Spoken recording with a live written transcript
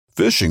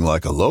Fishing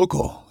like a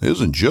local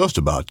isn't just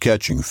about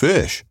catching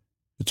fish.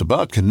 It's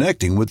about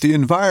connecting with the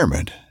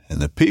environment and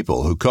the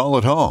people who call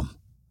it home.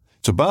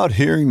 It's about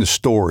hearing the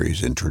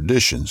stories and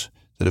traditions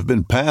that have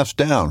been passed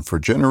down for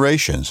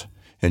generations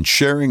and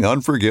sharing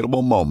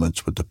unforgettable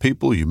moments with the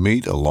people you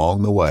meet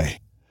along the way.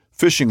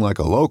 Fishing like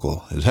a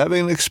local is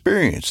having an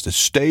experience that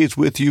stays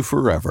with you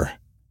forever.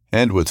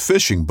 And with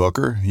Fishing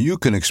Booker, you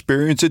can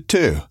experience it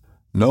too,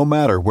 no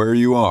matter where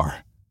you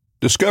are.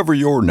 Discover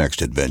your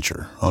next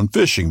adventure on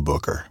Fishing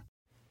Booker.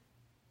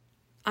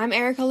 I'm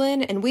Erica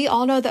Lynn, and we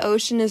all know the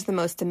ocean is the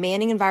most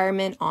demanding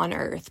environment on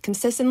Earth,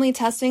 consistently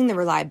testing the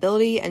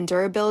reliability and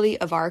durability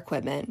of our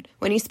equipment.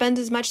 When you spend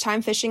as much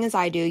time fishing as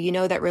I do, you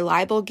know that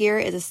reliable gear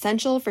is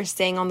essential for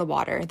staying on the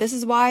water. This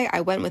is why I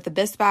went with the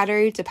Abyss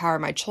battery to power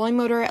my trolling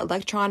motor,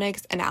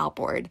 electronics, and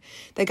outboard.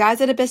 The guys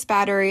at Abyss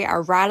Battery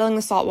are rattling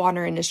the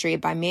saltwater industry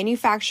by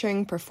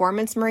manufacturing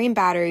performance marine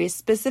batteries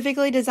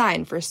specifically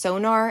designed for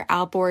sonar,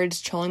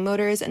 outboards, trolling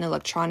motors, and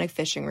electronic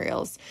fishing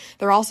reels.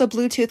 They're also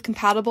Bluetooth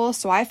compatible,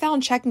 so I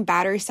found checking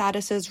battery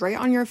statuses right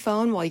on your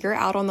phone while you're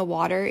out on the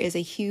water is a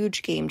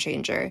huge game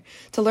changer.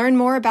 To learn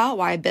more about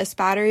why Abyss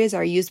batteries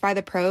are used by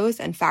the pros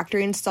and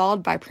factory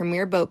installed by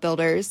premier boat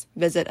builders,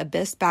 visit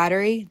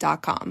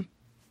abyssbattery.com.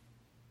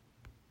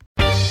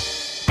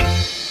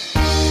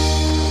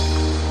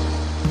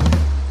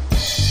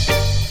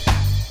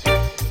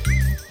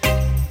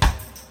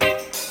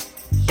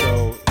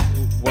 So,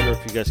 wonder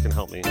if you guys can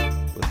help me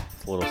with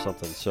a little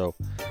something. So,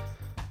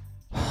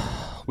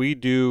 we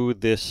do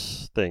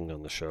this thing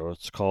on the show.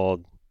 It's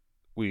called,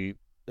 we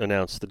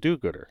announce the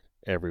do-gooder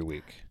every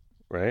week,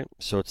 right?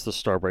 So it's the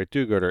Starbright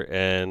do-gooder,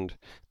 and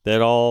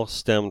that all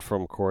stemmed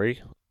from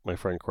Corey, my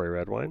friend Corey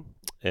Redwine,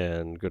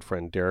 and good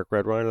friend Derek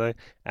Redwine and I.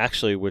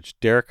 Actually, which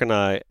Derek and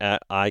I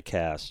at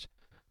ICAST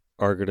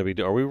are going to be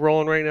are we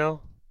rolling right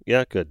now?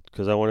 Yeah, good,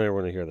 because I want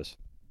everyone to hear this.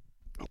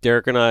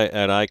 Derek and I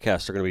at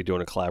ICAST are going to be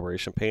doing a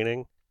collaboration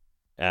painting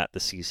at the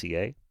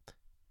CCA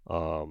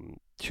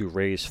to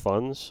raise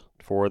funds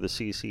for the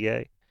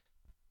CCA,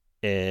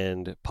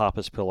 and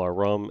Papa's Pillar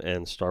Rum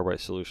and Starbright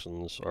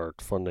Solutions are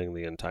funding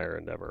the entire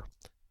endeavor,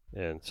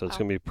 and so it's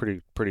going to be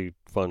a pretty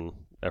fun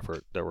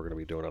effort that we're going to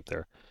be doing up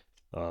there.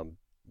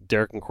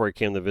 Derek and Corey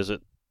came to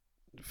visit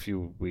a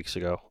few weeks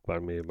ago,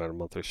 about a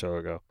month or so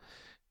ago,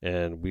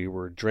 and we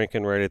were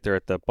drinking right there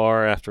at that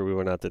bar after we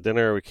went out to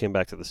dinner. We came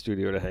back to the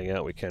studio to hang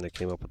out. We kind of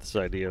came up with this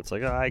idea. It's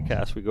like,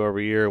 ICAST, we go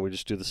every year and we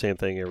just do the same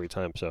thing every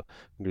time, so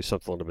we do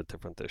something a little bit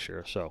different this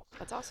year. So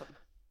that's awesome.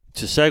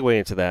 To segue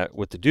into that,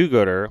 with the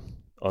do-gooder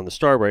on the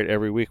Starbright,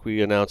 every week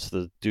we announce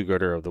the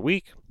do-gooder of the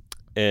week,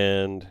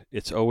 and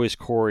it's always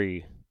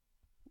Corey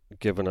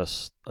giving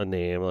us a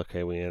name.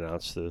 Okay, we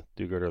announced the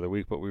do-gooder of the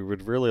week, but we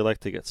would really like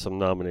to get some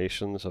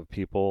nominations of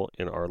people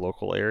in our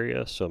local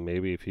area. So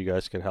maybe if you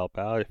guys can help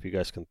out, if you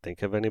guys can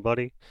think of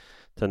anybody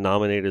to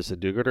nominate as a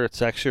do-gooder.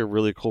 It's actually a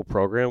really cool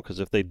program, because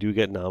if they do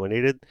get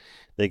nominated,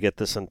 they get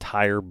this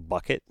entire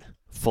bucket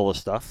full of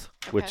stuff,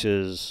 which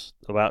is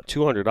about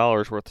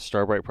 $200 worth of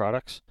Starbright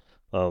products.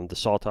 The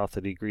salt off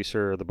the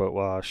degreaser, the boat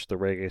wash, the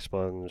reggae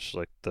sponge,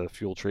 like the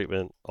fuel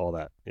treatment, all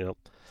that,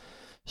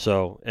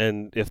 So,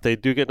 and if they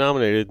do get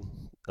nominated,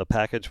 a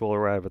package will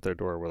arrive at their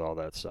door with all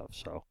that stuff.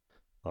 So,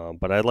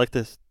 but I'd like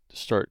to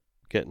start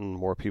getting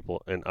more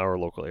people in our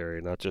local area,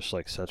 not just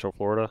like Central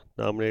Florida,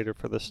 nominated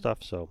for this stuff.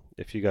 So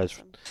if you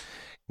guys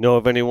know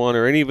of anyone,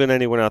 or even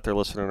anyone out there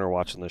listening or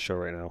watching the show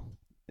right now,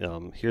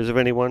 here's of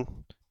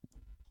anyone,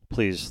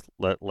 please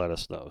let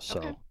us know.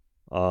 So,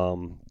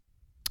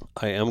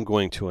 I am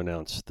going to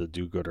announce the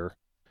do-gooder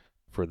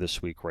for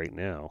this week right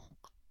now,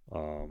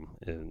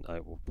 and I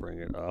will bring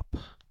it up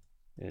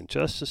in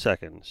just a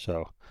second.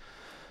 So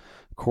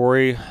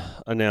Corey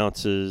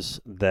announces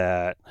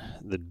that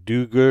the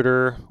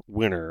do-gooder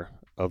winner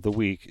of the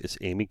week is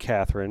Amy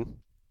Catherine,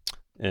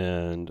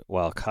 and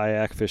while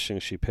kayak fishing,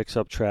 she picks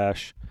up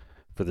trash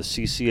for the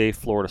CCA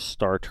Florida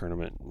Star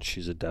Tournament, and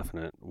she's a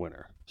definite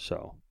winner.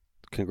 So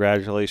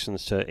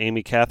congratulations to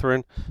Amy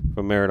Catherine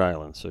from Merritt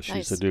Island. So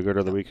she's the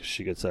do-gooder of the week.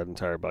 She gets that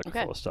entire bucket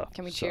full of stuff.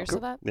 Can we cheers to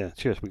that? Yeah,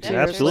 cheers. We can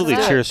absolutely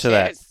cheers to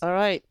that. All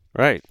right.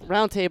 Right.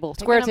 Round table,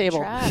 square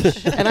table.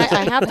 And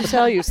I have to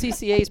tell you,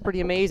 CCA is pretty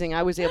amazing.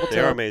 I was able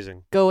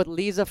to go with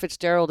Lisa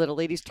Fitzgerald at a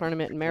ladies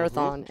tournament in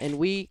Marathon, and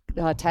we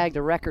tagged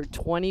a record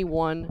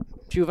 21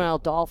 juvenile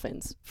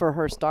dolphins for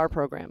her star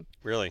program.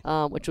 Really?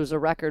 Which was a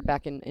record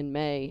back in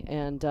May.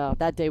 And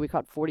that day we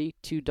caught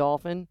 42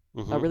 dolphin,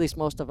 released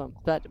most of them.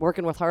 But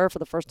working with her for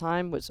the first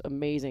time was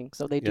amazing.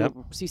 So they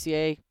do,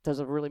 CCA does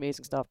a really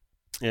amazing stuff.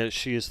 Yeah,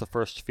 she is the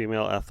first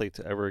female athlete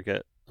to ever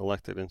get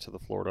elected into the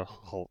Florida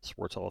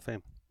Sports Hall of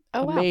Fame.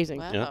 Oh, amazing.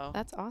 Wow. Yeah.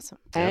 That's awesome.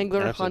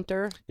 Angler,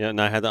 hunter. Yeah,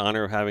 and I had the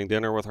honor of having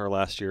dinner with her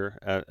last year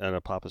at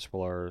a Papa's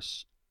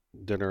Pilar's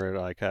dinner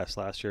at ICAST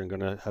last year, and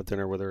going to have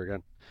dinner with her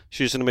again.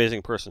 She's an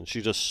amazing person.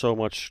 She does so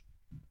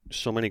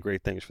many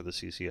great things for the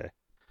CCA.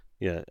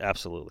 Yeah,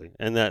 absolutely.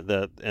 And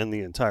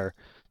the entire,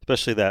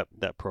 especially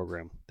that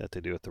program that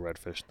they do with the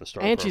redfish, the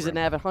star And program. she's an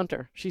avid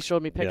hunter. She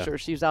showed me pictures.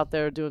 She was out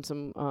there doing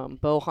some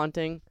bow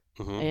hunting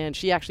and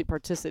she actually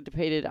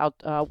participated out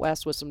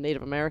west with some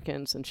Native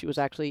Americans, and she was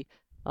actually,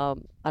 I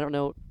don't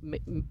know,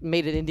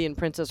 made an Indian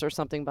princess or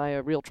something by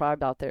a real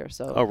tribe out there.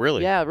 So. Oh,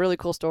 really? Yeah, really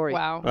cool story.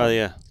 Wow. Oh,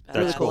 yeah. That's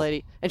really cool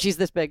lady, and she's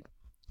this big.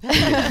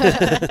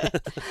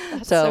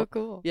 That's so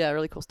cool. Yeah,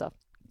 really cool stuff.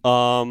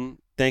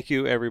 Thank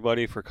you,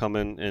 everybody, for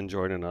coming and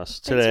joining us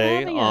Thanks for today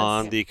having us.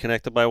 on the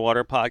Connected by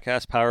Water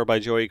podcast, powered by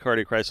Joey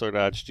Cardi, Chrysler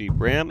Dodge Jeep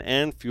Ram,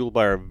 and fueled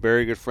by our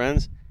very good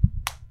friends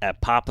at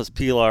Papa's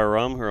Pilar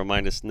Rum, who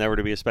remind us never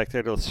to be a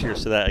spectator. Let's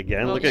cheers to that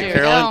again. Oh, Look at cheers.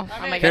 Carolyn.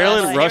 Oh my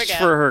Carolyn goodness. rushed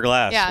for her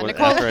glass. Yeah, when-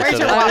 Nicole, after I where's said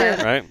your that.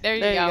 water? Right? There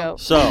you There you go. go.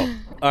 So,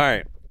 all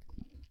right.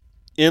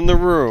 In the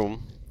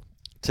room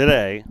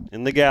today,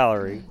 in the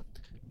gallery,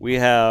 we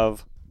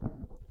have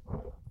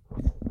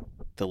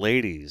the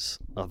ladies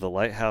of the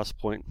Lighthouse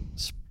Point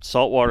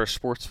Saltwater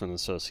Sportsmen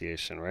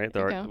Association, right?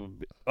 There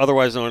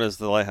Otherwise known as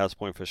the Lighthouse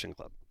Point Fishing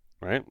Club,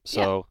 right?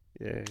 So,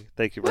 yay.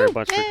 Thank you very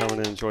much for coming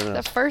in and joining The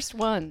us. first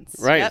ones.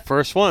 Right, Yep.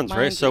 first ones, right?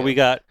 Mind So you. we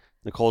got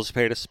Nicole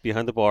Zapatis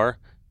behind the bar,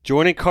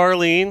 joining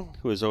Carlene,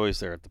 who is always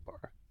there at the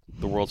bar,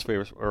 the world's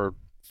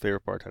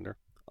favorite bartender.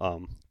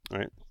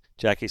 Right,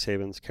 Jackie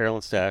Sabins,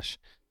 Carolyn Stash,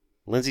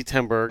 Lindsay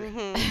Tenberg.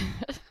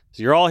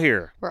 So you're all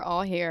here, We're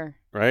all here.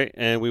 right?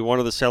 And we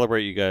wanted to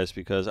celebrate you guys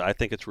because I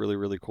think it's really,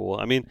 really cool.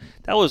 I mean,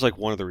 that was like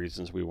one of the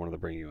reasons we wanted to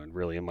bring you in,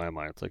 really, in my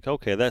mind. It's like,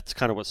 okay, that's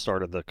kind of what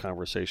started the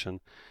conversation,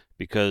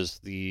 because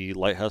the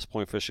Lighthouse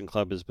Point Fishing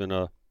Club has been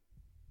a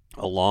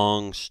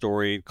long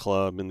storied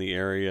club in the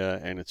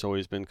area, and it's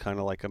always been kind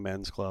of like a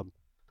men's club,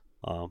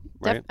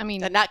 right? I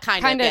mean, Not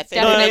kind Kinda, of. Yes,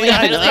 definitely. No,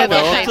 I Yeah,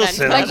 know. yeah,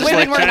 Listen, like I'm just women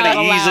like were trying not to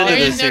ease allowed. into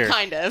There this is no here.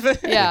 kind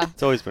of. yeah.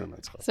 It's always been a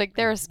men's club. It's like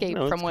they're escape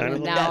No, from it's kind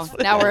women of now. like-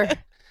 Now we're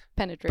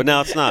penetrating. But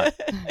now it's not.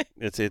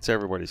 It's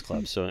everybody's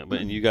club. So,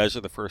 and you guys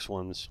are the first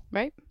ones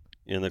Right?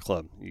 in the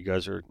club. You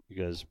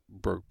guys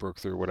broke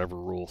through whatever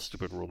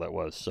stupid rule that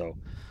was. So,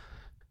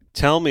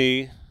 tell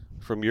me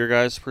from your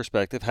guys'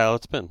 perspective how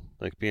it's been,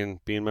 like being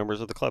members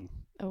of the club.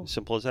 Oh.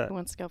 Simple as that. Who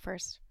wants to go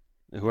first?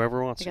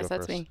 Whoever wants I to guess go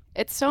that's first. me.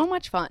 It's so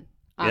much fun,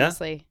 Yeah?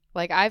 honestly.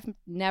 Like, I've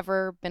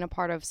never been a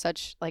part of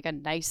such like a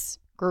nice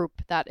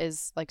group that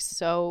is like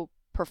so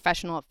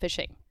professional at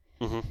fishing.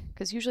 Mhm.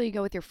 Because usually you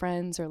go with your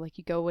friends, or like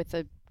you go with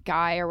a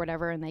guy or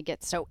whatever, and they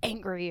get so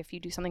angry if you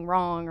do something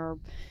wrong. Or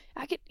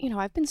I've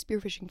been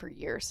spearfishing for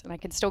years, and I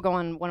can still go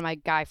on one of my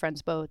guy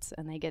friends' boats,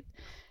 and they get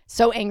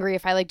so angry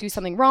if I like do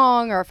something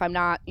wrong, or if I'm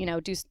not,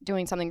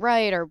 doing something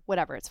right, or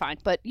whatever. It's fine.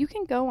 But you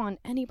can go on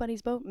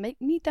anybody's boat,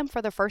 meet them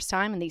for the first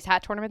time in these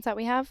hat tournaments that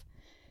we have,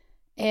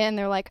 and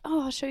they're like,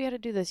 "Oh, I'll show you how to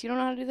do this. You don't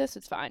know how to do this?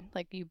 It's fine."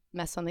 Like, you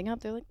mess something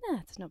up, they're like, "Nah,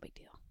 it's no big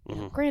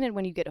deal." Granted,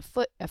 when you get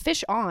a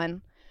fish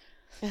on,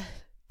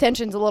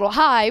 tension's a little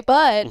high,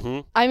 but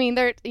I mean,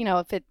 they're,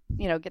 if it,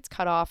 gets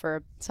cut off,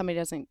 or somebody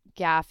doesn't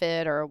gaff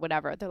it or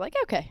whatever, they're like,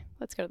 "Okay,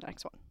 let's go to the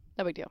next one.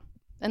 No big deal."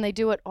 And they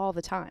do it all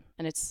the time.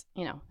 And it's,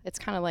 it's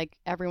kind of like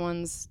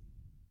everyone's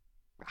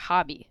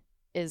hobby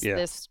is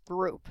this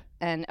group,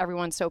 and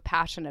everyone's so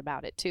passionate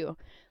about it too.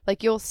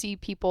 Like, you'll see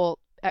people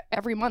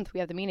every month. We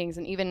have the meetings,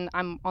 and even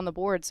I'm on the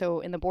board. So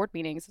in the board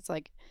meetings, it's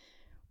like,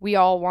 we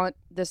all want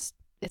this.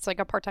 It's like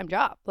a part-time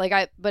job.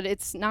 But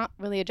it's not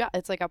really a job.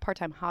 It's like a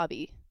part-time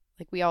hobby.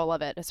 Like, we all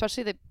love it,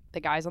 especially the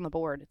guys on the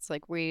board. It's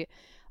like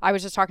I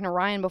was just talking to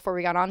Ryan before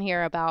we got on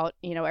here about,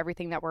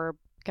 everything that we're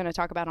going to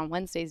talk about on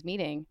Wednesday's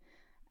meeting.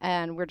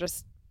 And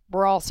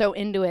we're all so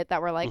into it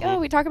that we're like, oh,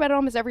 we talk about it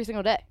almost every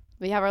single day.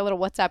 We have our little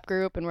WhatsApp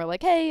group, and we're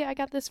like, "Hey, I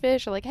got this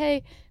fish," or like,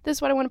 "Hey, this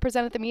is what I want to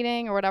present at the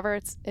meeting," or whatever.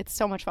 It's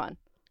so much fun.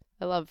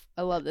 I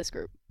love this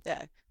group.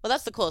 Yeah. Well,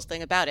 that's the coolest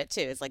thing about it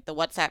too, is like the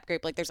WhatsApp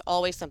group, like there's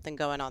always something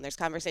going on. There's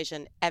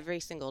conversation every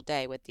single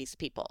day with these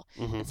people.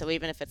 And so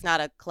even if it's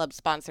not a club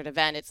sponsored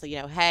event, it's,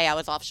 hey, I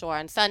was offshore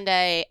on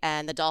Sunday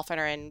and the dolphin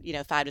are in,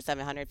 500 to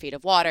 700 feet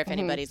of water if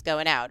anybody's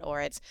going out.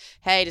 Or it's,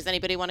 hey, does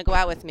anybody want to go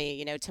out with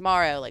me,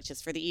 tomorrow, like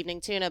just for the evening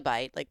tuna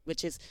bite, like,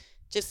 which is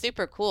just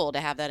super cool to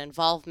have that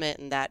involvement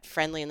and that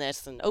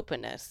friendliness and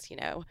openness,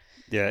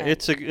 Yeah, And,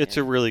 it's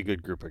a really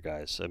good group of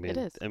guys. I mean, It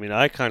is.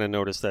 I kind of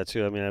noticed that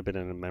too. I mean, I've been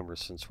a member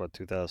since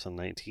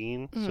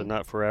 2019, so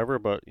not forever,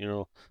 but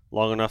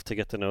long enough to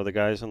get to know the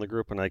guys in the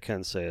group, and I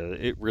can say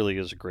it really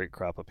is a great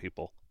crop of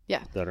people.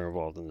 Yeah. That are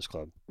involved in this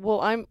club. Well,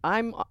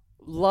 I'm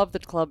love the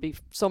club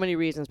for so many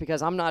reasons,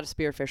 because I'm not a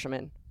spear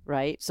fisherman,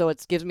 right? So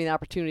it gives me the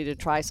opportunity to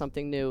try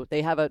something new.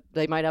 They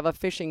might have a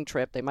fishing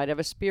trip. They might have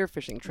a spear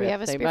fishing trip. We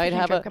have a they spear might fishing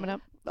have trip coming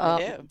up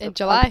in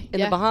July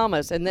in the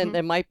Bahamas, and then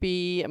it might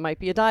be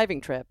a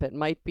diving trip. It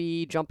might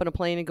be jumping a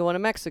plane and going to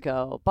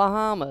Mexico,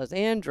 Bahamas,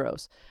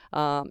 Andros.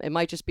 It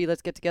might just be,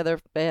 let's get together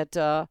at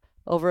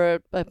over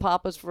at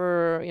Papa's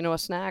for a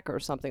snack or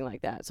something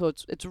like that. So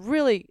it's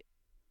really.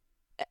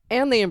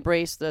 And they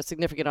embrace the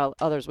significant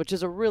others, which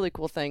is a really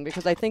cool thing,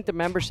 because I think the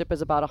membership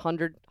is about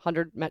 100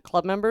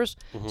 club members.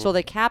 So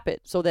they cap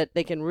it so that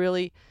they can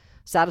really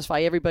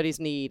satisfy everybody's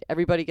need.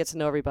 Everybody gets to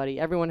know everybody.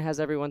 Everyone has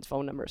everyone's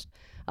phone numbers.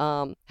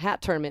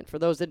 Hat tournament, for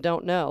those that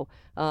don't know,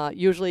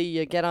 usually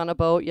you get on a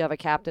boat, you have a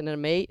captain and a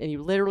mate, and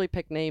you literally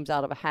pick names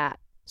out of a hat.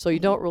 So you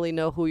don't really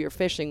know who you're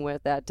fishing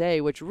with that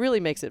day, which really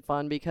makes it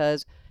fun,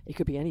 because it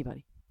could be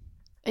anybody.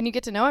 And you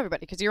get to know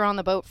everybody because you're on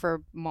the boat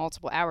for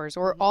multiple hours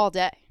or all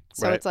day.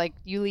 So Right. it's like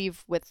you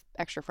leave with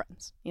extra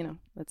friends. You know,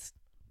 that's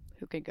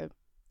who could go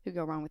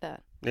wrong with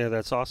that. Yeah,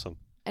 that's awesome.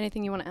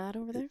 Anything you want to add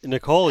over there?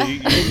 Nicole,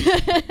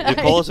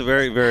 Nicole has a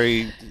very,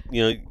 very,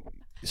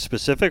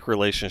 specific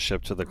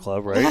relationship to the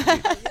club, right?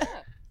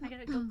 I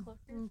gotta go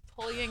closer.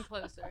 Pull you in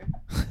closer.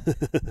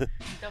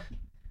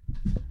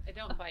 I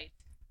don't bite.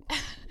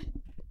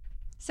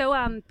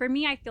 So for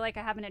me, I feel like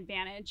I have an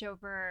advantage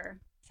over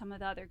some of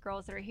the other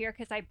girls that are here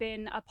because I've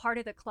been a part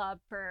of the club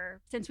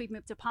since we've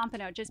moved to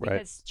Pompano, just Right.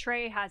 because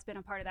Trey has been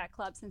a part of that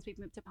club since we've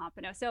moved to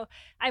Pompano. So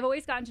I've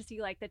always gotten to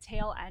see like the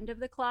tail end of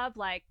the club,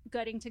 like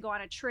getting to go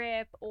on a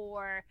trip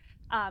or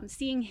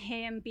seeing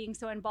him being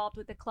so involved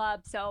with the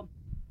club. So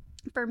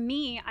for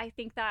me, I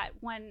think that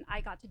when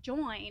I got to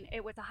join,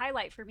 it was a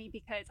highlight for me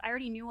because I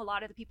already knew a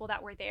lot of the people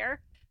that were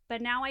there.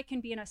 But now I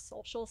can be in a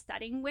social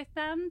setting with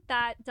them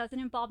that doesn't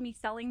involve me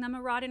selling them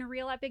a rod and a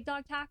reel at Big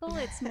Dog Tackle.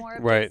 It's more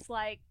of Right. just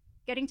like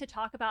getting to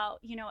talk about,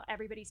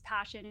 everybody's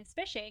passion is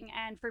fishing.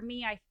 And for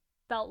me, I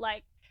felt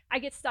like I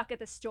get stuck at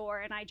the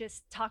store and I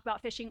just talk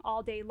about fishing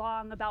all day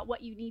long about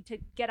what you need to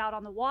get out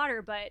on the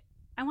water. But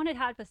I wanted to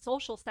have a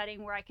social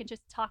setting where I can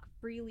just talk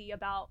freely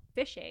about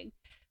fishing.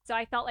 So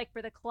I felt like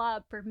for the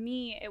club, for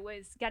me, it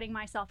was getting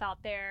myself out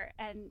there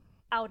and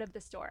out of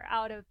the store,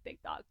 out of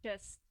Big Dog,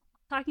 just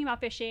talking about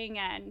fishing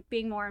and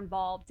being more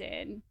involved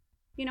in,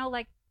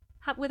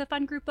 with a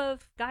fun group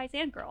of guys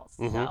and girls.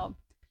 Mhm. So,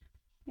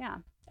 yeah.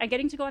 And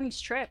getting to go on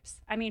these trips.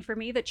 I mean, for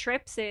me, the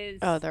trips is...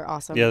 Oh, they're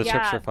awesome. Yeah, the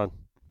trips are fun.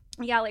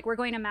 Yeah, like we're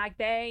going to Mag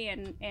Bay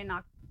in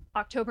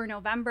October,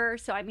 November.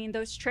 So, I mean,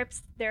 those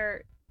trips,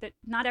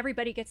 not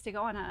everybody gets to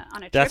go on a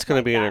trip. That's going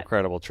like to be an that.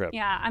 incredible trip.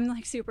 Yeah, I'm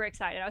like super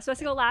excited. I was supposed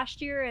to go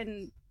last year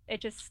and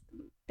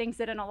things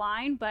didn't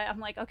align, but I'm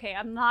like, okay,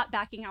 I'm not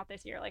backing out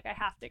this year. Like I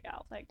have to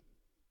go. Like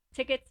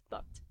tickets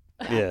booked.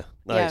 Yeah,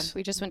 nice. Yeah,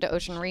 we just went to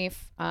Ocean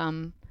Reef.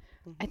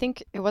 I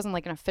think it wasn't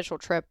like an official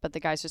trip, but the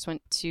guys just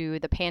went to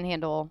the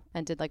Panhandle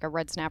and did like a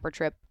red snapper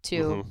trip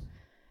too.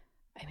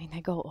 I mean,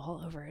 they go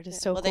all over. It is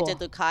so well, cool. they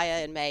did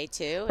Lucaya in May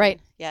too. Right.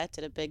 And, yeah,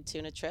 did a big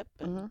tuna trip.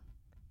 And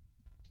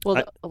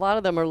Well, a lot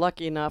of them are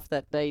lucky enough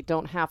that they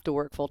don't have to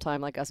work full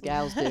time like us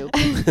gals do.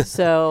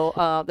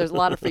 So there's a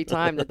lot of free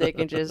time that they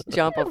can just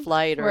jump a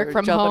flight or Work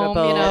from jump home, in a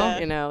boat. you know?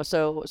 You know,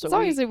 so as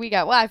long as we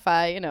got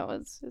Wi-Fi,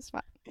 it's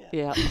fine.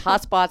 yeah,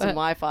 hotspots and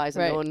Wi-Fi's,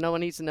 and Right. no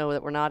one needs to know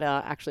that we're not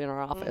actually in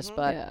our office.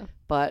 But Yeah.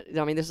 but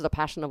I mean, this is a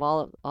passion of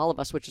all of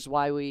us, which is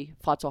why we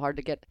fought so hard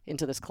to get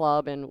into this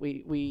club. And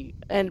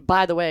and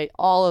by the way,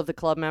 all of the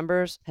club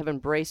members have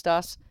embraced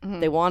us.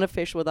 They want to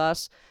fish with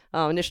us.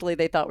 Initially,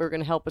 they thought we were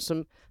going to help with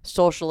some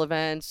social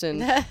events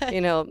and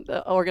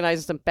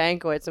organizing some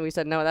banquets, and we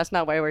said no, that's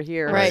not why we're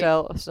here. Right.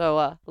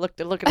 So look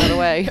another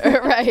way.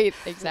 Right,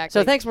 exactly.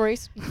 So thanks,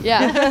 Maurice.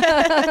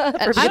 Yeah.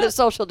 for being the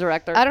social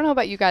director. I don't know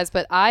about you guys,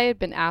 but I had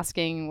been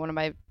asking one of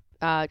my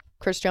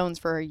Chris Jones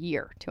for a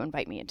year to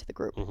invite me into the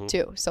group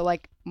too. So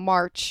like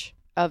March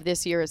of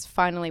this year is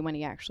finally when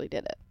he actually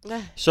did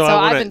it. So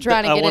I've been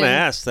trying to I get want to in.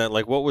 ask that,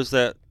 like, what was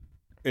that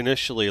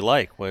initially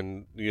like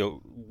when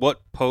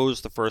what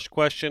posed the first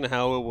question?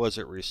 How was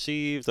it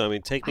received? I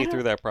mean, take me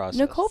through that process.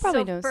 Nicole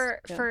probably knows.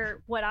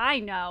 For what I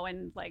know,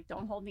 and like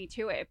don't hold me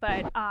to it,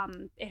 but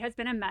it has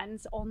been a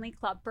men's only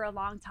club for a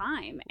long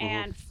time.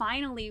 And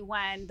finally,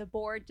 when the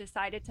board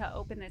decided to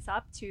open this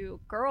up to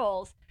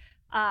girls,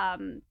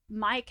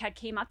 Mike had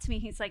came up to me.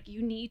 He's like,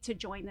 "You need to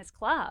join this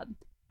club,"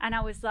 and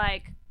I was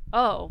like,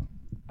 "Oh,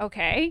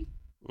 okay."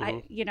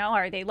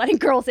 Are they letting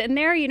girls in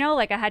there?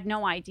 Like I had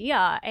no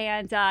idea.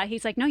 And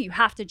he's like, "No, you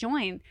have to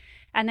join."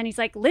 And then he's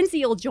like,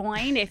 "Lindsay will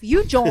join if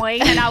you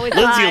join." And I was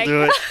Lindsay like, will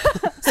do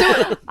it.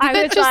 So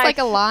I was just like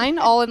a line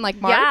all in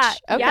like March. Yeah,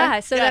 Okay. yeah.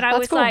 So then I that's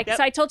was cool. like,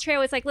 so I told Trey, I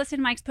was like,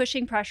 "Listen, Mike's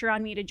pushing pressure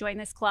on me to join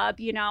this club,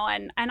 and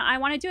I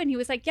want to do it." And he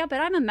was like, "Yeah, but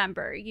I'm a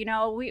member, we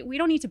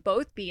don't need to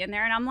both be in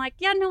there." And I'm like,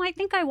 "Yeah, no, I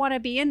think I want to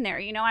be in there.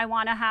 I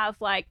want to have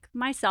like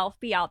myself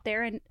be out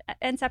there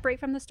and separate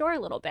from the store a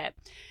little bit."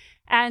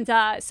 And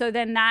so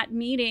then that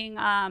meeting,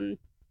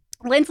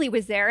 Lindsley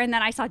was there, and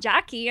then I saw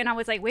Jackie, and I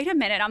was like, wait a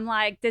minute. I'm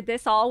like, did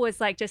this all was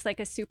like just like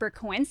a super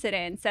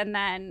coincidence? And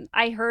then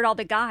I heard all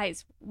the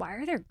guys, why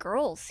are there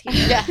girls here?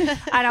 Yeah.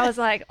 And I was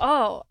like,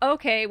 oh,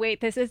 okay,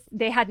 wait,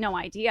 they had no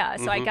idea.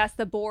 So I guess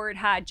the board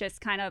had just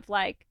kind of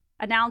like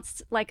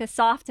announced like a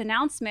soft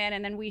announcement,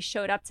 and then we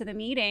showed up to the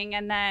meeting,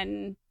 and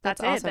then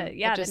that's awesome.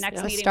 The Just,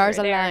 next the meeting stars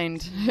we were there.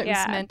 aligned. It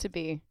Yeah. was meant to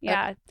be.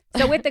 Yeah.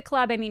 So with the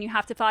club, I mean, you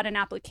have to fill out an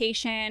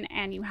application,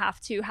 and you have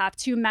to have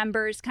two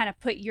members kind of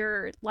put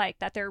your like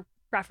that they're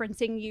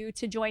referencing you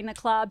to join the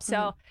club.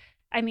 So,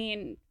 I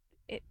mean,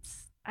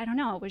 I don't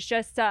know. It was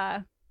just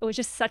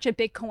such a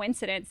big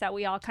coincidence that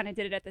we all kind of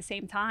did it at the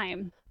same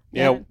time.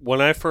 Yeah.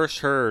 When I first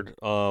heard,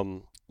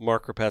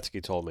 Mark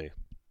Krapetsky told me,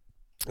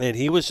 and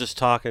he was just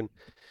talking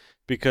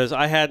because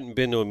I hadn't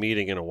been to a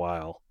meeting in a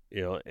while,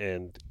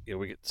 and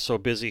we get so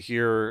busy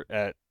here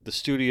at the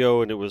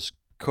studio, and it was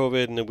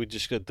COVID, and then we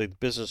just got the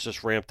business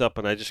just ramped up,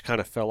 and I just kind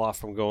of fell off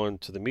from going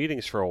to the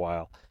meetings for a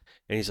while.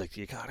 And he's like,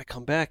 you got to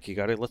come back.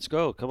 Let's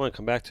go. Come on,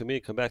 come back to me.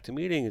 Come back to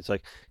meeting. It's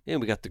like, yeah,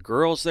 we got the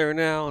girls there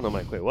now. And I'm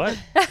like, wait, what?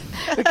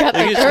 We got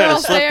the you just kind of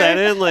girls slip there. that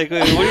in. Like,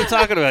 what are you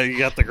talking about? You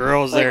got the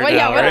girls there What, now,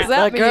 yeah, what right? does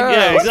that mean?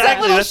 Yeah, What's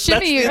exactly. that little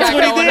shimmy you That's got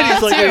what he going did. He's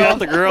on, like, too? we got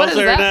the girls What does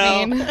there that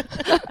now. mean?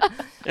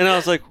 And I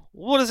was like,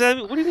 what does that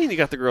mean? What do you mean you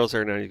got the girls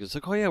there now? He goes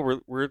like, oh yeah,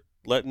 we're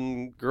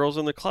letting girls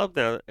in the club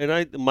now.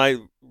 And my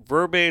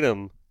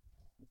verbatim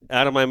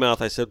out of my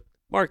mouth, I said,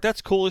 Mark,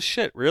 that's cool as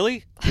shit.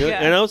 Really? You know?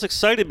 Yeah. And I was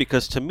excited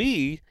because to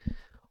me,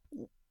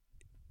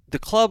 the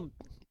club.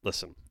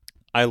 Listen,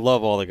 I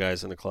love all the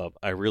guys in the club.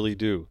 I really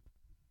do.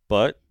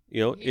 But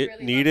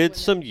it needed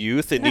some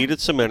youth. It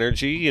needed some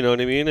energy. You know what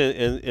I mean?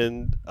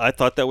 And I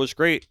thought that was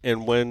great.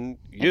 And when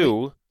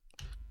you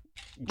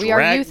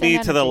dragged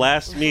me to the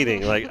last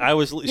meeting, like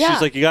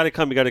she's like, you got to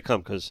come,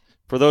 because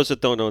for those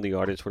that don't know in the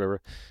audience, whatever,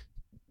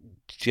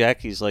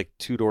 Jackie's like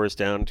 2 doors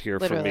down here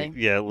from me.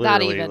 Yeah,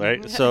 literally,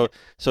 right? So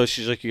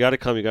she's like, you got to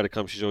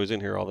come. She's always in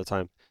here all the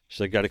time. She's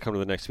like, got to come to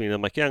the next meeting.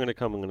 I'm like, yeah, I'm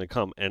going to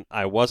come. And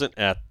I wasn't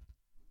at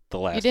the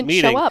last meeting.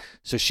 You didn't show up.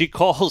 So she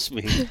calls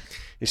me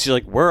and she's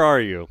like, where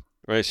are you?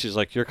 Right? She's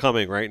like, you're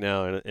coming right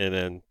now. And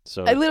then,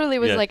 so I literally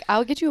was like,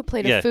 I'll get you a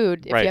plate of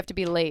food if right. you have to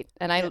be late.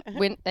 And I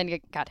went and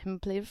got him a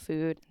plate of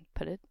food,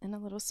 put it in a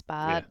little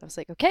spot. Yeah. I was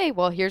like, okay,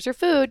 well, here's your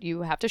food.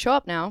 You have to show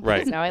up now.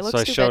 Right. Now I look so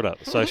I stupid. showed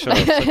up. So I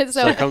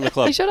come to the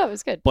club. I showed up. It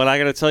was good. But I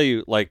got to tell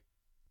you, like,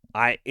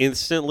 I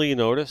instantly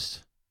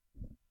noticed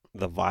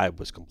the vibe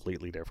was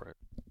completely different.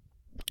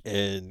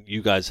 And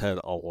you guys had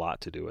a lot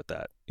to do with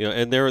that.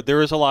 And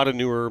there is a lot of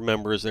newer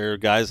members there,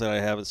 guys that I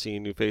haven't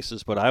seen, new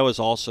faces, but I was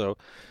also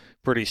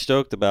pretty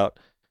stoked about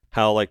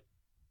how, like,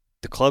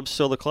 the club's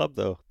still the club,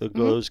 though.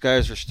 Those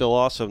guys are still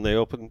awesome. They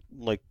open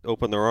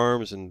their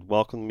arms and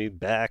welcomed me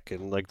back,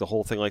 and like the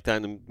whole thing like that,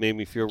 and it made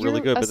me feel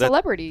really good. You're a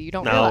celebrity. You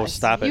don't no, realize.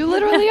 stop it. You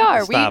literally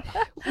are. Stop.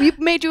 We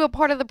made you a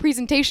part of the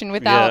presentation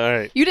without. Yeah, all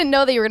right. You didn't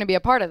know that you were going to be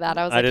a part of that.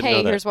 I was like,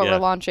 hey, here's what we're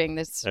launching.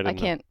 This I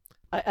can't.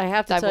 I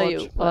have to tell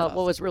you, divulge.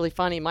 what was really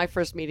funny, my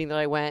first meeting that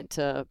I went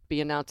to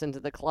be announced into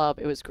the club,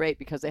 it was great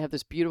because they have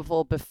this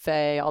beautiful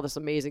buffet, all this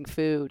amazing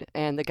food,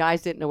 and the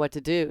guys didn't know what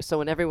to do. So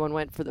when everyone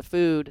went for the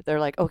food, they're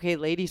like, okay,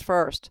 ladies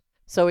first.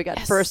 So we got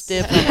first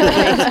dibs.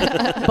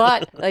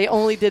 But they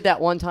only did that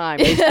one time.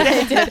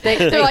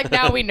 They're like,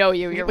 now we know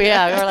you. We're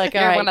like,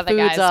 all right, one of the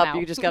food's guys up. now.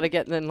 You just got to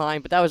get in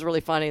line. But that was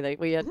really funny.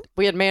 We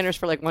had manners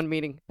for like one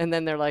meeting, and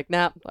then they're like,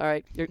 nah, all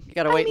right, you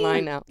got to wait in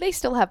line now. They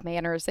still have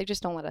manners. They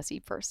just don't let us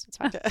eat first. It's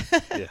fine.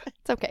 Yeah.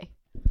 It's okay.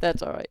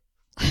 That's all right.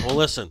 Well,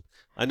 listen,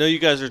 I know you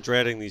guys are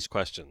dreading these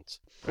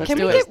questions.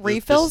 Can we get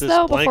refills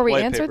though before we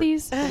answer paper.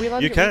 these? Are we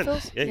allowed You to can. get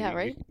refills? Yeah,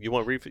 right. You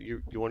want refill?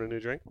 You want a new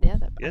drink? Yeah.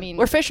 I mean,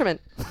 we're fishermen.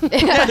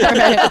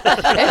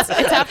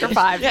 It's after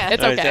 5. Yeah.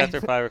 It's okay. It's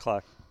after 5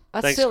 o'clock.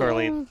 Thanks,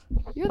 Carlene.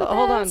 You're the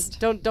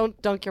best. Hold on. Don't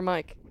dunk your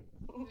mic.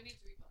 Do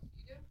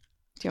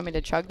you want me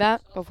to chug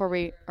that before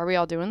we? Are we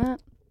all doing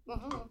that?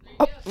 Oh.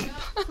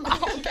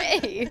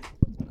 Okay.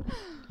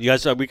 You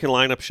guys, we can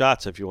line up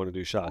shots if you want to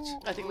do shots.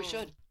 I think we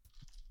should.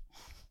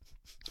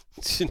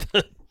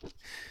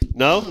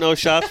 No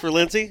shots for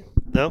Lindsay?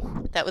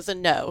 No? That was a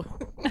no.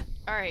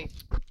 All right.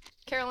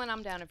 Carolyn,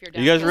 I'm down if you're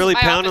down. You guys really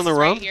pounding the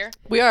rum? Right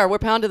We are. We're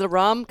pounding the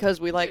rum because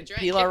we like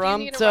peel our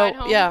rum.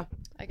 So, yeah.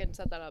 I can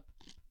set that up.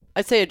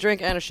 I'd say a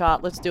drink and a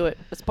shot. Let's do it.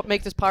 Let's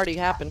make this party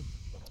happen.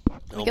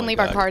 We can leave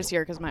our cars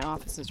here because my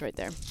office is right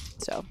there.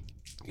 So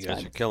you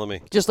guys are killing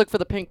me. Just look for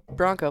the pink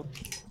Bronco.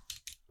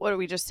 What do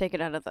we just take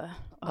it out of the?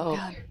 Oh,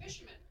 God.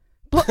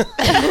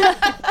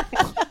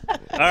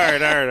 All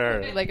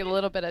right. Like a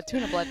little bit of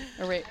tuna blood.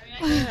 Or wait.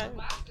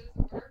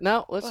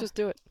 No, let's just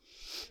do it.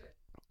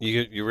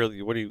 You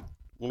really? What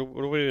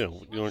are we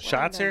doing? You want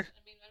shots here?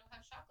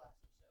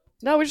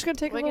 No, we're just gonna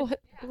take a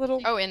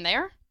little. Oh, in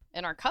there?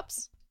 In our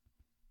cups?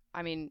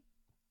 I mean.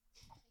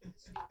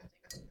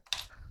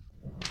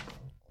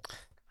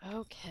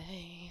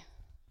 Okay.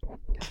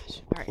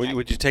 Gosh. All right.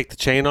 Would you take the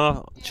chain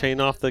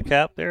off the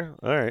cap there?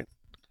 All right.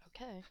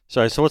 Okay.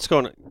 Sorry. So what's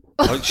going on?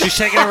 Oh, she's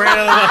taking it right out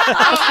of the.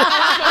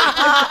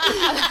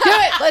 Do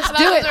it. Let's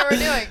do it. That's what we're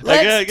doing.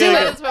 Let's do it.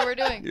 That's what we're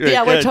doing.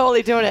 Yeah, we're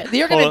totally doing it.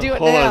 You're gonna do it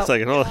now. Hold on a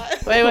second. Hold on.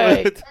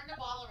 Wait. Turn the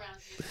ball around.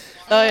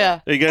 Oh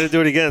yeah. You got to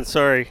do it again.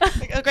 Sorry. Oh,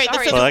 great.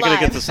 Sorry. This Well, I is gotta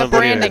get live. to somebody.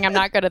 Branding. Here. I'm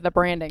not good at the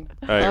branding.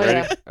 All right, Oh, ready?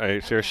 yeah. All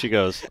right, here she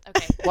goes.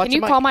 Okay. Watch Can you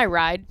your call mic. my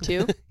ride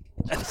too?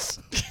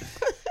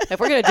 If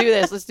we're gonna do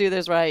this, let's do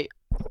this right.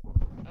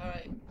 All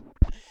right.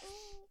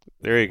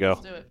 There you go.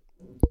 Let's do it.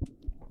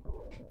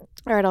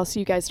 All right. I'll see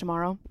you guys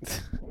tomorrow.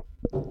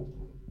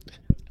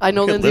 I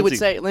know Look at Lindsay would Lindsay.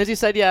 say. Lindsay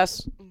said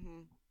yes. Mm-hmm.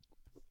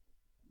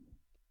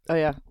 Oh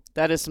yeah,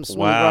 that is some smooth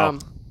Wow. rum.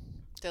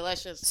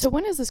 Delicious. So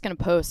when is this going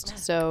to post?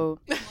 So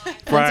Lindsay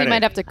Friday.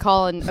 might have to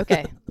call in.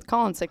 Okay.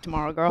 Call in sick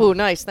tomorrow, girl. Oh,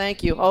 nice.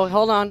 Thank you. Oh,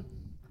 hold on,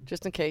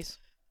 just in case.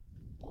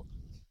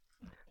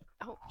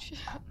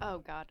 Oh,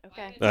 God.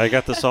 Okay. I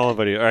got this all on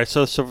video. All right,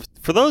 so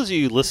for those of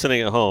you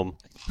listening at home,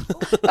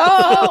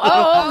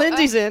 Oh,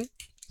 Lindsay's in.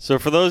 so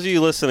for those of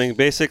you listening,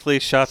 basically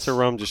shots of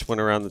rum just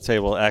went around the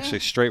table, actually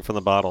straight from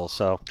the bottle.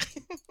 So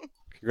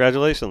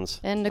Congratulations.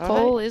 And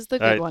Nicole is the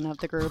good one of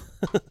the group.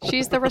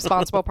 She's the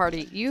responsible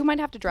party. You might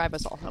have to drive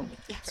us all home.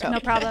 So.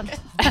 No problem.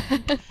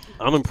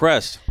 I'm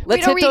impressed.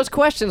 Let's hit those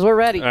questions. We're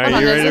ready. All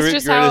right,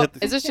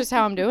 is this just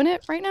how I'm doing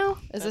it right now?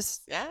 Is this?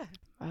 Yeah.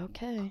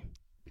 Okay.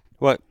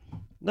 What?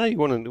 No, you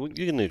want to? You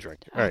get a new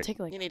drink. All right. Take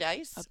you need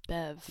ice? A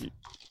bev.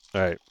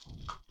 All right.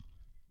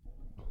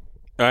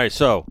 All right.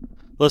 So,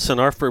 listen,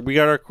 we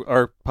got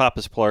our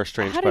Papa's Polar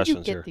Strange questions here.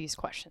 How did you get these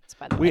questions,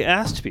 by the way? We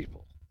asked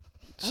people.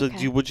 So,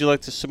 would you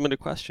like to submit a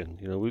question?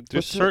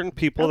 There's certain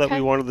people that we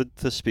wanted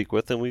to speak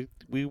with, and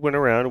we went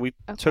around and we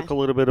took a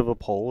little bit of a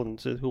poll and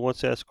said who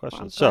wants to ask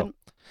questions. So,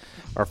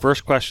 our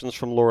first question is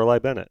from Lorelei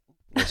Bennett,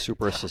 my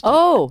super assistant.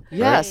 Oh,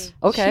 yes.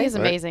 Right? Okay. She is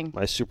amazing.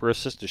 My super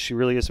assistant. She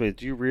really is amazing.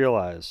 Do you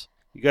realize?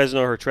 You guys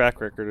know her track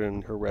record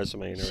and her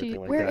resume and everything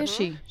like that. Where is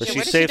she? But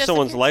she saved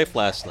someone's life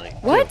last night.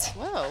 What? Too.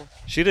 Whoa.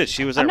 She did.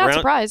 She was I'm not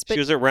surprised. But she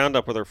was at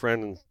Roundup with her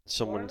friend, and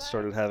someone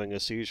started having a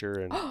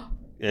seizure,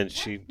 and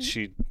she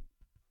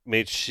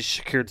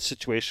secured the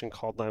situation,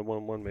 called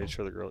 911, made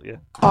sure the girl. Yeah.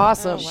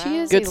 Awesome. Oh, wow. She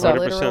is Good a stuff.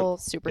 literal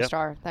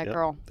superstar. That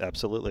girl.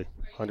 Absolutely.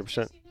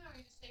 100%.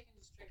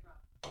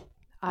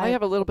 I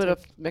have a little bit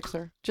of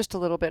mixer. Just a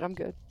little bit. I'm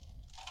good.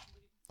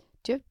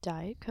 Do you have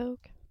Diet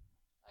Coke?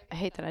 I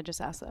hate that I just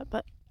asked that,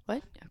 but what?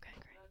 Okay,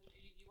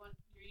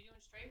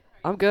 great.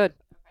 I'm good.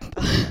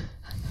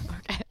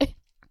 Okay.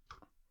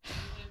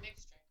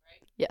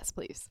 Yes,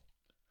 please.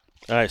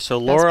 All right, so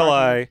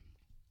Lorelei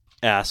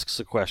asks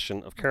a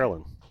question of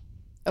Carolyn.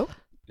 Oh.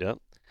 Yep.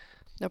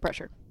 No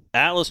pressure.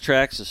 Atlas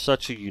Tracks is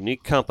such a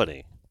unique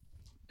company.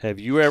 Have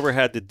you ever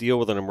had to deal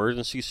with an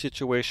emergency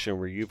situation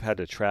where you've had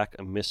to track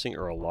a missing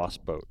or a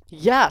lost boat?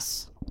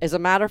 Yes. As a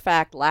matter of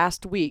fact,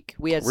 last week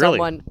we had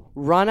someone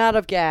run out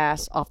of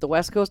gas off the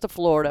west coast of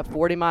Florida,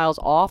 40 miles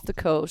off the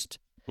coast,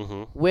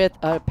 with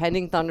a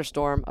pending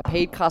thunderstorm, a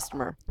paid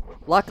customer.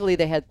 Luckily,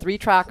 they had 3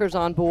 trackers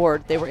on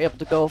board. They were able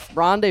to go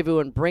rendezvous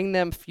and bring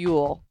them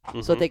fuel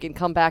so they can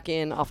come back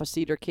in off of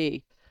Cedar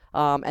Key.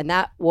 And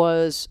that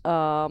was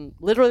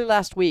literally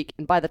last week.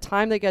 And by the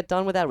time they got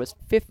done with that, it was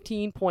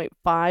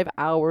 15.5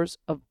 hours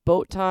of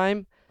boat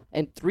time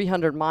and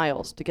 300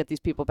 miles to get these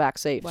people back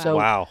safe. Wow. So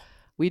wow.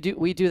 We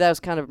do those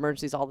kind of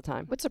emergencies all the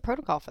time. What's the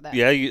protocol for that?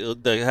 Yeah,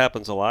 that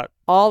happens a lot.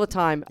 All the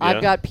time. Yeah.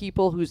 I've got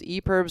people whose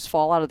EPIRBs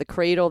fall out of the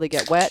cradle. They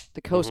get wet.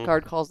 The Coast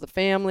Guard calls the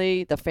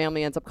family. The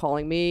family ends up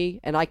calling me.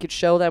 And I could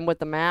show them with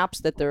the maps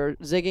that they're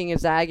zigging and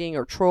zagging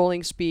or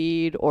trolling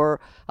speed or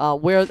how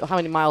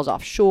many miles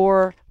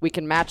offshore. We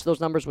can match those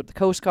numbers with the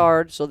Coast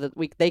Guard so that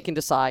they can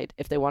decide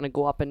if they want to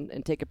go up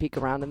and take a peek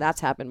around. And that's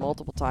happened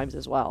multiple times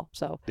as well.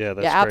 So, that's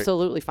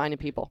absolutely finding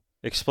people.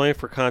 Explain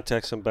for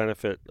context and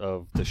benefit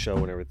of the show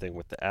and everything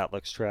with the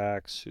Atlas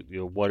Tracks,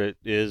 what it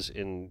is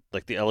in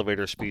like the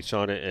elevator speech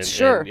on it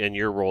and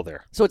your role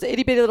there. So it's an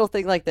itty bitty little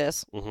thing like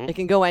this. It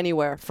can go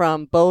anywhere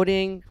from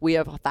boating. We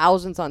have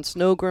thousands on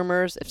snow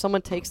groomers. If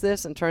someone takes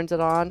this and turns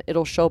it on,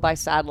 it'll show by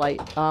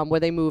satellite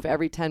where they move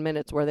every 10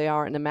 minutes where they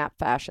are in a map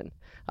fashion.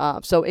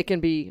 So it can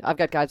be, I've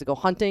got guys that go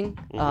hunting,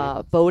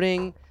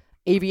 boating,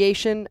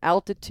 aviation,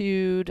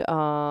 altitude,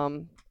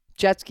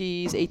 jet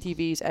skis,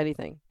 ATVs,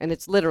 anything. And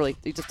it's literally,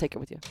 you just take it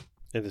with you.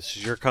 And this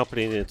is your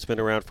company, and it's been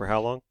around for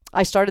how long?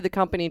 I started the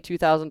company in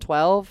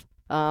 2012.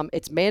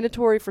 It's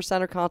mandatory for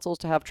center consoles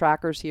to have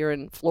trackers here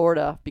in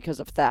Florida because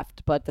of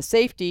theft. But the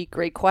safety,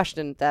 great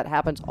question, that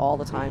happens all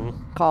the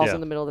time. Calls in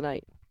the middle of the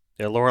night.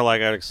 Yeah, Lorelei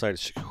got excited.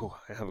 She goes,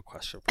 I have a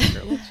question for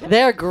Carolyn. So.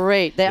 They're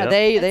great. They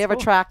have a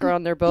tracker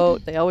on their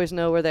boat. They always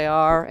know where they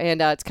are.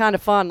 And it's kind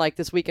of fun. Like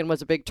this weekend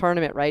was a big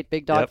tournament, right?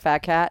 Big Dog, Fat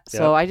Cat.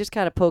 So I just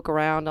kind of poke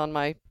around on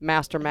my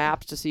master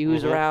maps to see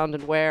who's around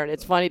and where. And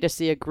it's funny to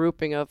see a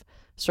grouping of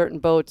certain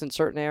boats in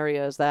certain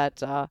areas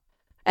that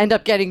end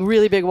up getting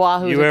really big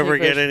wahoos. You ever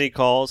get any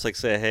calls like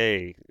say,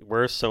 hey,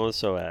 where's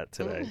so-and-so at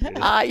today?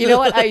 You know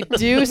what? I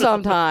do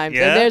sometimes.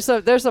 Yeah?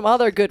 And there's some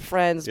other good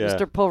friends,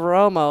 Mr.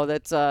 Poveromo,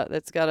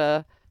 that's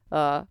got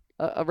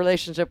a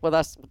relationship with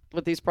us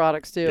with these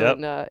products too,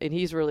 and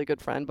he's a really good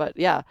friend. But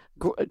yeah,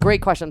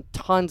 great question.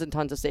 Tons and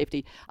tons of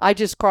safety. I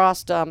just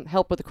crossed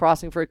help with the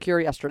crossing for a cure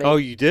yesterday. Oh,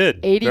 you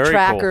did? 80 Very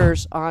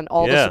trackers cool. on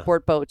all the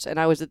support boats, and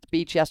I was at the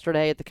beach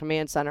yesterday at the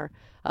command center.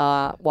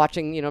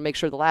 Watching, make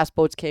sure the last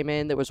boats came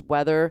in. There was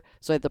weather,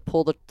 so I had to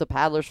pull the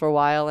paddlers for a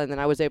while, and then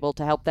I was able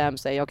to help them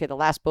say, okay, the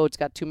last boat's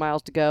got 2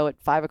 miles to go at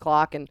 5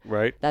 o'clock, and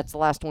that's the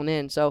last one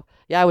in. So,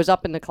 yeah, I was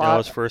up in the cloud. That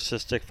was for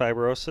cystic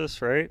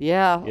fibrosis, right?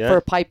 Yeah,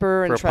 for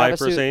Piper and Travis.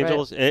 For Piper's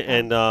Angels. Right.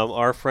 And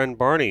our friend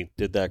Barney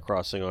did that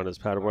crossing on his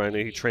paddleboard, and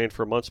he trained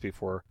for months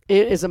before.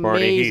 It is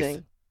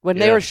amazing. When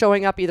they were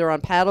showing up either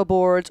on paddle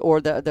boards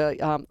or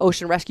the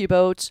ocean rescue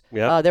boats,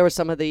 there were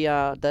some of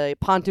the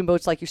pontoon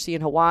boats like you see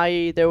in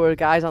Hawaii. There were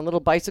guys on little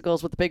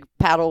bicycles with a big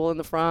paddle in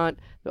the front.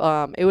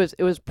 It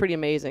was pretty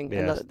amazing.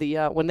 Yes.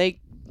 And when they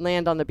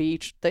land on the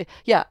beach,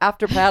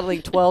 after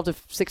paddling 12 to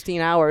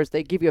 16 hours,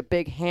 they give you a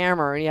big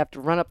hammer and you have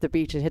to run up the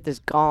beach and hit this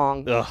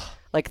gong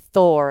like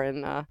Thor.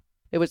 And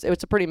it was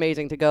pretty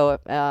amazing to go.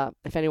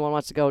 If anyone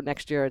wants to go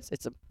next year,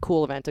 it's a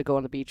cool event to go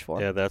on the beach for.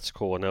 Yeah, that's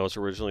cool. And that was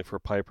originally for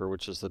Piper,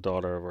 which is the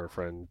daughter of our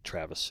friend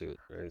Travis Suit,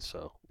 right?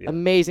 So yeah.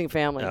 Amazing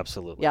family.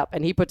 Absolutely. Yep.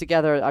 And he put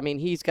together, I mean,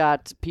 he's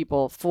got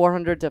people,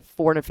 400 to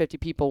 450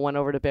 people went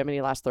over to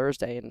Bimini last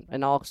Thursday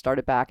and all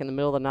started back in the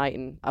middle of the night.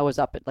 And I was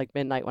up at like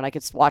midnight when I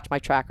could watch my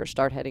tracker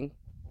start heading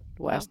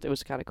west. It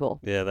was kind of cool.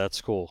 Yeah, that's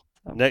cool.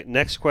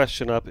 Next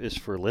question up is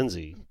for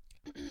Lindsay,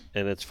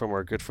 and it's from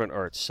our good friend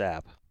Art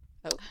Sapp.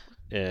 Oh.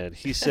 And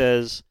he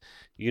says,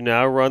 you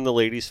now run the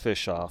ladies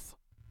fish off,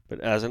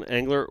 but as an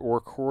angler or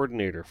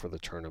coordinator for the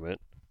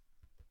tournament,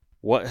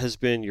 what has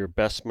been your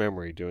best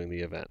memory doing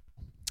the event?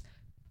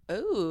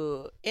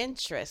 Ooh,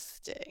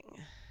 interesting.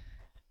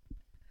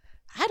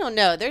 I don't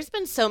know. There's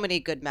been so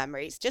many good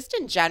memories. Just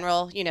in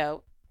general, you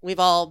know, we've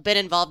all been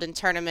involved in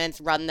tournaments,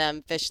 run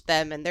them, fished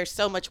them, and there's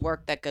so much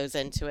work that goes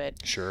into it.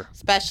 Sure.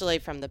 Especially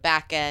from the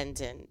back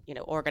end and, you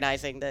know,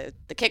 organizing the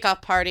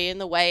kickoff party and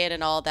the weigh-in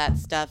and all that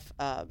stuff.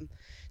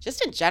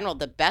 Just in general,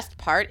 the best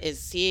part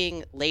is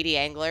seeing lady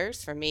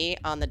anglers, for me,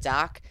 on the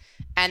dock,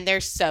 and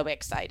they're so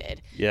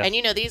excited. Yeah. And,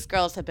 you know, these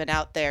girls have been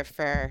out there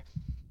for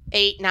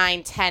 8,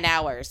 9, 10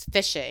 hours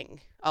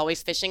fishing,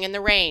 always fishing in the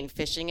rain,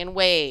 fishing in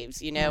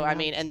waves, you know, I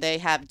mean, and they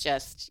have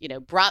just, you know,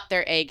 brought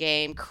their A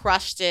game,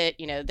 crushed it,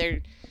 you know,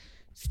 they're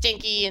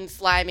stinky and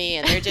slimy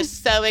and they're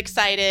just so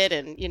excited.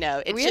 And, you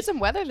know, we had some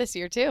weather this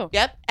year too.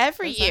 Yep.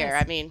 Every year.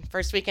 Nice. I mean,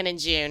 first weekend in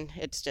June,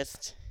 it's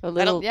just a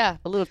little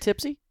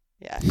tipsy.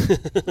 Yeah.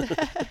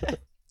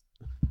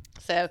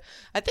 So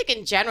I think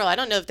in general, I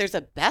don't know if there's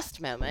a best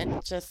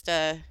moment, just,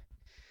 I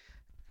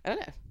don't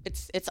know.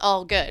 It's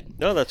all good.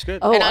 No, that's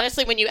good. And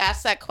honestly, when you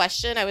asked that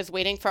question, I was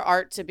waiting for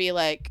Art to be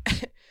like,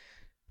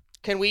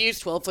 can we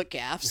use 12-foot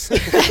gaffs?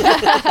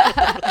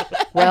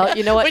 Well,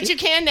 you know what? Which you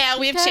can now.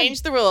 We have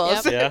changed the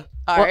rules. Yep. Yeah.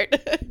 Art.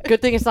 Well,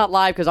 good thing it's not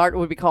live because Art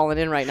would be calling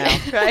in right now.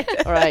 Right.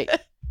 All right.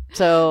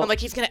 So I'm like,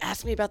 he's going to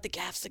ask me about the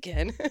gaffs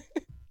again.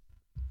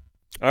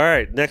 All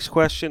right. Next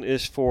question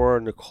is for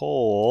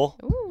Nicole.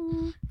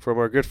 Ooh. From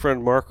our good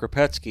friend Mark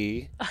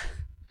Rapetsky.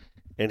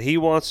 And he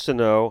wants to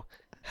know,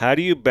 how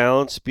do you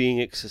balance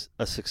being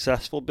a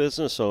successful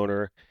business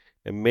owner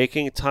and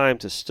making time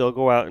to still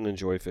go out and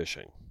enjoy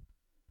fishing?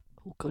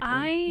 Oh, good one.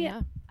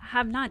 I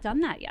have not done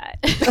that yet.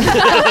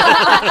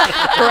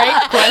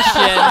 Great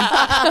question.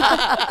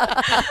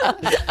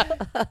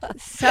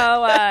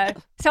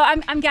 So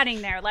I'm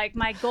getting there. Like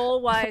my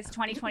goal was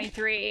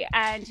 2023,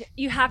 and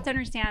you have to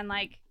understand,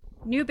 like,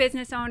 new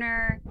business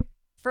owner,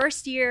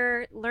 first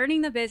year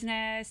learning the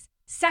business,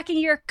 second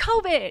year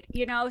COVID,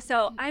 you know,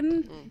 so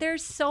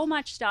there's so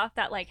much stuff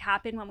that like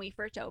happened when we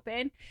first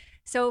opened.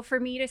 So for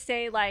me to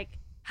say like,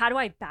 how do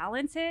I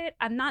balance it?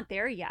 I'm not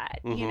there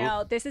yet. You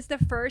know, this is the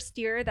first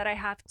year that I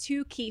have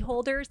 2 key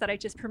holders that I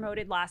just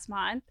promoted last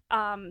month.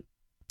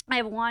 I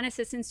have 1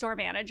 assistant store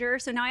manager.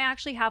 So now I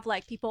actually have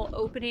like people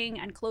opening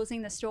and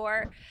closing the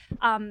store.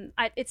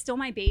 It's still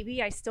my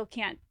baby. I still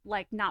can't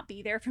like not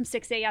be there from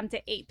 6 a.m.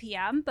 to 8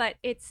 p.m. But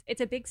it's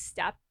a big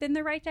step in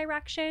the right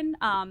direction.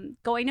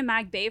 Going to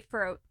Mag Bay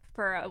for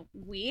a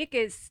week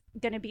is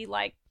going to be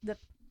like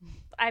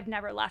I've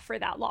never left for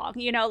that long,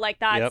 you know, like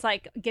that's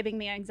like giving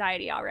me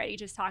anxiety already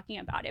just talking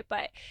about it.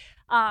 But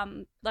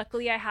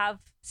luckily I have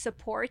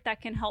support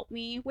that can help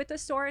me with the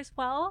store as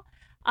well.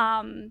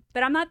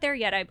 But I'm not there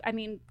yet. I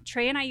mean,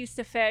 Trey and I used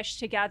to fish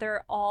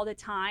together all the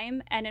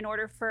time. And in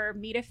order for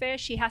me to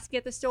fish, he has to be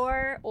at the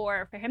store,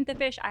 or for him to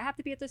fish, I have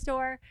to be at the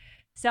store.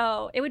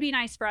 So it would be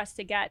nice for us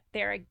to get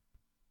there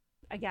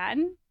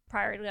again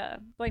prior to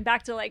going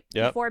back to like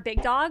before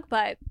Big Dog.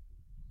 But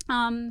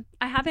I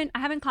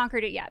haven't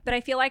conquered it yet, but I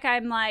feel like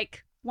I'm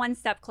like one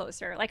step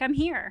closer. Like I'm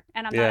here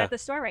and I'm not at the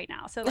store right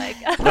now. So like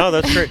no,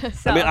 that's great.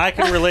 I mean, I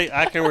can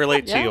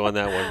relate to you on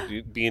that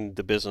one. Being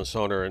the business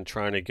owner and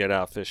trying to get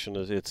out fishing,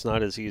 it's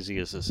not as easy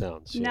as it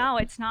sounds. No,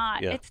 it's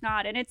not. Yeah. It's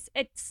not. And it's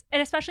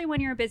and especially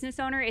when you're a business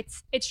owner,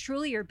 it's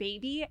truly your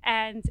baby,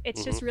 and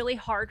it's just really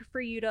hard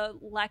for you to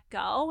let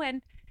go.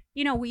 And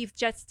you know, we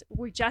just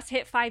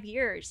hit 5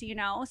 years, you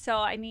know. So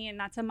I mean,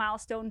 that's a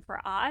milestone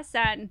for us,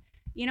 and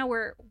you know,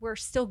 we're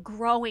still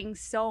growing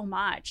so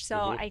much. So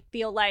I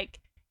feel like,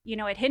 you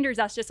know, it hinders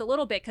us just a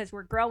little bit because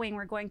we're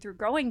going through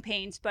growing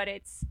pains, but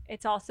it's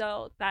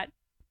also that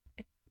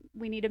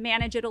we need to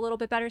manage it a little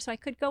bit better so I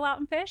could go out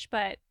and fish.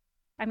 But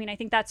I mean, I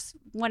think that's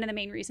one of the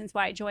main reasons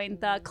why I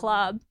joined the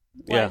club.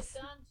 It's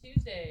on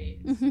Tuesdays,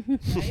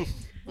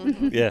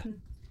 right? Yeah.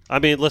 I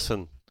mean,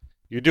 listen,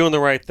 you're doing the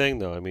right thing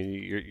though. I mean,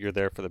 you're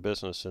there for the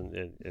business,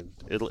 and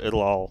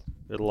it'll all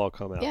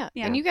come out. Yeah.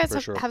 And you guys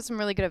have some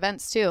really good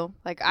events too.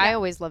 Like I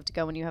always love to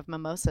go when you have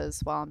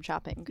mimosas while I'm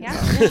shopping. Yeah.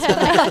 It's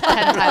like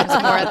 10 times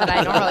more than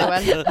I normally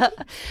would.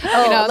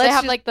 You know, they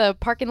have like the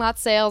parking lot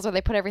sales where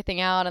they put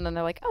everything out and then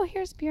they're like, oh,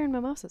 here's beer and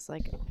mimosas.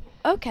 Like,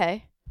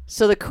 okay.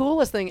 So the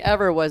coolest thing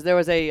ever was there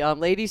was a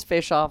ladies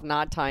fish off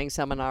knot tying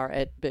seminar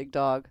at Big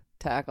Dog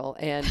tackle,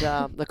 and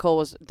Nicole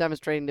was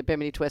demonstrating the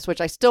bimini twist, which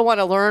I still want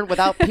to learn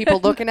without people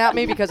looking at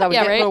me because I was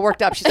getting a little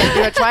worked up. She's like,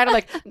 "You want to try it?" I'm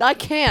like, "No, I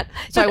can't."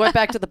 So I went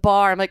back to the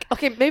bar. I'm like,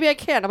 "Okay, maybe I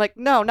can." I'm like,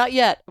 "No, not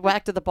yet."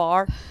 Back to the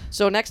bar.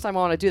 So next time I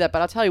want to do that.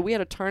 But I'll tell you, we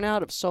had a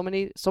turnout of so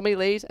many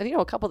ladies, and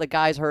a couple of the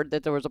guys heard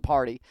that there was a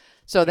party.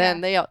 So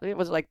then it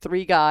was like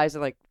 3 guys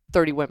and like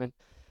 30 women.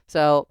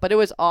 So, but it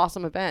was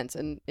awesome events,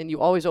 and you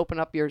always open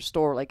up your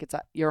store like it's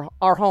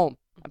our home.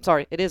 I'm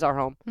sorry, it is our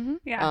home. Mm-hmm.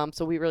 Yeah.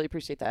 So we really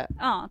appreciate that.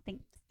 Oh,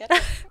 thanks.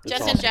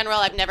 Just in general,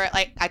 I've never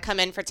I come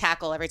in for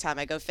tackle every time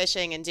I go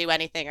fishing and do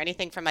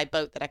anything from my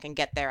boat that I can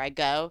get there. I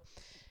go,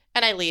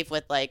 and I leave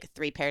with like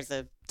 3 pairs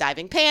of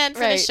diving pants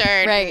and a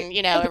shirt, and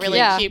a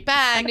really cute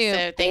bag.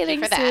 So thank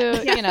you for that.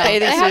 Suit, they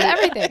have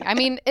everything. I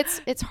mean,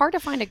 it's hard to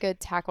find a good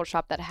tackle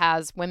shop that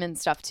has women's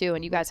stuff too,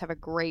 and you guys have a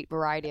great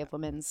variety of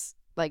women's,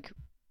 like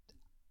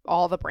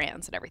all the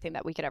brands and everything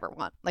that we could ever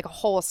want, like a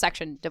whole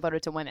section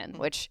devoted to women,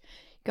 which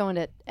go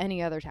into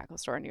any other tackle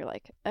store and you're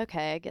like,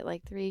 okay, I get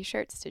like 3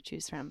 shirts to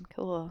choose from.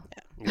 Cool.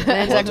 Yeah.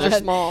 Men's extra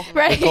small.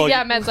 Right. Nicole,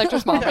 men's extra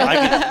small.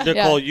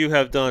 Nicole, you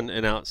have done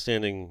an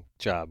outstanding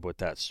job with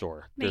that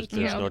store. There's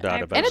no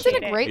doubt about it. And it's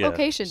in a great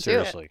location too.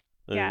 Seriously.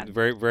 Yeah.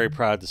 Very, very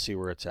proud to see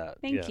where it's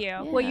at. Thank you.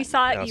 Well,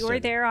 you were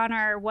there on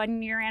our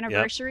 1-year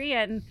anniversary,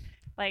 and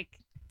like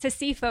to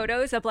see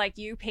photos of like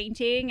you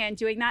painting and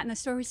doing that, and the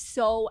store was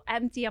so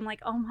empty. I'm like,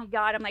 oh my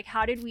God. I'm like,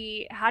 how did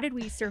we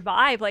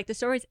survive? Like the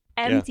store was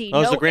empty. That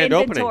was no the grand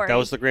inventory. opening. That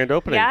was the grand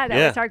opening. Yeah,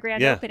 that was our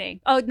grand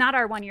opening. Oh, not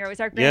our 1 year. It was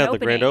our grand opening.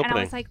 The grand opening. And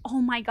I was like,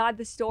 oh my God,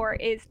 the store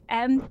is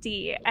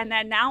empty. And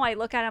then now I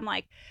look at it, I'm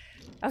like,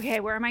 okay,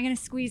 where am I going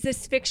to squeeze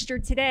this fixture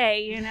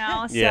today?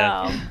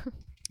 So.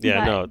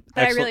 Yeah, but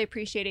I really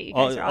appreciate it. You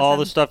guys are awesome. All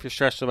the stuff you're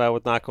stressed about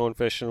with not going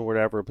fishing or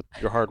whatever, but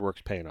your hard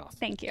work's paying off.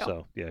 Thank you.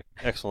 So,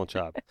 excellent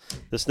job.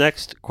 This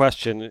next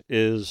question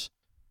is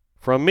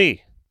from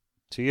me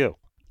to you.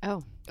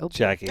 Oh.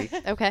 Jackie.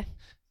 Okay.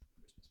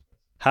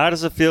 How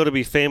does it feel to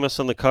be famous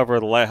on the cover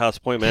of the Lighthouse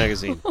Point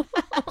magazine?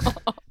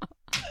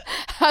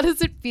 How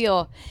does it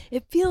feel?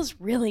 It feels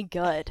really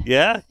good.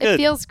 Yeah? Good. It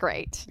feels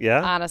great.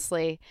 Yeah?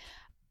 Honestly.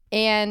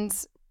 And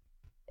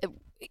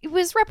it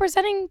was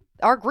representing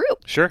our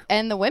group. Sure.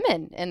 And the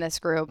women in this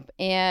group.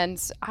 And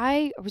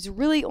I was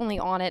really only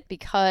on it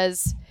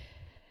because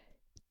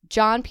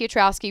John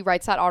Piotrowski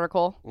writes that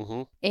article.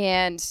 Mm-hmm.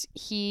 And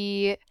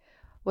he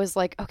was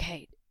like,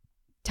 okay,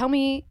 tell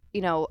me,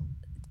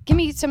 give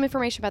me some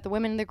information about the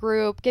women in the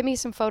group. Give me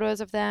some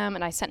photos of them.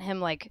 And I sent him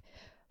like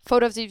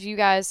photos of you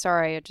guys.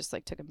 Sorry, I just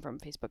like took him from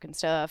Facebook and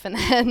stuff. And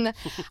then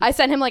I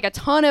sent him like a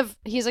ton of,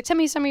 he's like, send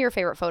me some of your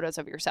favorite photos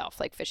of yourself,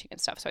 like fishing and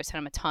stuff. So I sent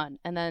him a ton.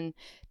 And then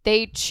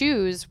they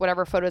choose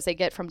whatever photos they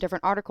get from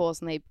different articles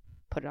and they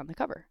put it on the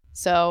cover.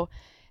 So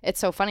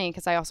it's so funny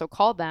because I also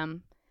called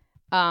them.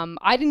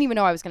 I didn't even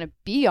know I was going to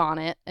be on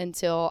it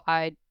until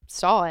I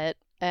saw it.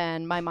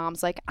 And my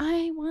mom's like,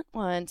 I want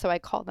one. So I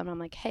called them. I'm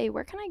like, hey,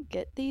 where can I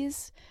get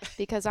these?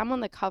 Because I'm on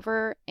the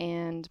cover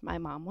and my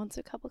mom wants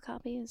a couple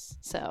copies.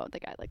 So the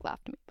guy like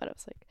laughed at me, but I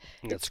was like,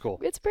 that's cool.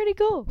 It's pretty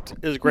cool.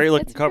 It's a great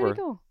looking cover.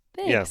 Pretty cool.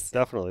 Thanks. Yeah,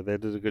 definitely. They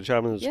did a good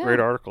job, and there's a great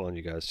article on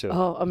you guys too.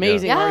 Oh,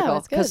 amazing article!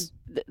 Because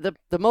the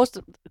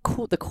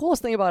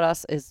coolest thing about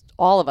us is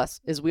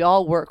we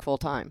all work full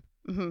time.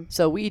 Mm-hmm.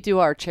 So we do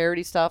our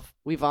charity stuff.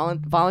 We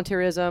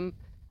volunteerism,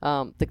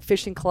 the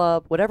fishing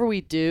club, whatever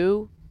we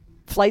do.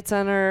 Flight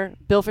Center,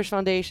 Billfish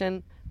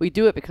Foundation, we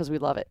do it because we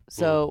love it.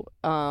 So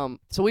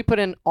so we put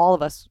in, all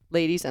of us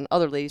ladies and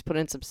other ladies put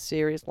in some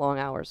serious long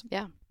hours.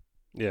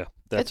 Yeah,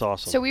 that's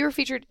awesome. So we were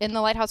featured in the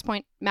Lighthouse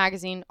Point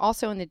magazine,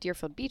 also in the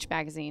Deerfield Beach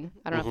magazine.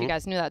 I don't know if you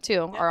guys knew that too.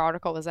 Our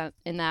article was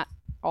in that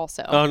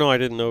also. Oh no, I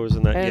didn't know it was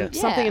in that. And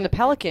something in the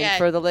Pelican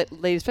for the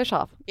ladies fish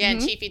off. Yeah, and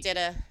Chiefy did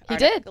a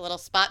little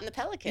spot in the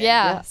Pelican.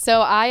 Yeah.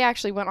 So I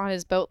actually went on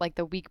his boat like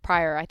the week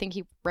prior. I think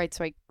he writes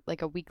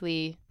like a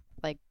weekly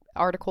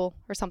article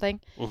or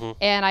something,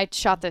 and I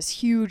shot this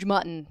huge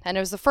mutton, and it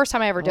was the first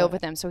time I ever dove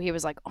with him. So he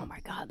was like, oh my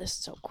God, this is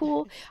so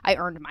cool. I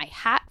earned my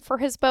hat for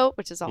his boat,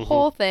 which is a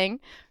whole thing,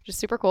 which is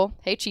super cool.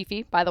 Hey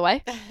Chiefy, by the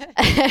way.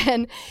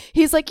 And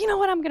he's like, you know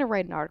what, I'm gonna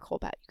write an article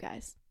about you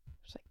guys. I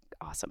was like,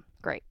 awesome,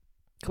 great,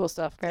 cool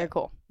stuff, very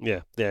cool.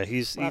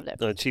 Chiefy's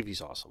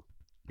awesome.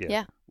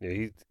 Yeah,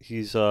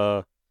 he's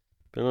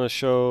been on the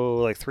show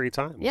like 3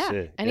 times.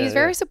 Yeah, and he's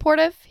very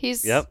supportive.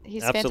 He's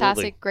absolutely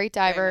fantastic, great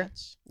diver.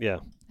 Yeah.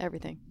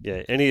 Everything.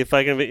 Yeah, if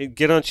I can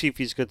get on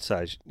Chiefy's good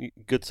side,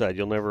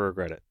 you'll never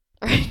regret it.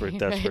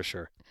 That's for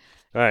sure.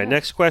 All right,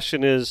 next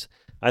question is,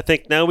 I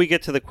think now we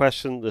get to the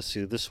question, let's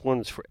see, this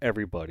one's for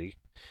everybody.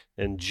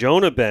 And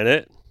Jonah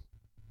Bennett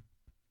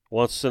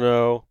wants to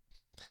know,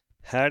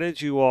 how did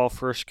you all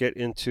first get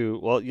into,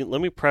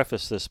 let me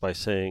preface this by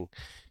saying,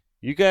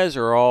 you guys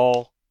are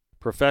all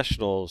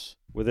professionals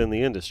within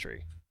the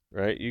industry,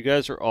 right? You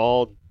guys are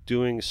all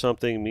doing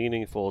something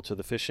meaningful to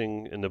the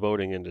fishing and the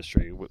boating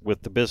industry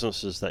with the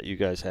businesses that you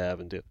guys have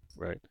and do,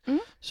 right? Mm-hmm.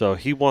 So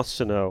he wants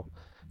to know,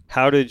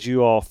 how did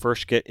you all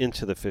first get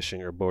into the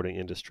fishing or boating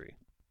industry?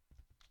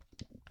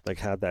 Like,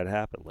 how'd that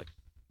happen? Like,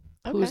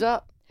 who's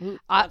up?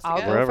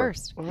 I'll go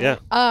first. Yeah.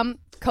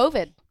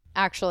 COVID.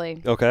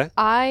 actually. Okay.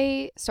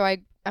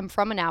 I'm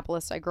from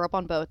Annapolis. I grew up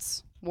on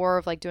boats, more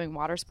of like doing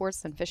water sports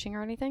than fishing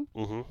or anything.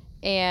 Mm-hmm.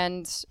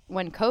 And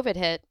when COVID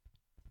hit,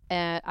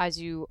 as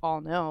you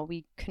all know,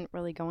 we couldn't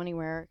really go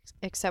anywhere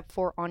except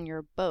for on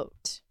your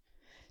boat.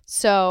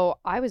 So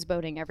I was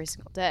boating every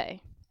single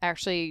day.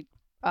 Actually,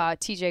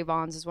 TJ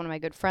Vons is one of my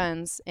good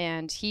friends,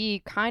 and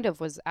he kind of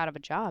was out of a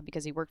job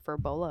because he worked for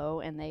Bolo,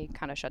 and they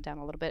kind of shut down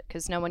a little bit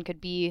because no one could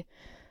be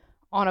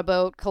on a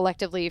boat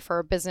collectively for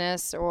a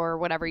business or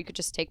whatever. You could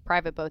just take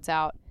private boats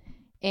out.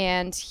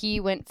 And he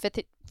went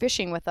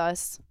fishing with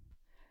us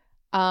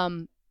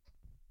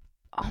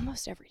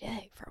almost every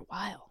day for a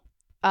while.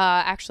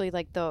 Actually,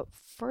 like the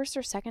first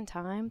or second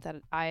time that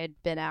I had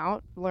been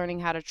out learning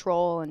how to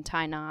troll and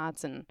tie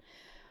knots and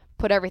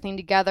put everything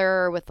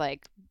together with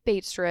like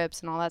bait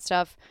strips and all that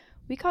stuff,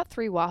 we caught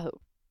 3 wahoo.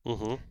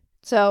 Mm-hmm.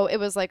 So it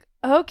was like,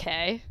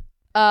 okay,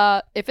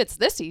 if it's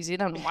this easy,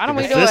 then why don't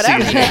we do it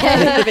every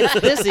day? If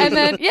it's this easy. And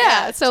then,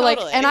 so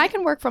totally. like, and I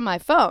can work from my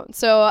phone.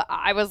 So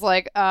I was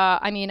like,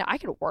 I mean, I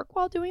could work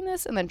while doing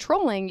this. And then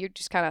trolling, you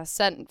just kind of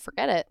set and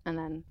forget it. And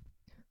then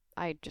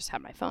I just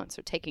had my phone.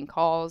 So taking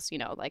calls,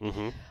 like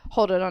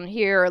hold it on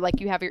here, like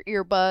you have your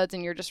earbuds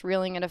and you're just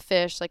reeling in a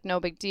fish, like no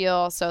big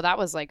deal. So that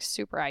was like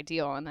super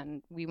ideal. And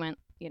then we went,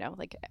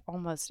 like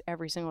almost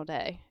every single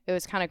day. It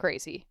was kind of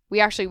crazy. We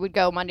actually would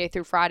go Monday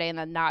through Friday and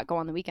then not go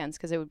on the weekends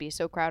because it would be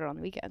so crowded on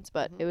the weekends.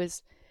 But it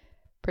was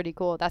pretty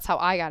cool. That's how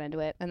I got into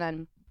it. And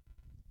then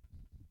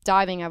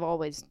diving, I've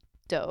always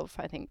dove,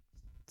 I think,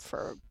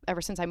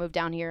 ever since I moved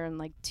down here in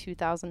like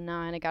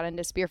 2009. I got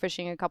into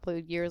spearfishing a couple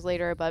of years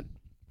later, but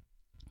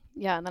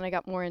yeah, and then I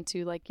got more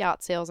into like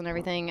yacht sales and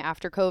everything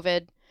after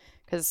COVID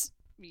because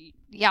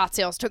yacht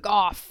sales took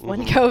off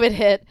when COVID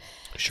hit.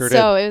 Sure did.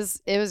 So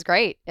it was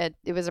great.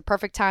 It was a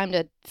perfect time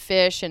to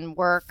fish and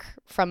work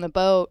from the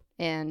boat.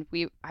 And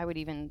I would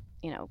even,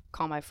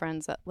 call my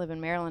friends that live in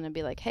Maryland and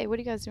be like, hey, what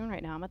are you guys doing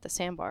right now? I'm at the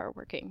sandbar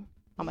working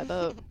on my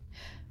boat.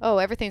 Oh,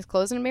 everything's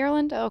closing in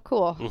Maryland? Oh,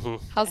 cool.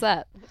 How's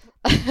that?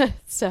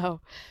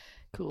 So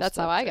cool. That's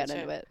how I got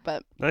into it.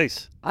 But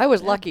nice. I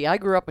was lucky. I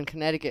grew up in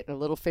Connecticut in a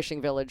little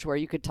fishing village where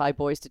you could tie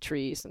boys to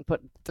trees and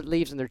put the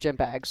leaves in their gym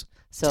bags.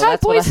 So tie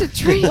boys to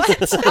trees?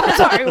 I'm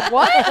sorry,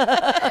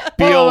 what?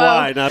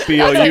 B-O-Y, not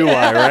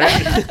B-O-U-Y,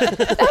 right?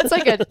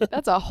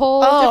 That's a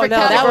whole different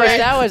category.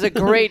 That was a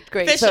great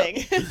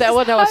fishing. So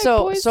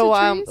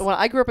when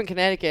I grew up in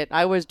Connecticut,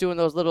 I was doing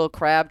those little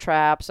crab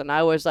traps, and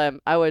I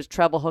was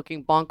treble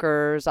hooking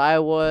bunkers. I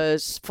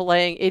was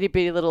filleting itty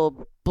bitty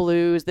little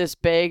blues this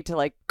big to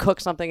like cook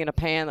something in a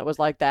pan that was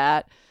like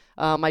that.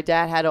 My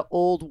dad had an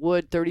old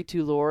wood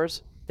 32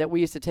 lures that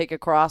we used to take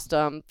across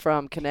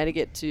from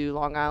Connecticut to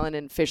Long Island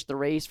and fish the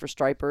race for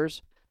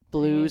stripers,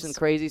 blues, and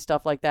crazy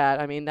stuff like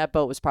that. I mean, that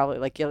boat was probably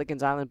like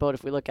Gilligan's Island boat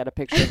if we look at a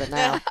picture of it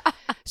now.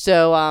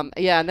 So,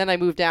 and then I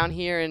moved down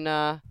here in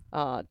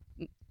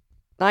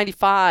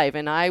 95,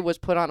 and I was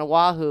put on a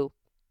wahoo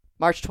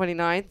March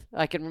 29th.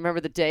 I can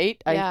remember the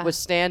date. I was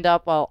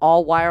stand-up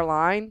all wire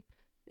line.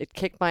 It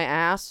kicked my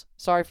ass.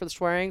 Sorry for the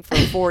swearing. For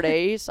 4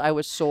 days, I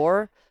was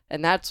sore.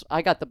 And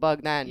I got the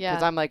bug then.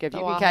 Because I'm like, if you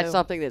can catch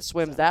something that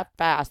swims that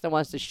fast and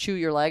wants to chew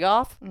your leg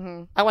off,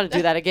 I want to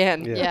do that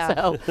again.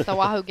 So the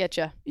wahoo get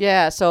you.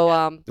 Yeah.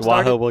 So the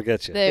wahoo will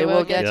get you. They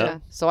will get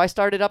you. So I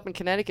started up in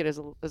Connecticut as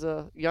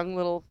a young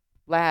little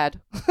lad.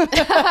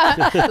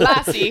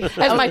 Lassie.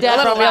 As my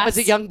dad brought me up as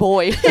a young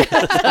boy.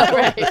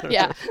 Right.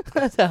 Yeah.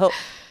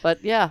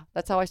 But yeah,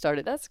 that's how I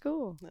started. That's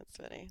cool. That's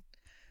funny.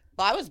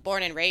 Well, I was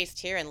born and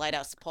raised here in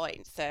Lighthouse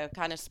Point, so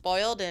kind of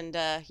spoiled, and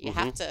you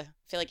have to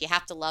feel like you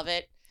have to love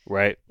it.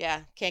 Right.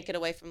 Yeah, can't get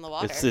away from the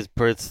water. It's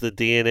the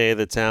DNA of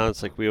the town.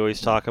 It's like we always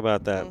talk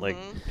about that. Like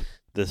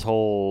this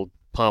whole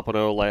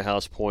Pompano,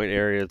 Lighthouse Point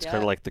area. It's kind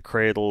of like the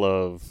cradle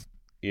of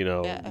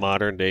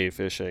modern day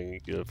fishing,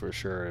 for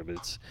sure.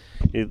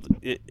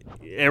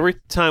 Every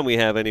time we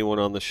have anyone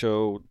on the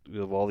show,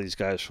 of all these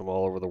guys from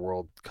all over the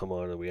world come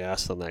on, and we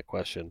ask them that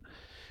question,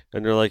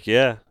 and they're like,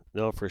 "Yeah,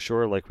 no, for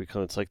sure. Like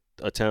it's like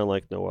a town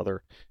like no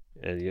other."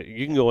 And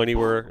you can go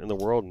anywhere in the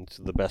world and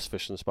to the best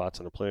fishing spots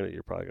on the planet.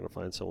 You're probably going to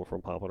find someone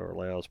from Pompano or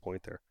Lighthouse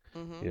Point there.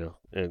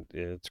 And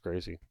it's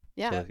crazy.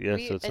 Yeah. So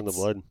it's in the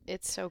blood.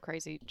 It's so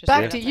crazy. Just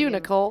back to you,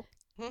 Nicole.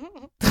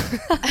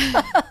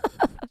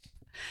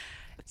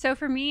 So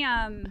for me,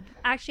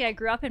 actually, I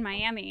grew up in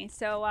Miami.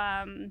 So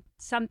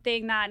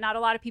something that not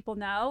a lot of people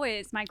know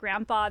is my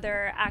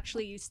grandfather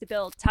actually used to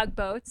build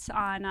tugboats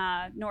on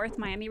North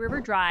Miami River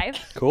Drive.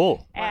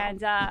 Cool. And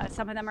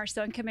some of them are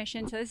still in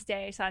commission to this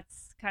day. So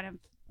that's kind of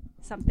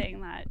something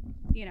that,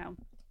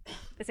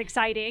 is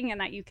exciting and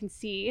that you can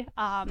see.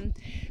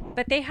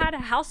 But they had a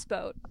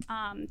houseboat.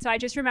 So I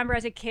just remember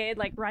as a kid,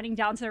 like running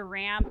down to the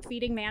ramp,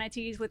 feeding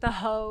manatees with a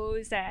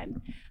hose.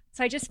 And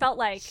so I just felt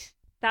like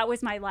that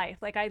was my life.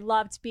 Like I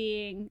loved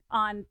being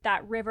on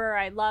that river.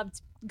 I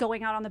loved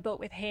going out on the boat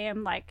with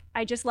him. Like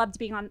I just loved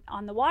being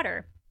on the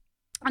water.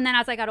 And then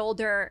as I got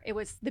older, it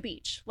was the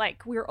beach.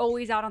 Like we were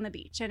always out on the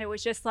beach, and it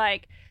was just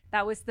like,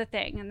 that was the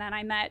thing. And then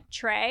I met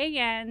Trey,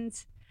 and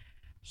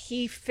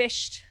he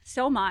fished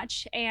so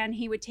much and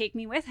he would take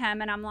me with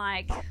him. And I'm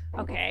like,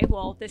 okay,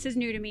 well, this is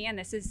new to me. And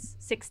this is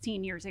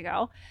 16 years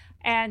ago.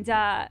 And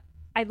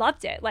I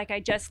loved it. Like, I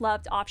just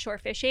loved offshore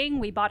fishing.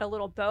 We bought a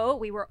little boat.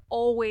 We were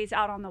always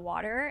out on the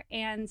water.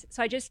 And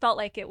so I just felt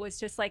like it was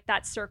just like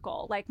that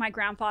circle. Like, my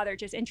grandfather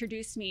just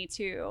introduced me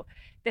to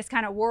this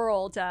kind of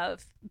world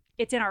of,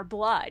 it's in our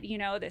blood, you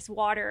know, this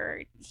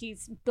water.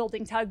 He's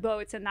building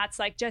tugboats, and that's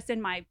like just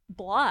in my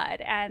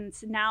blood. And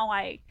now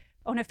I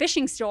own a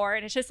fishing store,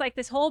 and it's just like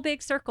this whole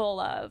big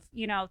circle of,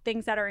 you know,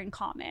 things that are in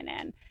common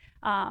and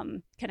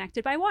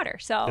connected by water.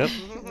 So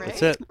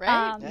that's it.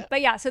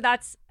 But yeah, so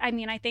that's, I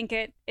mean, I think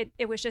it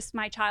was just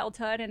my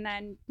childhood, and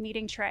then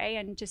meeting Trey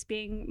and just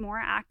being more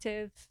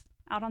active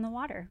out on the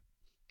water.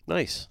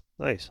 Nice.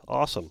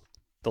 Awesome.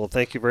 Well,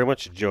 thank you very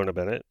much, Jonah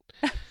Bennett.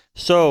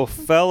 So,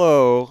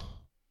 fellow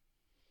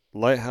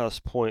Lighthouse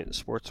Point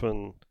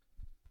Sportsman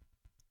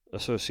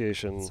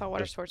Association.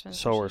 Saltwater Sportsman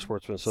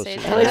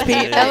Association.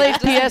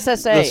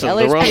 LHPSSA. Listen,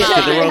 the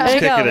rum's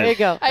kicking in. There you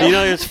go. You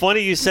know, it's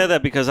funny you said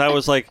that, because I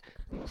was like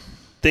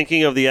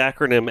thinking of the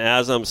acronym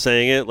as I'm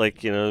saying it,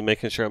 like, you know,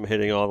 making sure I'm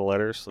hitting all the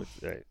letters. Like,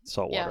 right,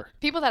 saltwater. Yeah.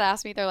 People that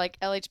ask me, they're like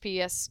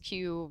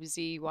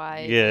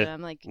LHPSQZY. Yeah.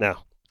 I'm like, no.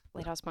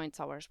 Lighthouse Point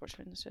Saltwater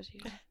Sportsman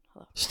Association.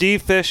 Hello.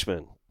 Steve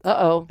Fishman.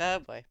 Uh-oh. Oh,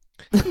 boy.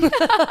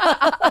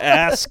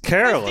 Ask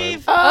Carolyn.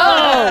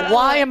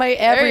 Why am I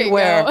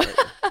everywhere?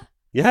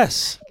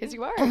 Yes. Because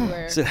you are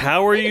everywhere. So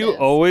how are you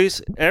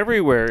always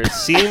everywhere? It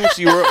seems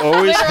you are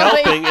always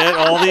helping at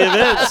all the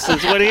events.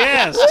 Is what he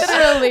asked.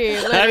 Literally.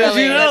 How did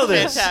you know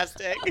this?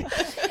 Fantastic.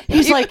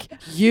 He's like,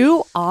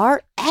 you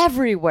are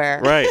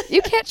everywhere. Right.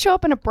 You can't show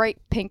up in a bright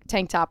pink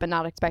tank top and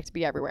not expect to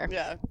be everywhere.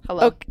 Yeah.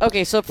 Hello.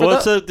 Okay, so for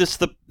it's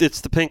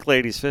the Pink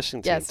Ladies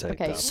fishing team. Yes, tank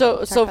okay. top.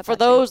 So about for that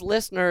those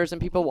listeners and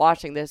people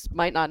watching this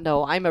might not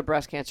know, I'm a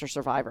breast cancer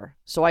survivor.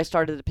 So I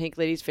started the Pink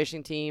Ladies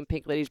fishing team,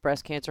 Pink Ladies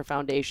Breast Cancer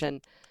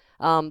Foundation.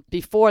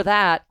 Before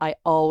that, I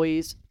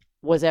always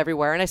was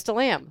everywhere, and I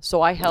still am.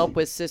 So I help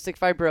with cystic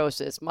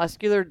fibrosis,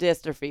 muscular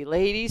dystrophy,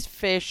 Ladies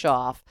Fish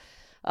Off,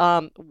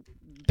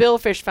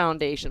 Billfish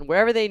Foundation.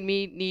 Wherever they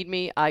need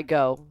me, I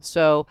go.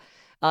 So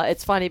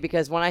it's funny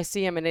because when I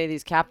see him in any of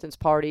these captain's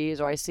parties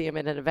or I see him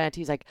in an event,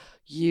 he's like,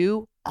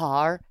 you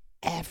are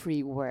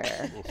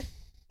everywhere.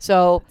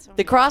 So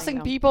the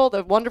crossing people,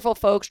 the wonderful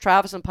folks,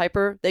 Travis and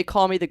Piper, they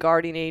call me the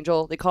guardian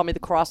angel. They call me the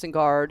crossing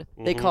guard.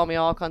 They call me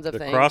all kinds of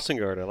things. The crossing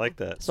guard, I like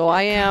that. So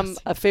I am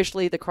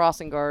officially the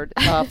crossing guard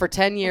for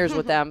 10 years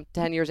with them,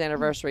 10 years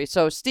anniversary.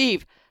 So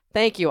Steve,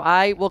 thank you.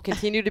 I will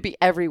continue to be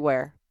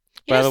everywhere.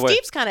 You know,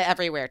 Steve's kind of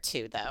everywhere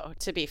too, though,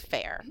 to be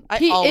fair.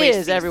 He always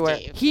is see everywhere.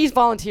 Steve. He's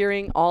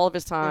volunteering all of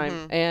his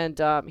time,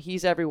 and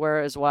he's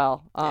everywhere as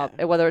well.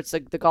 Whether it's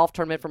the golf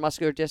tournament for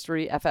muscular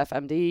dystrophy,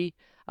 FFMD,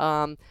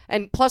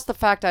 and plus the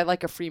fact I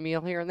like a free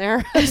meal here and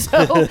there.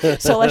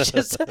 so let's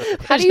just.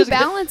 How do you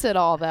balance it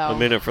all, though?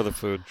 I'm in it for the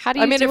food. How do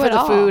you I'm in do it for the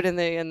all? food and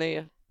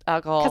the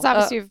alcohol. Because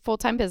obviously you have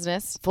full-time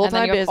business.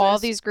 Full-time and then you have all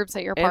business, these groups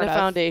that you're and part a of.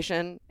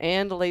 foundation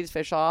and the Ladies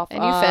Fish Off.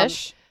 And you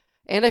fish.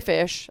 And I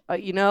fish.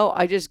 You know,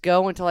 I just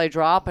go until I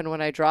drop. And when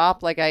I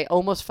drop, like I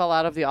almost fell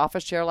out of the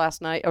office chair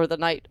last night, or the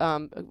night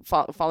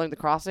following the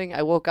crossing.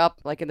 I woke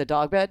up like in the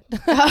dog bed.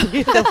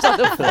 That was on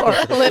the floor.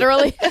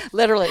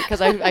 Literally,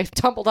 because I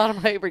tumbled out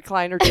of my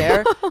recliner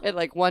chair at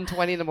like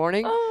 1:20 in the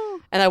morning.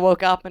 And I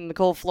woke up in the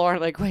cold floor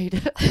and like, wait,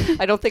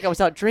 I don't think I was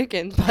out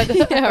drinking,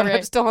 but,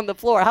 I'm still on the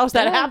floor. How's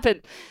that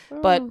happen?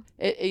 But,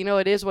 you know,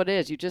 it is what it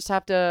is. You just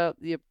have to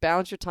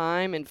balance your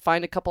time and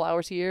find a couple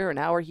hours here, an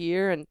hour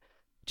here, and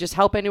just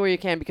help anywhere you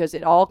can, because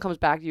it all comes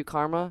back to you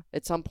karma.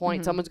 At some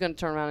point, someone's going to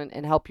turn around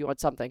and help you on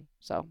something.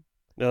 So,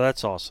 no,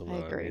 that's awesome. I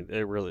agree. mean,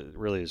 it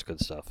really is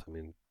good stuff. I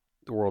mean,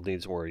 the world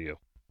needs more of you.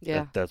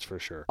 Yeah, that's for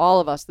sure. All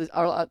of us,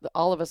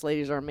 all of us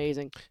ladies are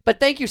amazing. But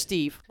thank you,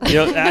 Steve. You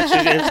know,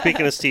 actually, and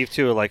speaking of Steve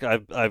too, like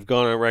I've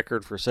gone on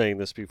record for saying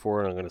this before,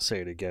 and I'm going to say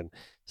it again.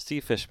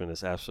 Steve Fishman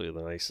is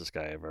absolutely the nicest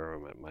guy I've ever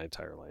met in my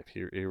entire life.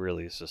 He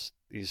really is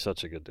he's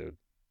such a good dude.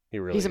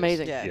 He's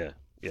amazing. Yeah.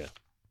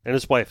 And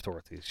his wife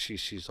Dorothy,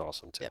 she's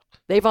awesome too. Yep.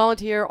 They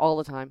volunteer all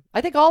the time. I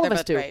think all of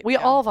us do. Great, we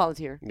all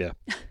volunteer. Yeah.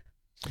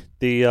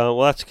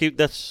 Well,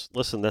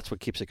 that's what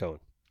keeps it going.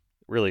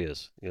 It really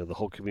is. You know, the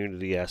whole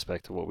community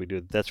aspect of what we do.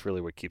 That's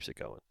really what keeps it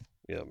going.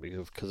 Yeah,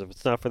 because if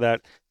it's not for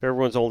that, if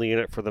everyone's only in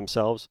it for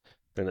themselves,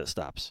 then it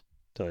stops.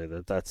 I'll tell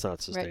you that's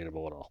not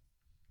sustainable at all.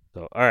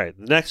 So, all right,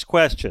 the next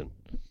question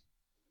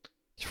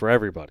is for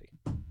everybody.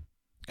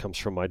 It comes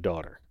from my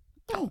daughter,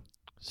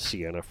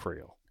 Sienna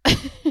Friel.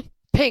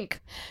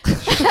 Pink.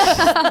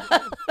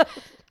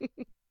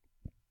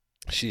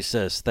 She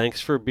says, "Thanks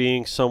for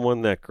being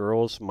someone that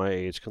girls my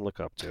age can look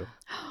up to."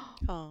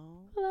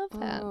 Oh, I love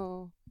that.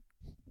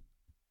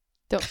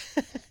 Don't.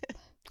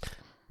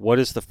 What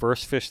is the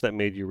first fish that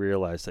made you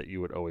realize that you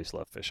would always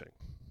love fishing?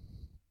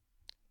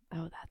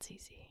 Oh, that's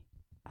easy.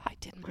 I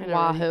did mine.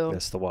 Wahoo.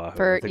 That's the wahoo. I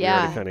For, think we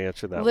already kind of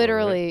answered that.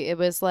 Literally, one, right? it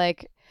was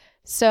like,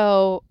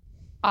 so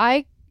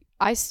I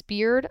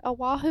speared a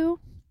wahoo,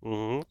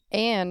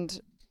 and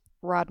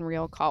rod and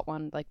reel caught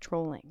one like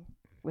trolling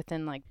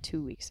within like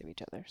 2 weeks of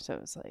each other. So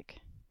it was like,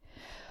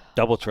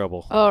 double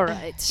trouble. All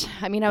right.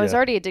 I mean, I was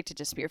already addicted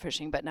to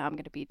spearfishing, but now I'm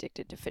going to be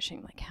addicted to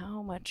fishing. Like,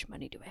 how much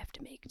money do I have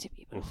to make to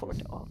be able to afford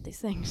to all of these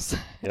things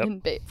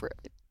and pay for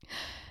it?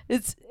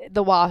 It's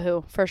the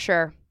wahoo for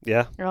sure.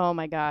 Yeah. Oh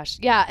my gosh.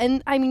 Yeah,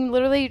 and I mean,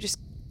 literally, just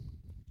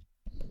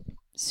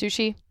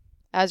sushi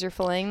as you're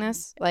filleting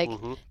this, like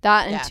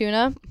that and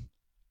tuna.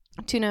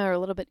 Tuna are a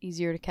little bit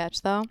easier to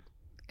catch though,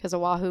 because a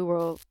wahoo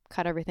will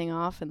cut everything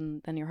off,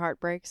 and then your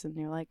heart breaks, and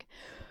you're like,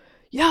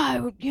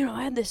 yeah,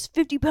 I had this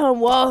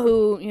 50-pound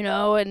wahoo,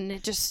 and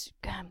it just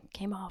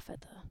came off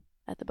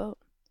at the boat.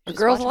 Are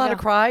girls allowed to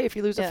cry if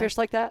you lose a fish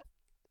like that?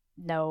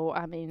 No,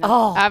 I mean,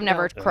 I've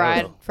never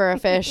cried for a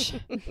fish.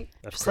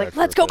 Just like,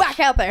 let's go back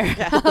out there.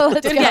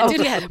 Let's do it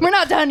again. We're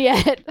not done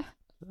yet.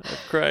 I've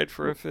cried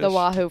for a fish. The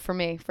wahoo for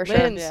me, for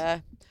sure.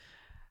 Yeah.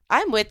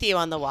 I'm with you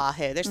on the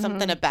wahoo. There's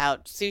something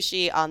about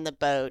sushi on the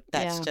boat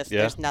that's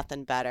there's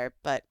nothing better.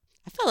 But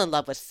I fell in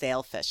love with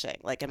sail fishing.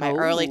 Like in my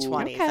early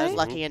 20s, I was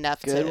lucky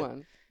enough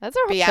to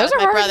be out with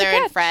my brother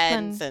and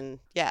friends, and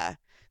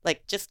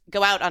like just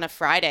go out on a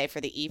Friday for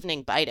the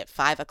evening bite at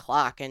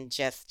 5:00 and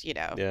just you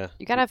gotta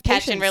have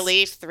catch patience. and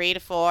release 3 to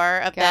 4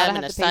 of them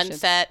and a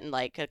sunset and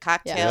like a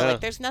cocktail. Like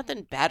there's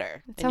nothing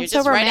better. That and you're sounds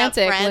just so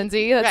romantic, right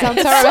Lindsay. That sounds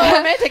so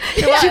romantic.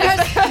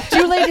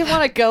 Julie didn't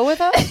want to go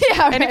with us?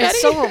 Yeah, and it's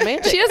so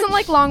romantic. She doesn't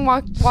like long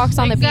walks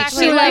on the beach.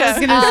 She likes. I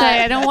was gonna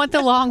say, I don't want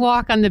the long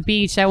walk on the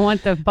beach. I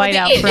want the bite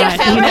out front.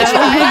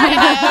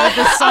 With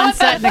the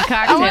sunset and the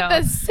cocktail. I want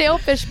the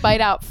sailfish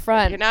bite out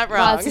front. You're not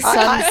wrong. Lots of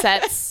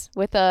sunsets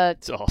with a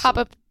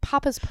awesome.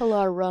 Papa's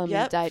Polar rum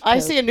and Diet Coke. I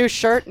see a new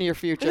shirt in your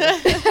future.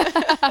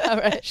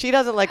 Right. She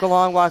doesn't like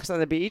long walks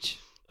on the beach.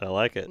 I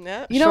like it.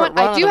 No. You know what?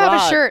 I do have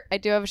a shirt. I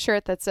do have a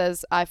shirt that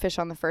says "I fish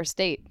on the first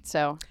date."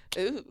 So,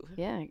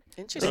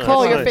 interesting.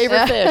 Nicole, your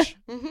favorite fish?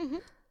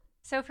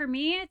 So for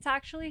me, it's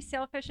actually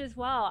sailfish as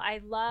well.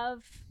 I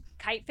love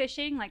kite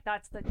fishing. Like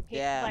that's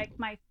like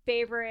my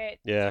favorite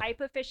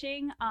type of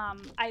fishing.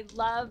 I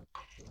love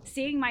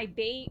seeing my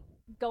bait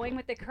going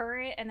with the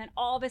current, and then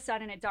all of a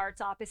sudden it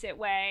darts opposite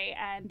way,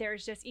 and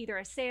there's just either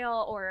a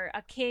sail or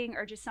a king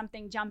or just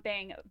something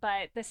jumping,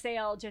 but the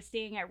sail, just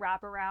seeing it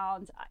wrap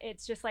around,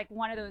 it's just like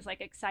one of those like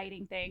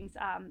exciting things.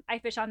 I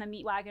fish on the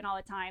meat wagon all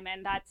the time,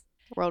 and that's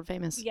world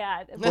famous.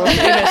 Yeah, world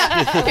famous.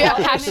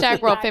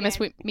 Hashtag world famous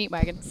meat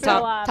wagon.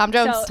 So, Tom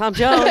Jones. Tom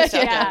Jones.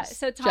 Yeah,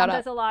 so Tom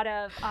does a lot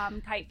of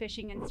kite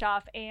fishing and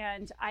stuff,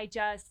 and I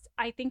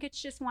think it's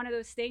just one of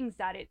those things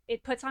that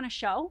it puts on a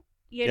show.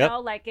 You know,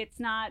 like it's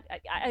not,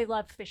 I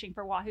love fishing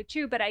for wahoo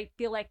too, but I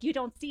feel like you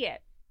don't see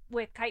it.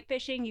 With kite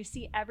fishing, you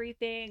see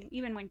everything,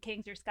 even when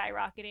kings are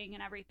skyrocketing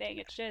and everything.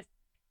 It's just,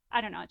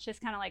 I don't know, it's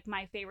just kind of like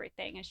my favorite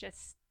thing is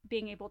just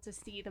being able to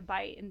see the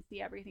bite and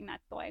see everything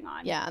that's going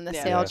on. Yeah, and the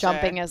sail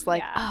jumping is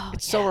like,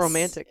 it's so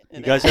romantic.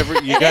 You guys ever?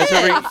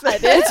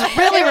 It's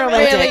really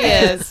romantic. It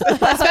really is.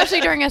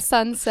 Especially during a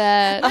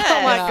sunset. Oh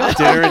my God.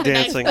 Dinner and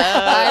dancing.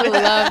 I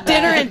love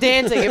dinner and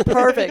dancing.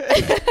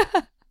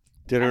 Perfect.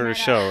 Dinner and a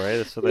show, right?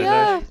 That's what they say,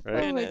 right?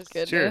 Oh my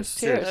goodness.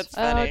 Cheers. That's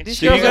funny.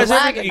 So you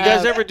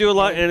guys ever do a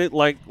lot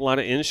of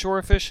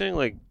inshore fishing,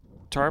 like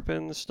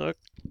tarpon, snook,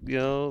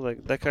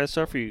 like that kind of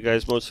stuff? Or you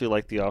guys mostly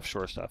like the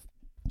offshore stuff?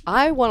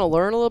 I want to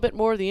learn a little bit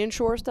more of the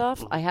inshore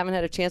stuff. I haven't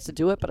had a chance to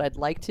do it, but I'd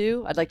like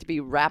to. I'd like to be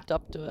wrapped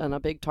up on a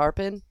big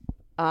tarpon.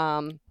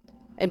 And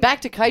back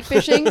to kite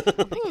fishing.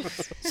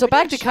 So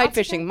back to kite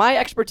fishing. My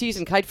expertise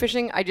in kite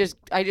fishing, I just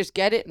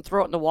get it and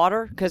throw it in the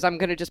water because I'm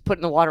gonna just put it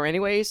in the water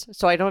anyways.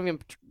 So I don't even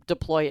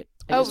deploy it.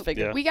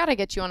 We got to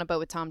get you on a boat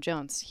with Tom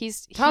Jones.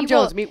 Tom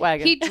Jones meat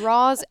wagon. He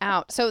draws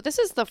out. So this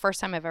is the first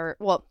time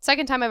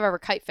second time I've ever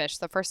kite fished.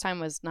 The first time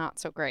was not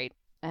so great,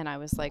 and I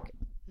was like,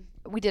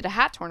 we did a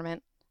hat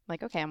tournament. I'm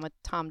like, okay, I'm with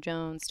Tom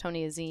Jones,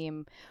 Tony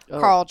Azim,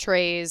 Carl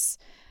Trey.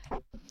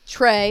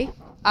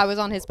 I was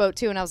on his boat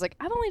too, and I was like,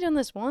 I've only done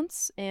this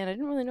once, and I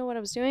didn't really know what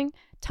I was doing.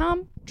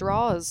 Tom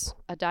draws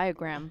a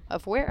diagram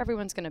of where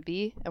everyone's going to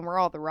be and where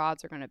all the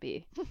rods are going to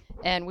be,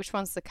 and which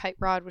one's the kite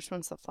rod, which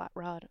one's the flat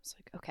rod. I was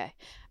like, okay.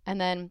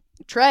 And then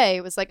Trey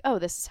was like, oh,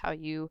 this is how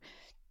you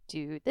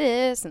do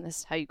this, and this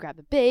is how you grab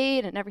the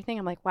bait and everything.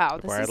 I'm like, wow,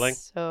 this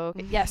is so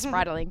good. Yes,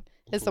 bridling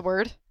is the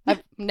word.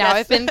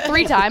 I've been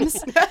 3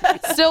 times,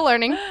 still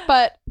learning,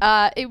 but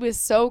it was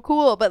so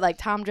cool. But like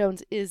Tom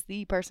Jones is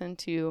the person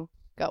to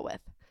go with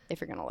if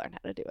you're gonna learn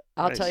how to do it.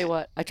 I'll tell you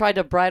what, I tried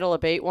to bridle a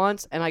bait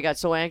once and I got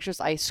so anxious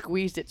I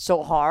squeezed it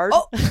so hard.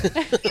 Oh,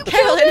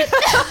 Carolyn.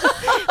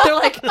 They're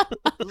like,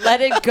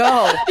 let it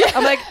go.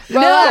 I'm like,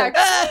 relax.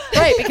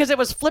 No. Right, because it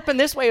was flipping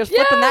this way, it was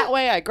flipping that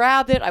way. I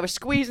grabbed it, I was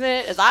squeezing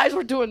it, his eyes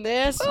were doing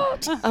this.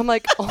 I'm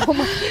like, oh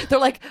my. They're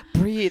like,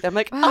 breathe. I'm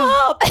like,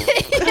 oh.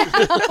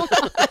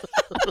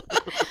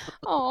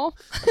 Oh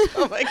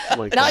my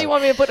God. Now you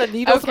want me to put a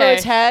needle through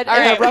its head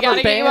and a rubber we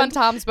gotta band? Get you on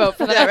Tom's boat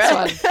for the next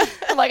one.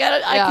 I'm like,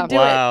 I can do it.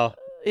 Wow,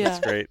 that's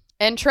great.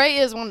 And Trey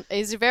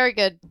is a very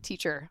good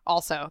teacher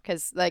also,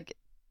 because like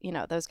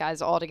those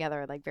guys all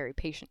together are like very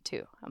patient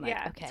too. I'm like,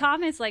 yeah. okay.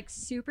 Tom is like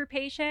super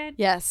patient.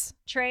 Yes.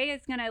 Trey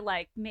is going to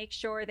like make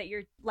sure that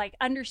you're like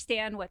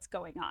understand what's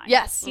going on.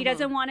 Yes. He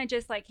doesn't want to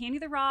just like hand you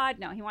the rod.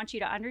 No, he wants you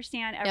to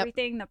understand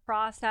everything, the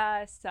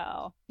process.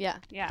 So yeah.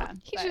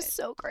 He's just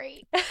so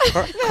great.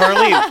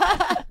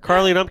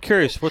 Carlene, I'm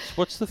curious.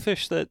 What's the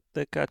fish that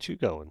got you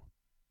going,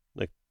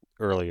 like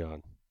early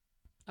on?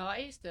 Oh, I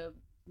used to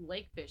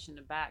lake fish in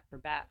the back for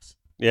bass.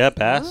 Yeah,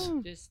 bass.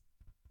 Oh. Just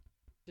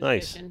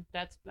nice. Fishing.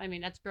 That's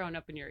growing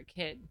up when you're a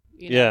kid.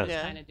 Yeah.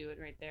 Just kind of do it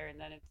right there, and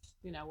then it's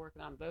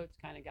working on boats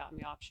kind of got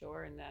me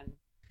offshore, and then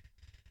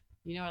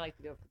I like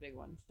to go for the big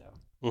ones. So.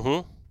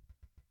 Mm-hmm.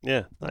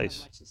 Yeah.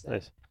 Nice.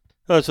 Nice.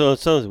 Oh,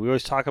 so we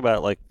always talk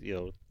about like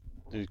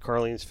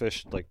Carlene's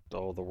fish like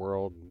all the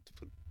world,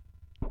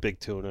 big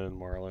tuna and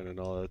marlin and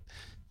all that.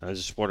 I was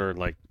just wondering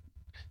like.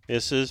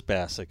 This is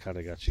bass that kind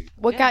of got you.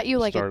 What got you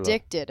like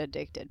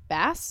addicted?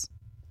 Bass?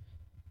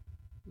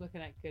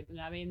 Looking at good.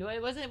 I mean,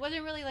 it wasn't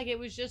really like it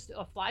was just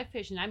a fly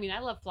fishing. I mean, I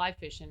love fly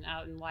fishing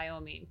out in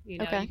Wyoming. You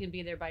can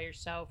be there by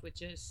yourself with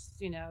just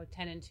 10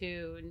 and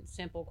 2 and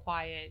simple,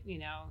 quiet.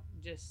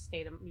 Just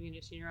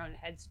just in your own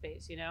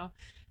headspace.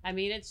 I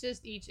mean, it's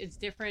just it's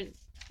different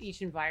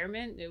each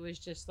environment. It was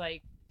just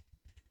like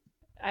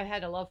I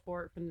had a love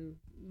for it from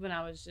when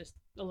I was just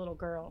a little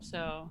girl.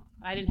 So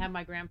I didn't have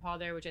my grandpa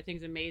there, which I think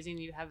is amazing.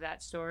 You have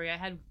that story. I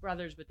had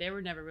brothers, but they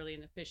were never really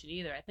into fishing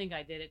either. I think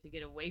I did it to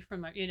get away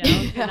from my,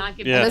 not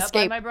get beat up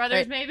by my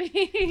brothers, maybe.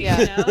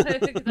 Because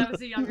I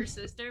was a younger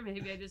sister.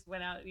 Maybe I just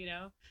went out,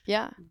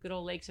 Yeah. Good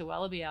old Lakes of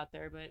Wellaby out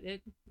there. But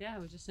it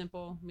was just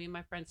simple. Me and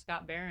my friend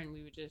Scott Barron,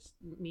 we would just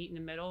meet in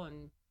the middle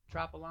and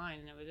drop a line,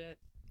 and that was it.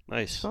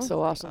 Nice.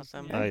 So awesome.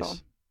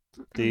 Nice.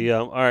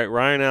 All right,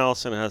 Ryan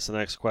Allison has the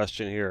next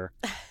question here.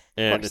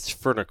 And it's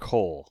for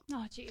Nicole.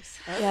 Oh, jeez.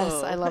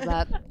 Yes, I love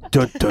that.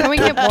 Can we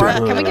get more?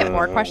 Can we get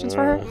more questions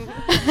for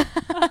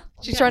her?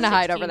 She's trying to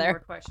hide over there. More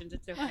questions.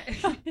 It's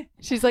okay.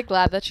 She's like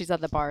glad that she's at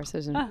the bar,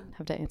 so she doesn't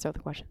have to answer the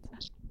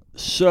questions.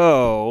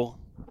 So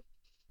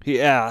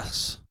he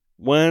asks,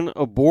 when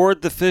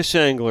aboard the Fish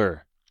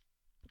Angler,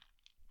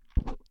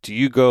 do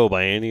you go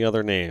by any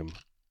other name?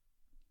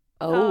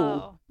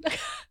 Oh.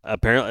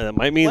 Apparently, that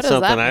might mean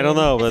something. I don't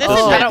know. But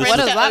what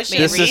does that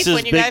mean? This is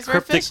his big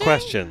cryptic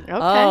question. Okay.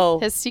 Oh.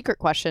 His secret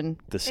question.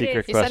 The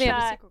secret question. He said he had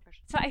a secret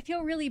question. So I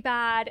feel really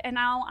bad, and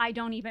now I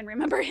don't even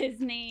remember his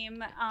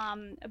name.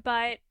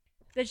 But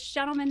the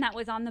gentleman that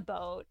was on the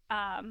boat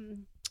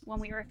when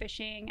we were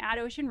fishing at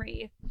Ocean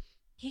Reef,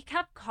 he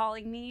kept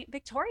calling me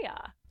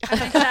Victoria.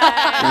 And I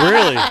said,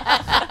 really?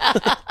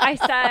 I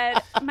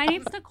said, my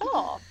name's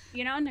Nicole.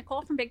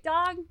 Nicole from Big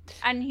Dog.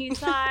 And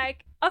he's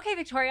like, okay,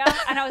 Victoria.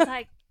 And I was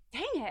like,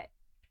 dang it.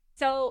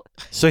 So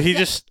he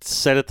just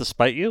said it to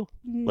spite you?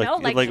 No,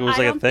 like it was I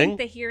like don't a thing? think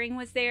the hearing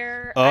was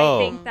there. Oh.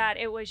 I think that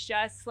it was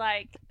just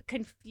like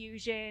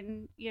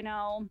confusion,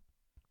 But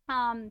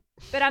I'm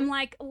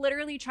like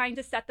literally trying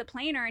to set the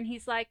planer, and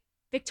he's like,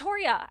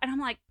 Victoria. And I'm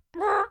like,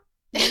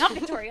 not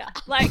Victoria.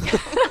 Like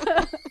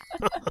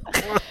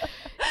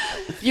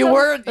you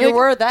were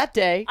that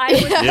day. I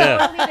was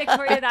totally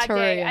Victoria that day.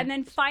 Victoria. And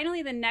then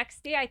finally the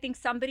next day, I think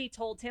somebody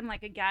told him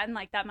again,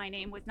 that my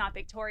name was not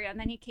Victoria. And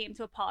then he came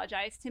to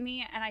apologize to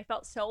me, and I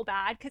felt so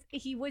bad because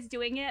he was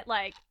doing it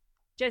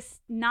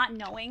just not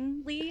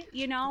knowingly,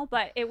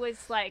 but it was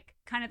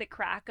kind of the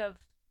crack of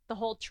the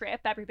whole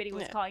trip. Everybody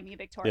was calling me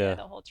Victoria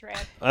the whole trip.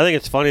 I think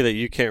it's funny that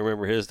you can't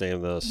remember his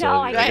name though. So no,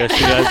 I guess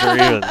you guys are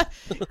even.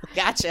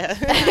 Gotcha.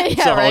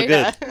 It's all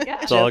good. Yeah.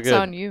 It's all good. Joke's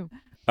on you.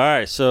 All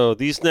right, so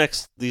these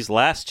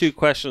last two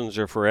questions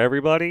are for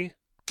everybody.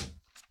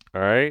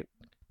 All right,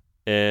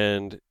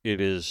 and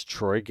it is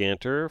Troy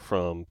Ganter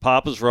from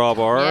Papa's Raw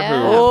Bar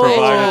who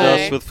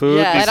provided us with food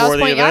before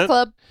the Point Yacht event.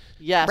 Club.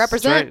 Yes,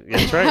 represent.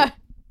 That's right.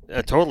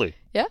 Totally.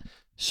 Yeah.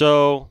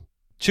 So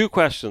 2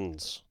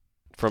 questions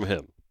from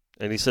him,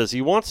 and he says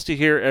he wants to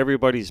hear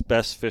everybody's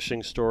best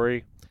fishing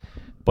story,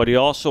 but he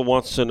also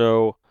wants to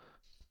know.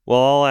 Well,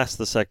 I'll ask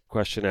the second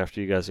question after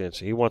you guys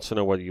answer. He wants to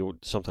know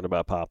something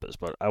about Papa's,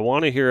 but I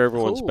want to hear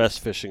everyone's best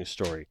fishing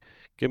story.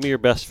 Give me your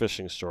best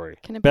fishing story.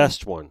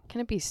 Best one.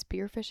 Can it be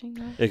spearfishing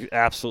though? It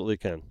absolutely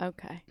can.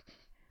 Okay.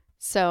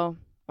 So,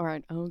 all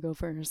right, I'll go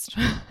first.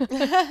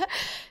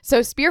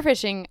 So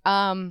spearfishing,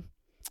 I've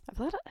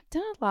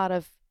done a lot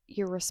of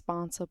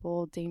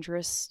irresponsible,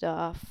 dangerous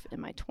stuff in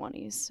my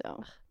 20s,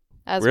 so...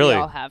 As really?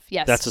 We all have,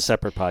 yes. That's a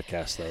separate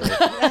podcast, though.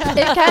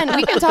 Right?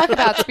 We can talk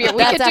about spear.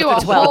 We could do a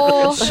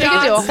whole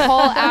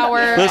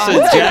hour.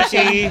 Listen,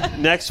 Jackie,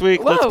 next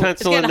week, let's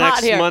pencil in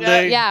next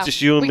Monday. Yeah.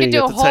 Just you and me at the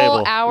table. We could do a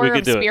whole hour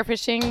of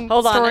spearfishing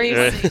stories.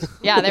 Right.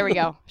 Yeah, there we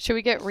go. Should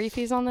we get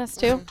refees on this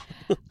too?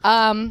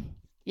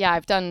 Yeah,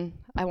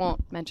 I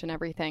won't mention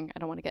everything. I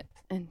don't want to get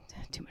in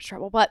too much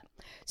trouble. But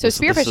so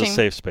spearfishing. This is a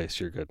safe space.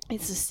 You're good.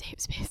 It's a safe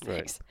space. Right.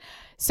 Thanks.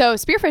 So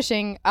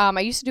spearfishing, I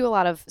used to do a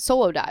lot of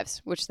solo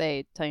dives, which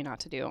they tell you not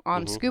to do.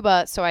 On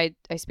scuba, so I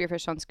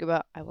spearfished on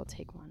scuba. I will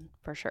take one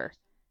for sure.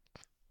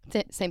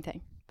 Same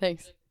thing.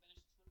 Thanks.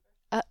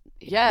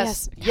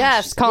 Yes.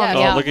 Call me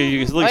Oh, out. look at you.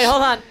 Wait,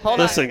 hold on.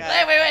 Listen.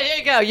 Wait. Here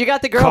you go. You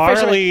got the girl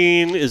fisherman.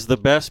 Carlene is the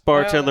best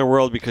bartender in the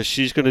world because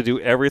she's going to do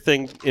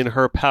everything in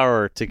her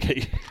power to get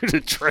you to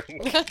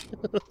drink.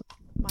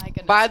 My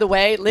goodness. By the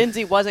way,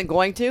 Lindsay wasn't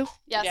going to.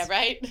 Yes. Yeah,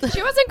 right?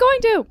 She wasn't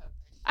going to.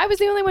 I was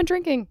the only one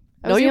drinking.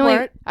 No, you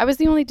weren't. I was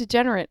the only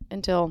degenerate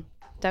until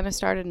Dennis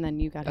started and then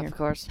you got here. Of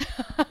course.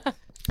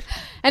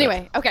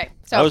 Anyway, okay.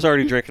 So I was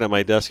already drinking at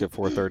my desk at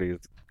 4:30.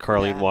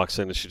 Carlene walks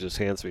in and she just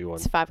hands me one.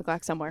 it's 5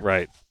 o'clock somewhere.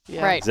 Right.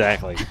 Yeah. Right.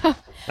 Exactly. All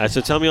right,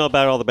 so tell me all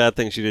about all the bad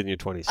things you did in your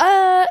 20s.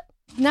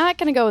 Not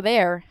going to go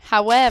there.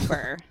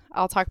 However,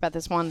 I'll talk about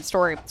this one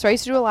story. So I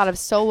used to do a lot of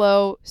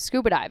solo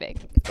scuba diving.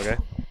 Okay.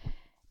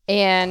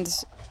 And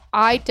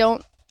I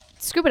don't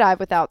scuba dive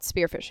without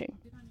spearfishing.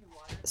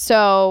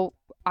 So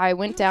I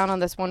went down on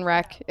this one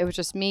wreck. It was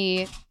just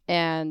me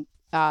and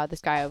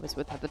this guy I was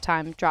with at the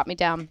time dropped me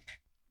down.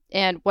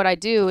 And what I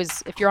do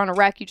is if you're on a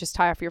wreck, you just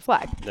tie off your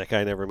flag. That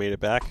guy never made it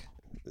back?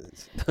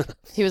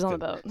 He was on the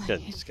boat.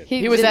 Good, just kidding.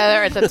 He was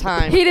there at the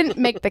time. He didn't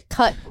make the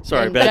cut.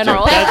 Sorry, in bad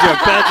general. joke.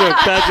 Bad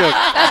joke.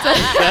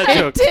 Bad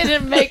joke.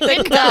 Didn't make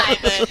the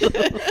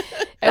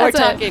cut. And we're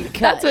talking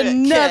cut. That's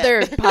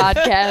another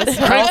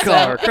podcast. Crank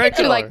caller. Crank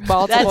Do like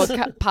caller. multiple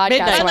That's podcasts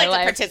midnight. in I'd my like to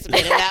life.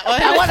 participate in that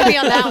one. I want to be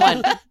on that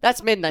one.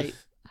 That's midnight.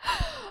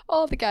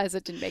 All the guys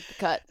that didn't make the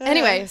cut.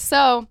 Anyway,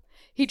 so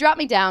he dropped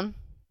me down.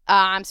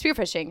 I'm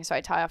spearfishing, so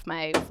I tie off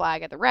my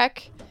flag at the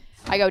wreck.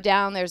 I go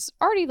down. There's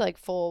already like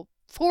 4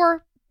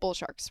 bull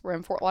sharks. We're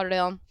in Fort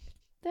Lauderdale.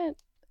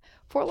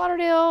 Fort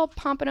Lauderdale,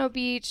 Pompano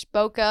Beach,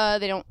 Boca.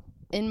 They don't,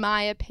 in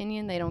my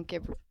opinion, they don't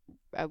give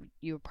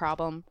you a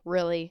problem,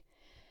 really.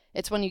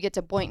 It's when you get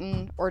to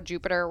Boynton or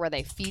Jupiter where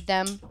they feed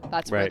them.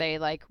 That's where they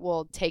like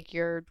will take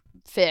your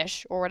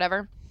fish or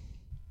whatever.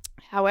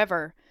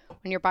 However,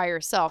 when you're by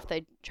yourself,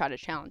 they try to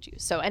challenge you.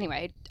 So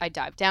anyway, I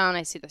dive down.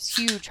 I see this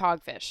huge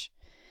hogfish.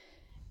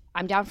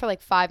 I'm down for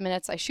like 5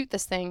 minutes. I shoot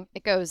this thing.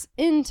 It goes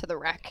into the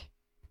wreck.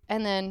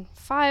 And then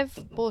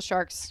 5 bull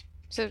sharks,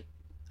 so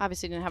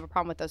obviously didn't have a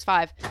problem with those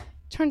 5,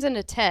 turns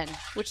into 10,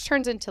 which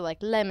turns into like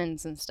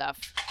lemons and stuff.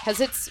 Because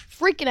it's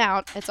freaking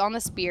out. It's on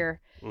the spear,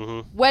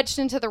 wedged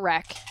into the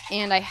wreck.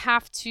 And I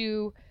have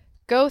to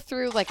go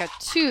through like a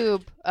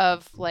tube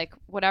of like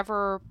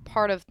whatever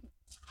part of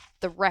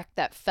the wreck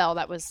that fell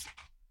that was,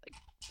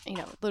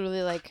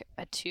 literally like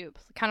a tube,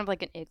 kind of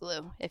like an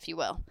igloo, if you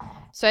will.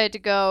 So I had to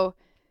go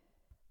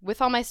with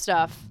all my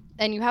stuff,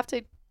 and you have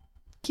to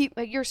keep,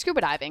 you're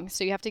scuba diving,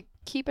 so you have to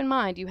keep in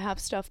mind you have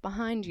stuff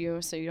behind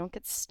you so you don't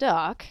get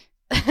stuck.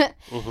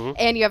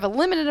 And you have a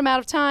limited amount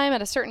of time at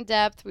a certain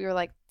depth. We were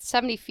like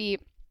 70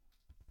 feet.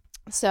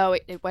 So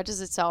it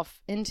wedges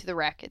itself into the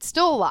wreck. It's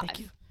still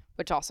alive,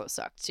 which also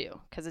sucked too,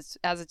 because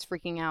as it's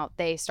freaking out,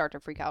 they start to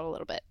freak out a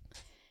little bit.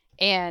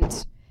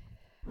 And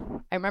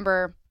I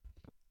remember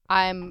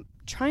I'm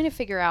trying to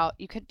figure out,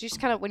 you could just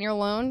kind of, when you're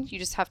alone, you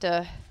just have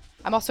to,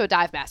 I'm also a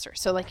dive master.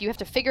 So like you have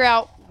to figure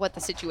out what the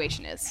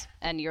situation is.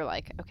 And you're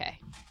like, okay,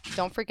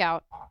 don't freak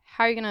out.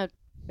 How are you going to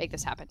make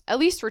this happen? At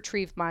least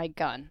retrieve my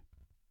gun.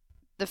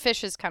 The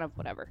fish is kind of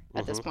whatever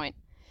at this point.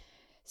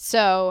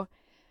 So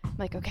I'm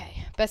like,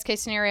 okay, best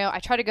case scenario. I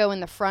try to go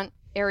in the front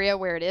area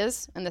where it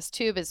is. And this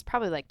tube is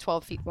probably like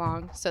 12 feet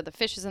long. So the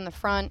fish is in the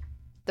front.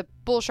 The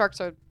bull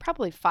sharks are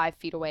probably 5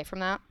 feet away from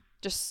that.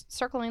 Just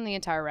circling the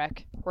entire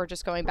wreck. We're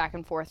just going back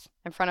and forth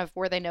in front of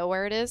where they know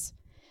where it is.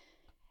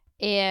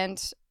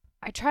 And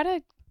I try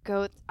to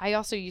go. I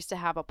also used to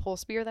have a pole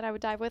spear that I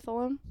would dive with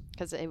alone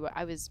because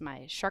I was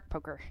my shark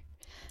poker.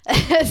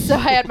 So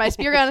I had my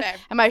spear gun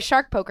and my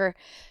shark poker.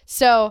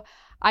 So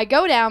I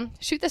go down,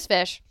 shoot this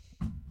fish.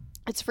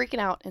 It's freaking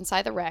out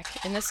inside the wreck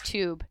in this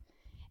tube.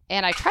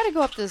 And I try to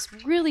go up to this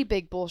really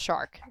big bull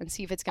shark and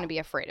see if it's going to be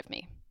afraid of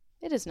me.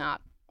 It is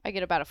not. I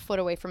get about a foot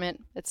away from it.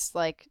 It's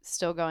like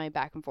still going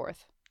back and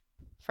forth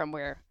from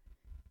where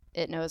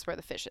it knows where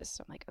the fish is.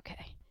 So I'm like,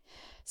 okay.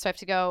 So I have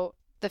to go.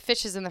 The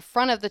fish is in the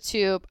front of the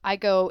tube. I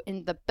go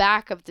in the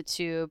back of the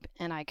tube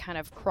and I kind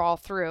of crawl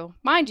through.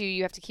 Mind you,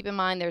 you have to keep in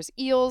mind there's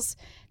eels.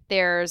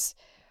 There's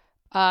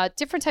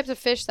different types of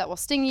fish that will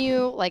sting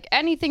you. Like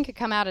anything could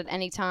come out at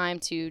any time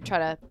to try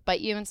to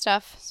bite you and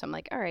stuff. So I'm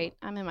like, all right,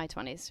 I'm in my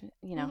 20s.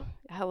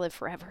 I'll live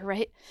forever,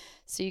 right?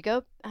 So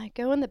I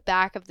go in the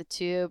back of the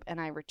tube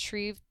and I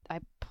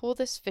pull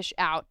this fish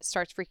out. It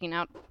starts freaking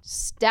out,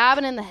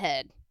 stabbing in the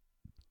head.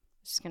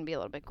 It's going to be a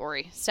little bit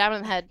gory. Stabbing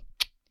in the head.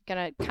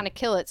 Gonna kind of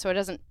kill it so it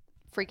doesn't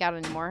freak out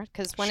anymore,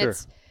 because when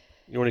it's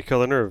you want to kill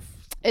the nerve,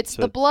 it's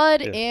the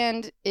blood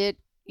and it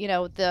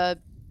the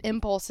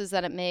impulses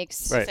that it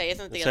makes. Right. Say,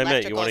 isn't the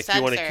electrical sensor?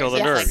 You want to kill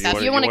the nerve.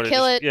 Like you want to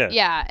kill it.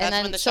 Yeah. And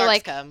then when the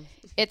sharks come.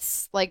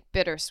 It's like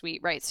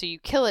bittersweet, right? So you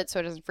kill it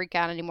so it doesn't freak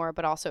out anymore,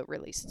 but also it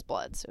releases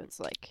blood. So it's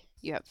like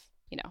you have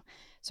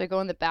So I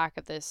go in the back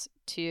of this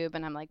tube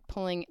and I'm like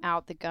pulling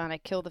out the gun. I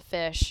kill the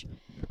fish.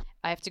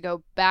 I have to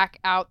go back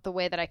out the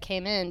way that I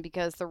came in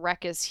because the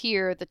wreck is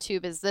here, the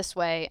tube is this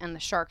way, and the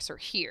sharks are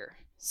here.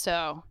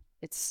 So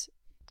it's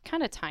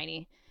kind of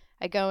tiny.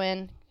 I go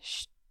in,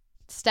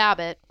 stab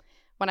it.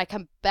 When I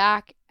come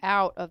back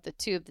out of the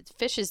tube. The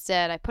fish is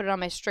dead. I put it on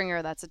my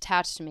stringer that's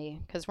attached to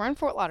me because we're in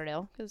Fort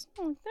Lauderdale because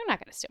they're not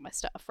going to steal my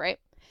stuff, right?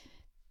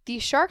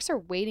 These sharks are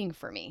waiting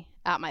for me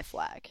at my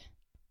flag.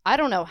 I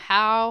don't know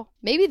how.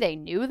 Maybe they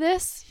knew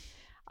this.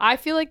 I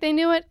feel like they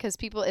knew it because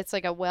it's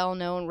like a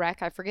well-known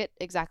wreck. I forget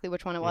exactly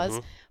which one it was.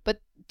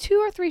 But 2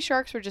 or 3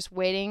 sharks were just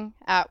waiting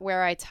at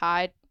where I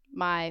tied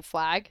my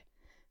flag.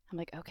 I'm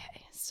like,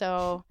 okay,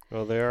 so...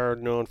 Well, they are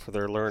known for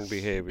their learned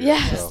behavior.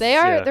 Yes, so, they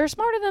are. Yeah. They're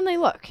smarter than they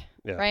look,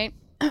 Yeah. right?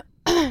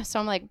 So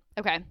I'm like,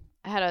 okay,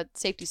 I had a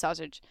safety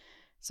sausage.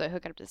 So I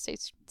hook it up to the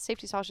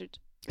safety sausage.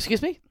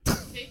 Excuse me?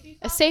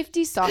 A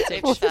safety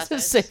sausage. What is a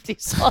safety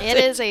sausage? It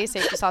is a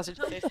safety sausage.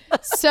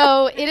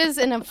 So it is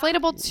an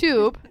inflatable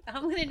tube.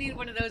 I'm going to need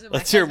one of those in my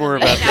Let's hear more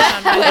about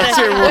cousin. Let's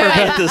hear more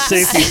about the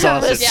safety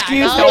sausage.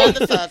 Excuse I'll me? have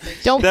the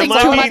sausage. Don't That think too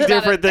might much mean about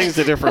different things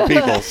to different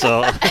people,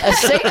 so A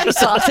safety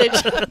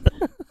sausage.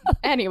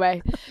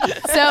 Anyway,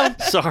 so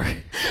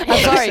sorry.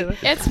 I'm sorry.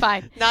 It's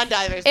fine.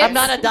 Non-divers. I'm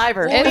not a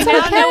diver. It's We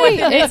now know what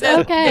okay. It's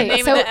okay. The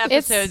name So of the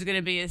it's- episode is going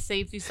to be a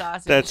safety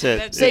sausage. That's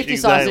it. Safety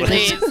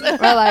Exactly.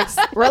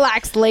 sausage.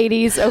 Relax,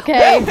 ladies.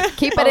 Okay,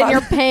 keep it in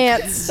your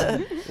pants.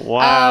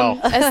 Wow.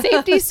 A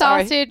safety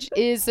Sorry. sausage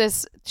is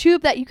this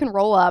tube that you can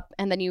roll up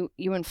and then you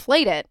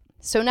inflate it.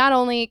 So not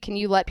only can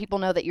you let people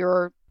know that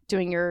you're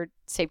doing your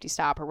safety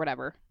stop or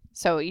whatever.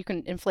 So you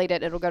can inflate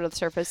it. It'll go to the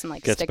surface and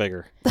like Gets stick.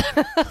 bigger.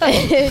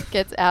 It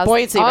gets as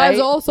Buoyancy, as right?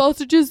 all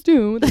sausages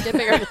do. They get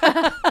bigger.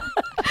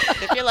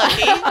 If you're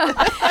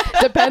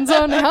lucky. Depends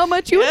on how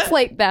much you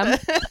inflate them.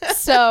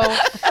 So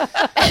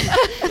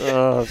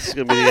Oh, it's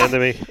going to be the end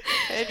of me.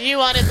 And you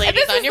wanted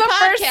ladies on your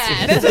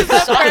podcast. This is the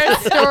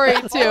first story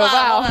too. Hold on,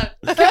 Wow.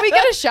 hold Can we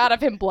get a shot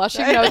of him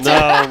blushing? No, No,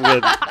 I'm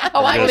good.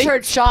 Oh, I I'm just good.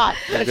 heard shot.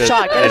 I'm A good.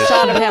 shot. Get a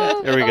shot of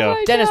him. There we go.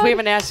 Dennis, we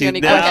haven't asked you See,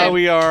 any now questions.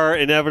 we are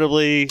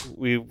inevitably,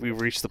 we've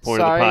reached the point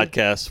Sorry. of the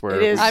podcast where,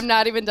 It is. I'm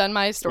not even done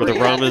my where story. the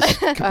yet. rum is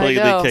completely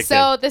know. kicked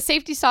So in. the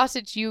safety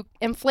sausage, you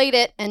inflate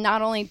it, and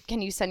not only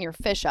can you send your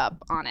fish up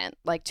on it,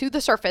 like to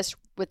the surface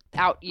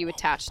without you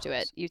attached to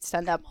it, you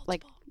send up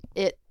like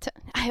it.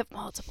 I have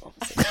multiple.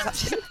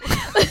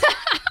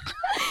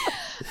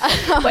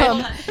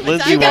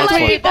 Lindsay you can wants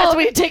let one. people- That's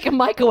when you take a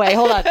mic away.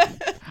 Hold on.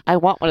 I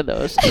want one of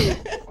those.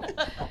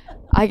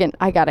 I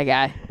got a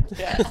guy.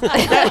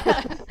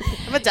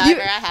 I'm a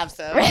diver. I have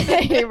some.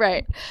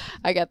 Right.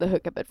 I got the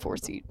hookup at 4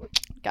 seat.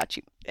 Got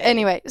you.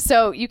 Anyway,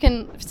 so you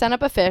can send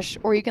up a fish,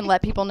 or you can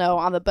let people know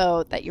on the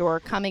boat that you're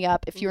coming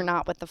up if you're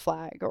not with the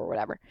flag or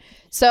whatever.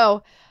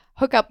 So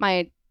hook up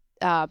my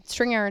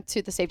stringer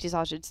to the safety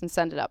sausage and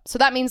send it up. So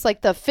that means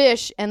like the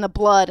fish and the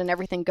blood and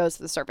everything goes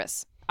to the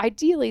surface.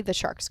 Ideally, the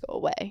sharks go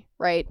away,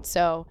 right?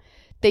 So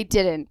they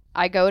didn't.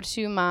 I go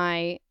to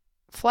my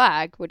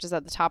flag, which is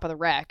at the top of the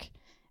wreck,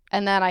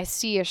 and then I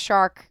see a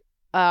shark.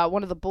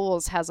 One of the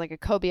bulls has like a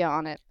cobia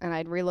on it, and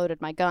I'd reloaded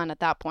my gun at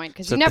that point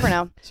because you never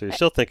know. So you're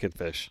still thinking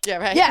fish. Yeah,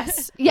 right.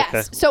 Yes.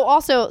 Okay. So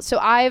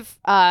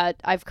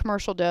I've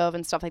commercial dove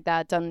and stuff like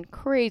that, done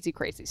crazy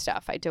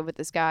stuff. I dove with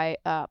this guy,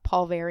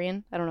 Paul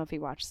Varian. I don't know if he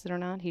watches it or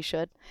not. He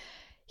should.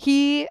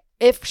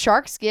 If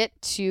sharks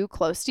get too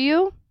close to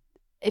you,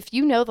 if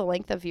you know the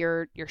length of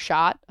your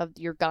shot of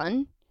your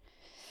gun,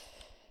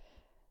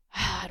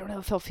 I don't know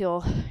if he'll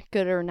feel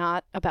good or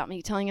not about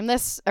me telling him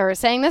this or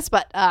saying this,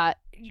 but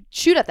you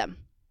shoot at them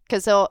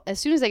because as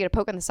soon as they get a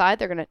poke on the side,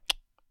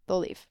 they'll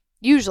leave.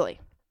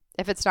 Usually,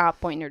 if it's not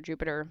Point near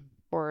Jupiter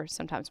or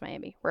sometimes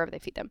Miami, wherever they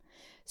feed them.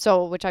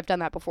 So, which I've done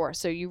that before.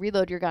 So you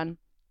reload your gun,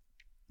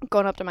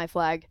 going up to my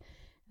flag,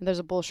 and there's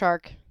a bull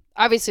shark.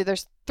 Obviously,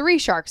 there's 3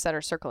 sharks that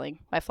are circling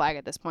my flag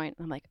at this point.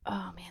 I'm like,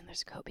 oh man,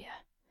 there's a cobia.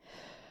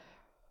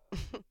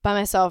 By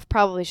myself,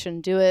 probably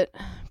shouldn't do it.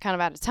 I'm kind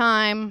of out of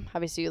time.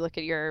 Obviously, you look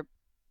at your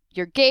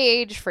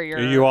gauge for your.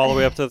 Are you all the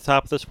way up to the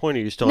top at this point?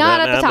 Or are you still Not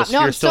in at the top. atmosphere?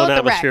 No, I'm still in at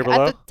the wreck. atmosphere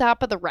below? At the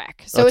top of the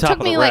wreck. Oh, So it top took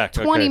of the me like wreck,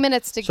 20 okay.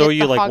 minutes to So get are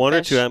you the like 1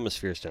 or hogfish. 2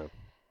 atmospheres down?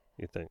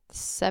 You think?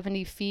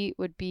 70 feet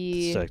would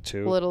be It's like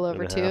 2 a little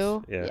over and a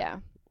half. 2. Yeah.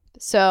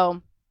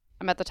 So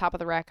I'm at the top of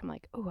the wreck. I'm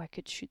like, oh, I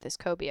could shoot this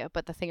cobia.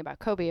 But the thing about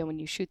cobia, when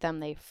you shoot them,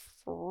 they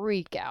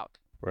freak out.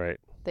 Right.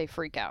 They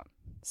freak out.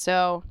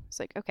 So it's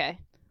like, okay,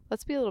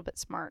 let's be a little bit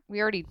smart.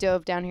 We already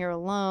dove down here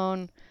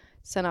alone,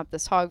 sent up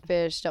this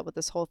hogfish, dealt with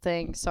this whole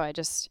thing. So I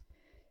just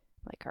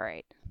like, all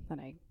right. Then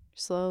I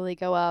slowly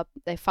go up.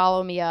 They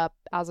follow me up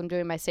as I'm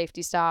doing my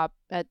safety stop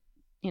at,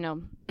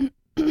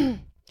 I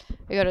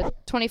go to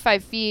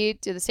 25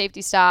 feet, do the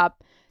safety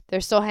stop.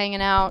 They're still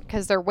hanging out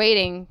because they're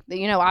waiting.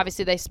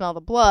 Obviously they smell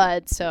the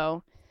blood.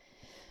 So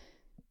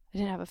I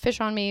didn't have a fish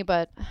on me,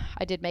 but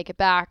I did make it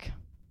back.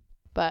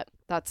 But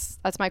that's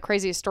my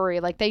craziest story.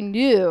 Like they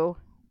knew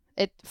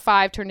it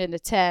 5 turned into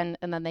 10,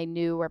 and then they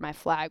knew where my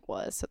flag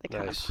was. So they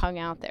kind of hung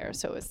out there.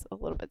 So it was a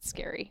little bit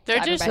scary. They're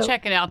just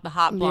checking out the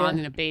hot blonde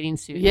in a bathing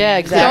suit. Yeah,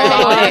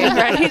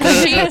 exactly.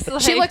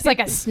 Right? She looks like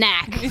a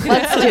snack.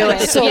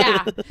 Let's do it.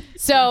 Yeah.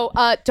 So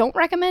don't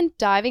recommend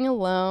diving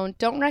alone.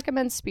 Don't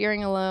recommend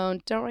spearing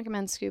alone. Don't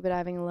recommend scuba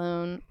diving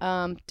alone.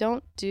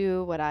 Don't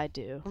do what I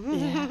do.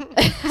 Yeah.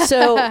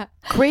 So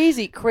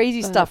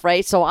crazy stuff,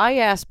 right? So I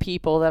ask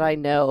people that I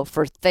know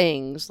for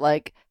things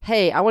like,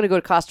 hey, I want to go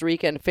to Costa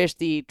Rica and fish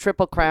the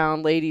Triple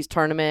Crown Ladies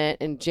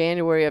Tournament in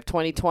January of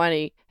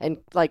 2020 and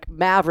like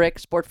Maverick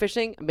sport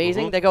fishing,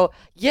 amazing. They go,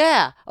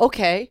 yeah,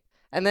 okay.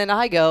 And then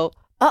I go,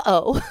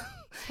 uh-oh.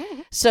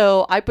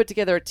 So I put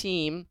together a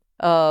team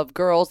of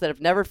girls that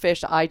have never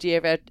fished the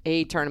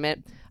IGFA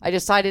tournament. I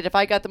decided if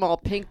I got them all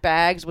pink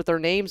bags with their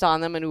names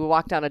on them and we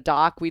walk down a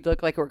dock, we'd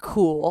look like we're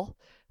cool,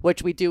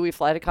 which we do. We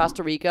fly to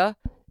Costa Rica.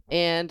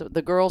 And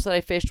the girls that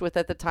I fished with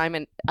at the time,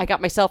 and I got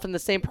myself in the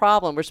same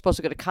problem. We're supposed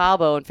to go to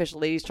Cabo and fish a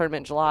ladies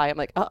tournament in July. I'm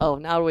like, uh-oh,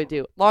 now what do we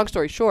do? Long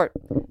story short,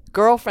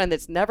 girlfriend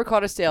that's never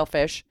caught a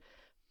sailfish.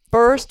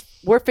 First,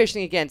 we're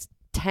fishing against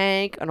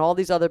Tank and all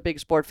these other big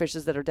sport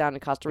fishes that are down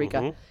in Costa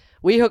Rica.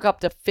 We hook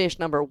up to fish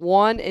number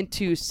 1 and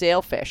 2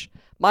 sailfish.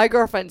 My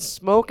girlfriend's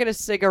smoking a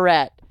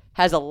cigarette,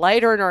 has a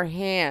lighter in her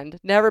hand,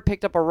 never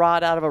picked up a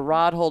rod out of a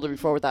rod holder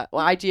before with that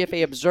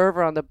IGFA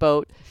observer on the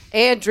boat,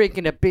 and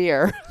drinking a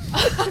beer.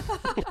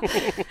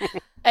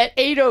 At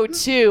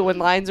 8:02, when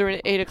lines are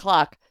at 8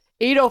 o'clock,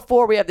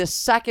 8:04, we have the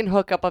second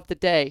hookup of the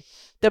day.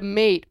 The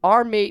mate,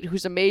 our mate,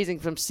 who's amazing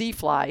from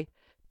Seafly,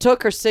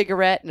 took her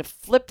cigarette and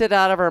flipped it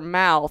out of her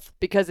mouth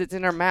because it's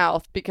in her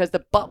mouth because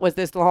the butt was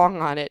this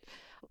long on it.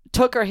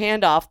 Took her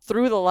hand off,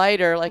 threw the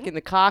lighter like in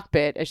the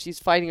cockpit as she's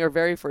fighting her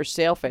very first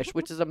sailfish,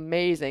 which is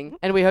amazing.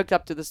 And we hooked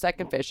up to the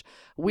second fish.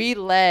 We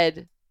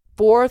led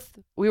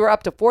 4th. We were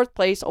up to 4th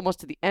place almost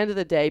to the end of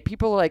the day.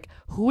 People were like,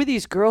 who are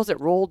these girls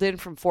that rolled in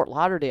from Fort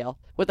Lauderdale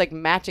with like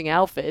matching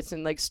outfits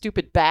and like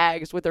stupid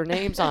bags with their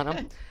names on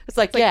them? It's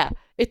like, yeah,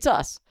 it's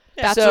us.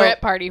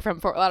 Bachelorette party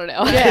from Fort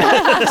Lauderdale.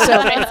 Yeah.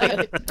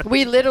 So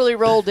we literally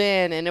rolled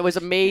in, and it was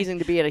amazing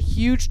to be at a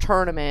huge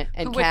tournament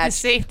and with catch the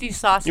safety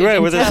sausage. You're right,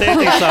 with the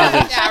safety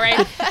sausage. Yeah,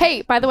 right.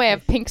 Hey, by the way, I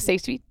have pink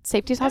safety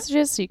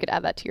sausages, so you could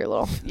add that to your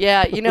little.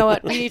 Yeah, you know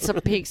what? We need some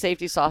pink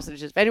safety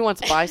sausages. If anyone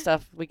wants to buy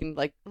stuff, we can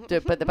like do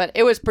it. But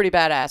it was pretty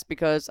badass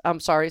because I'm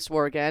sorry,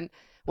 swore again.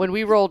 When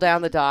we roll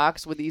down the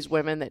docks with these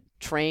women that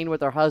train with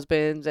their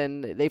husbands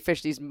and they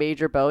fish these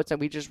major boats, and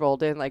we just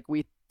rolled in like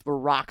we were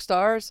rock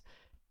stars.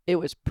 It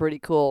was pretty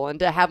cool. And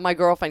to have my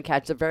girlfriend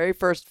catch the very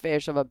first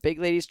fish of a big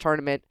ladies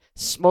tournament,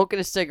 smoking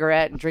a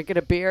cigarette and drinking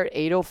a beer at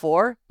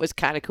 8:04 was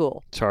kind of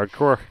cool. It's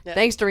hardcore. Yeah.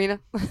 Thanks, Dorina.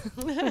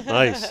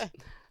 Nice. All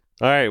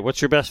right. What's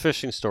your best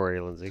fishing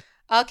story, Lindsay?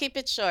 I'll keep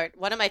it short.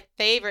 One of my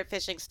favorite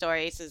fishing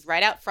stories is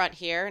right out front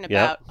here in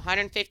about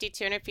 150,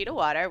 200 feet of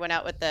water. Went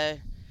out with a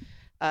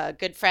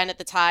good friend at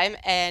the time.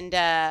 And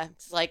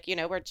it's like,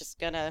 we're just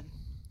going to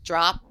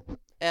drop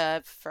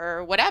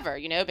for whatever,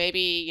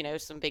 maybe,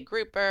 some big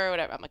grouper or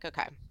whatever. I'm like,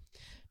 okay.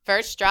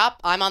 First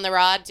drop, I'm on the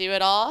rod, do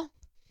it all.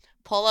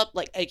 Pull up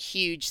like a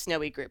huge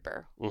snowy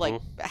grouper.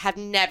 Like, I have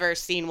never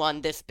seen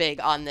one this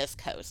big on this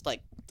coast.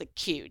 Like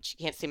huge.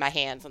 You can't see my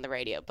hands on the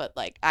radio, but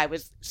like I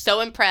was so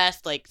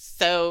impressed.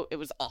 It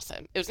was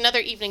awesome. It was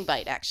another evening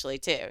bite actually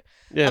too.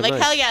 Yeah, I'm like,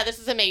 nice. Hell yeah, this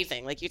is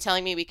amazing. Like, you're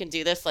telling me we can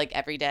do this like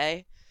every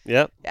day?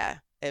 Yep. Yeah,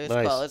 it was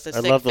nice. cool. It was a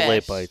I sick love fish. The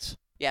late bites.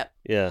 Yep.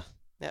 Yeah.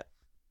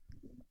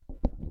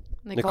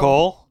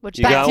 Nicole,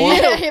 you got one?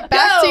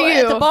 Back to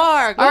you. At the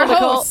bar. Go, Our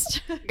Nicole.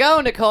 host. Go,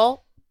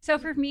 Nicole. So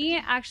for me,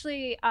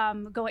 actually,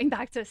 going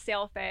back to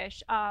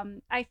sailfish,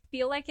 I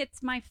feel like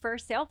it's my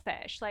first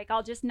sailfish. Like,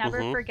 I'll just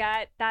never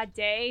forget that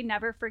day.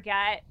 Never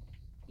forget,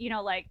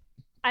 like,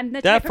 I'm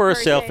the that type first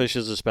of person, sailfish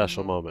is a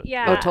special moment.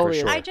 Yeah. Oh, totally.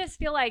 Sure. I just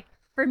feel like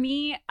for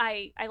me,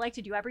 I like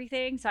to do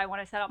everything. So I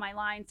want to set up my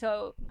line.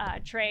 So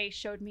Trey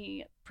showed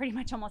me pretty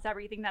much almost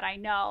everything that I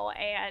know.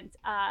 And,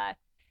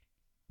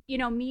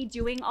 me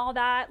doing all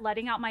that,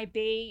 letting out my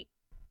bait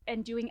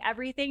and doing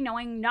everything,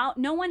 knowing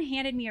no one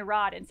handed me a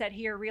rod and said,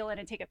 here, reel in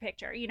and take a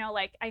picture.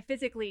 Like, I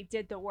physically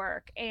did the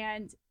work.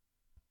 And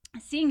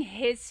seeing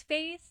his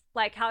face,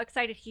 like how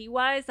excited he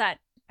was that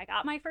I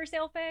got my first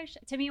sailfish,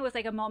 to me it was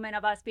like a moment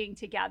of us being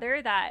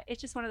together that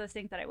it's just one of those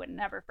things that I would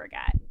never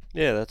forget.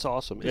 Yeah, that's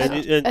awesome.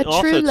 And a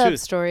also true love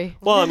story.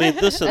 Well, I mean,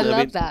 listen, I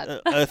love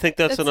that. I think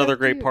that's another so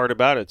great cute. part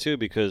about it too,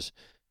 because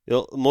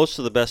most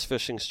of the best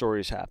fishing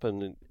stories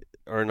happen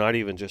are not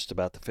even just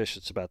about the fish;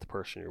 it's about the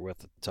person you're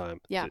with at the time.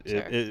 Yeah,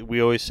 sure.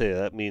 We always say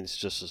that means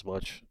just as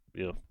much,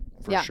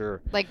 for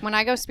sure. Like when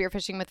I go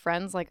spearfishing with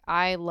friends, like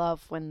I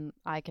love when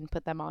I can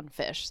put them on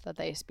fish that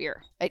they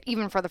spear,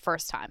 even for the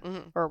first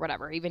time or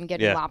whatever. Even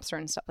getting lobster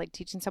and stuff, like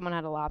teaching someone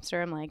how to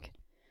lobster. I'm like,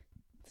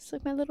 this is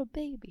like my little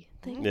baby.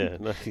 Thank you.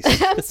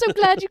 Nice. I'm so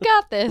glad you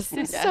got this.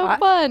 It's so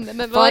fun. And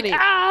then they're like,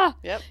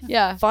 Yep.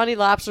 Yeah. Funny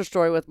lobster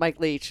story with Mike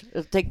Leach.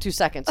 It'll take 2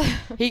 seconds.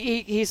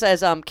 He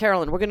says,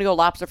 Carolyn, we're going to go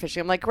lobster fishing.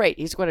 I'm like, great.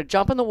 He's going to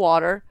jump in the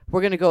water. We're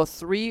going to go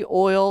 3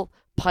 oil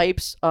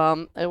pipes,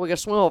 and we're going to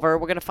swim over.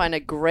 We're going to find a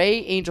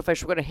gray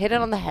angelfish. We're going to hit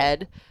it on the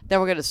head. Then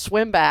we're going to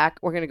swim back.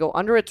 We're going to go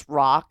under its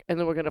rock, and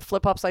then we're going to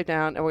flip upside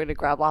down, and we're going to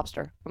grab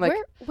lobster. I'm like,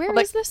 where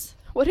is this?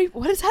 What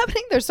is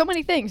happening? There's so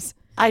many things.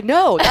 I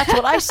know. That's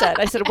what I said.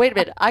 I said, wait a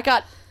minute. I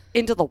got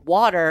into the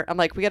water. I'm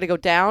like, we got to go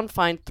down,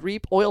 find 3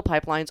 oil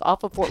pipelines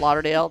off of Fort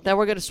Lauderdale. Then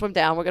we're going to swim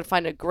down. We're going to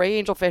find a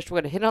gray angelfish. We're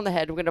going to hit it on the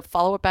head. We're going to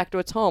follow it back to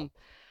its home.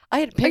 I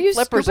had pink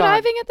flippers on. Are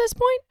you scuba diving at this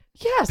point?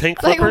 Yes. Pink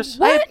flippers?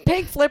 I had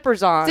pink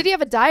flippers on. Did he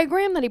have a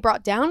diagram that he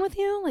brought down with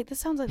you? Like, this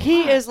sounds like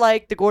He is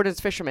like the Gordon's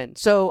fisherman.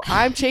 So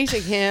I'm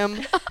chasing him.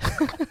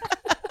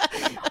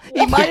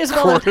 He might as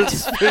well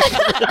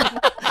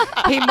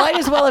he might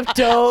as well have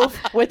dove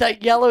with a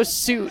yellow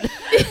suit.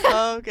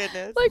 Oh,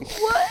 goodness. Like,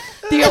 what?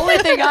 The only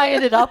thing I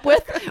ended up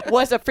with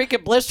was a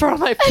freaking blister on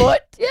my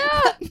foot.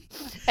 Yeah.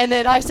 And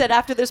then I said,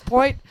 after this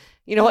point,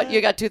 you know what?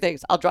 You got two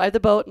things. I'll drive the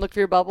boat and look for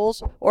your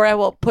bubbles, or I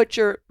will put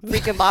your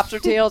freaking lobster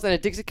tails in a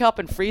Dixie cup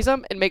and freeze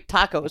them and make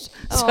tacos.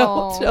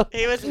 So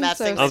he was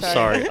messing. I'm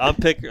sorry. I'm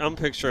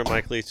picturing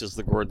Mike Leach as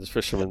the Gordon's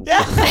fisherman.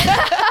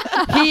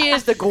 he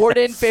is the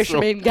Gordon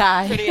fisherman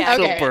guy.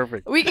 Okay. So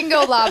perfect. We can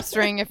go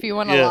lobstering if you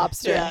want a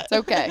lobster. Yeah. It's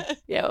okay.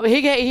 Yeah,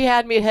 he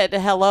had me hit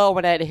hello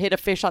when I had to hit a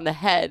fish on the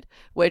head,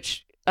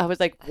 which I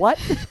was like, what?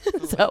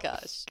 Oh my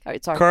gosh. All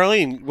right, sorry.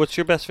 Carlene, what's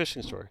your best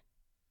fishing story?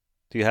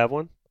 Do you have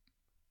one?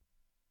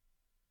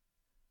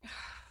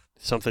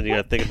 Something you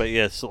got to think about?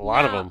 Yes, a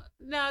lot of them.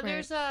 No,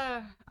 there's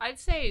I'd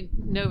say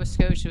Nova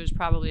Scotia was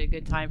probably a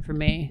good time for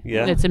me.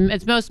 Yeah.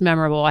 It's most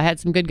memorable. I had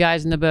some good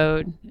guys in the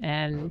boat,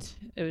 and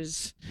it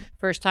was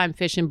first time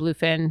fishing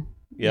bluefin.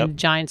 Yep.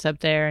 Giants up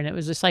there, and it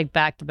was just like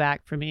back to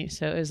back for me.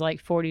 So it was like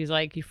 40 is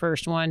like your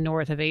first one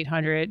north of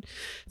 800.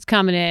 It's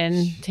coming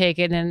in, take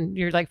it, and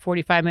you're like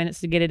 45 minutes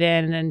to get it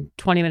in, and then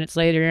 20 minutes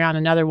later you're on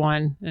another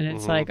one, and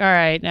it's like, all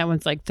right, that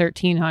one's like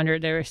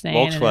 1300. They were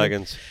saying Volkswagens.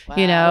 And then,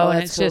 you know,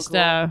 and it's so just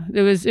cool.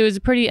 It was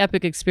a pretty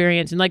epic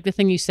experience. And like the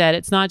thing you said,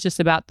 it's not just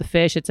about the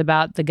fish; it's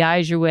about the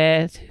guys you're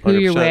with, who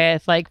 100%. you're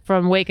with. Like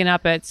from waking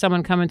up at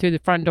someone coming through the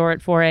front door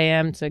at 4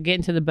 a.m. to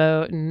getting to the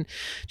boat, and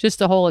just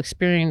the whole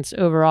experience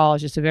overall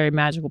is just a very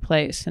magical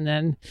place. And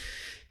then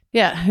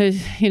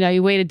you know,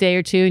 you wait a day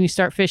or two and you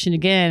start fishing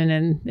again,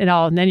 and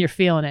then you're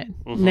feeling it.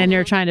 And then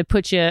they're trying to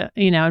put you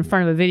know, in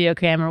front of a video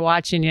camera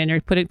watching you, and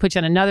they're put you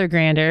on another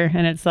grander,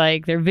 and it's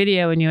like they're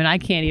videoing you, and I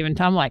can't even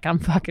I'm like, I'm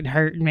fucking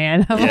hurting,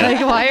 man. I'm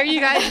like, why are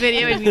you guys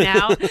videoing me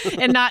now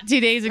and not 2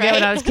 days ago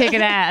when I was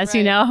kicking ass?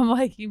 You know, I'm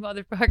like, you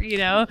motherfucker, you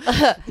know.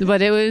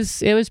 But it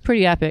was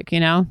pretty epic,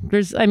 you know.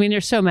 There's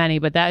so many,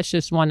 but that's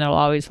just one that'll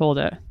always hold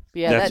a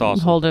That's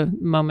awesome. Hold a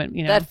moment,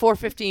 you know. That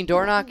 415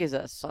 door knock is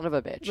a son of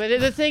a bitch. But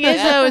the thing is,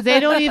 though, is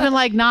they don't even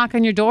like knock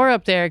on your door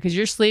up there because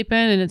you're sleeping,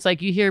 and it's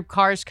like you hear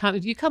cars come.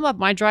 If you come up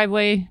my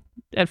driveway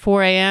at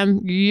 4 a.m.,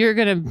 you're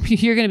gonna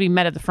be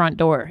met at the front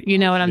door. You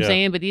know what I'm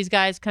saying? But these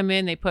guys come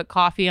in, they put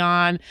coffee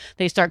on,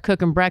 they start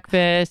cooking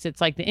breakfast.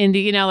 It's like the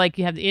you know, like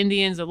you have the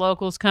Indians, the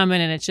locals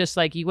coming, and it's just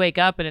like you wake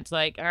up and it's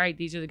like, all right,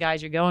 these are the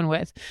guys you're going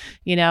with,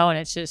 you know. And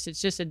it's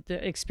just an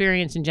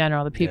experience in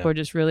general. The people are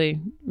just really,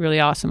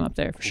 really awesome up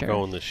there for sure. We're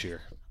going this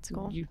year. That's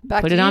cool.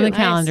 Put it on the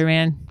calendar,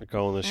 man. We're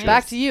going this year.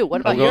 Back to you. What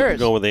about yours? yours? I'm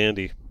going with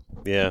Andy.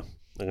 Yeah,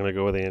 I'm gonna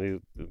go with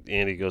Andy.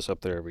 Andy goes up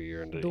there every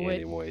year into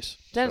Andy Moise.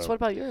 Dennis, what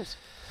about yours?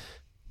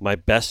 My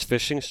best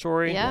fishing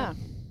story? Yeah.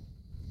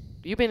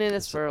 You've been in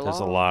this for a long. There's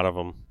a lot of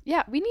them.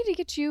 Yeah, we need to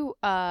get you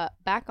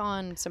back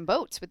on some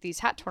boats with these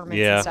hat tournaments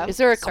and stuff. Is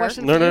there a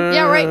question? No.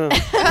 Yeah, right.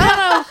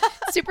 No.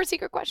 Super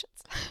secret questions.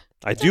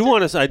 I do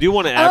want to add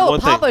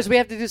one thing. Papa's. We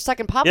have to do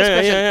second Papa's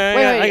question.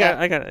 Wait,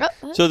 I got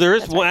it. So there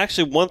is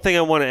actually one thing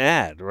I want to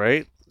add,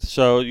 right?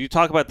 So you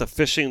talk about the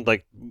fishing,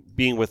 like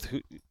being with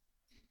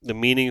the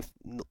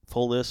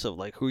meaningfulness of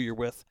like who you're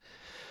with.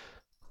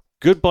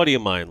 Good buddy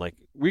of mine, like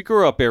we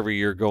grew up every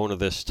year going to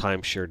this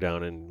timeshare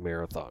down in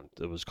Marathon.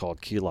 It was called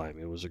Key Lime.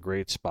 It was a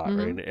great spot,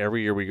 right? And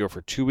every year we go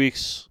for 2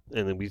 weeks,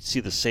 and then we'd see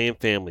the same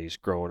families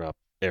growing up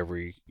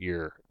every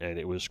year, and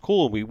it was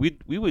cool. We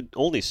would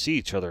only see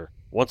each other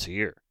once a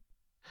year,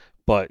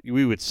 but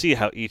we would see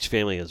how each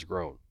family has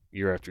grown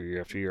year after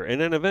year after year.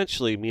 And then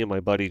eventually, me and my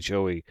buddy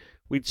Joey,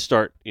 we'd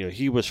start. You know,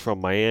 he was from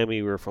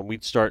Miami.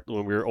 We'd start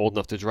when we were old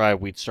enough to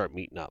drive. We'd start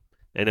meeting up.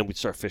 And then we'd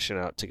start fishing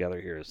out together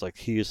here. It's like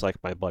he is like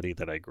my buddy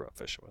that I grew up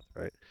fishing with,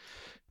 right?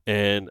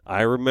 And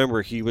I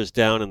remember he was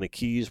down in the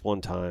Keys one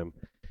time,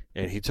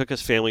 and he took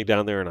his family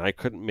down there, and I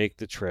couldn't make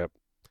the trip.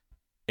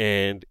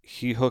 And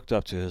he hooked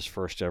up to his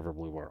first ever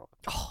blue marlin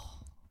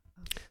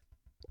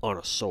on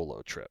a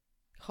solo trip,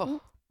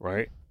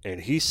 right? And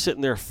he's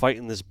sitting there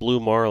fighting this blue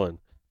marlin,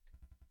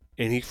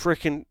 and he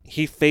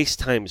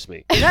FaceTimes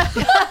me.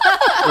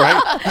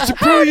 Right? I said,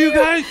 bro, you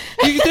guys,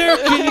 you there?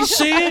 Can you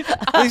see it?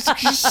 Can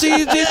you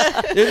see it?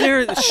 And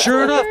there,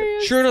 sure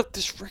enough,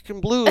 this freaking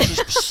blue is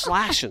just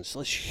slashing. So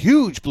this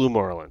huge blue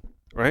marlin,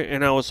 right?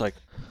 And I was like,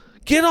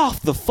 get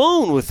off the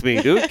phone with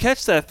me, dude.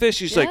 Catch that fish.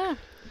 He's like,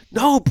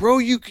 no, bro,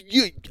 you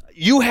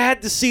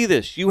had to see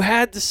this. You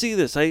had to see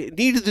this. I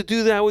needed to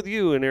do that with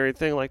you and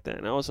everything like that.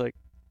 And I was like,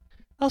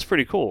 that was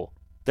pretty cool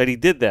that he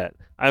did that.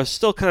 I was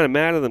still kind of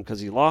mad at him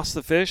because he lost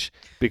the fish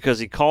because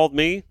he called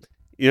me.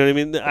 You know what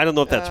I mean? I don't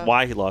know if that's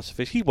why he lost the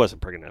fish. He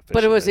wasn't bringing that fish.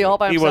 But was he all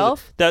by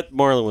himself? That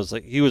marlin was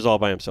like, he was all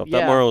by himself.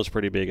 That marlin was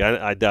pretty big.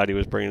 I doubt he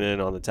was bringing it in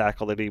on the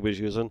tackle that he was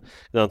using.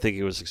 I don't think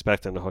he was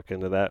expecting to hook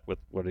into that with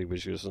what he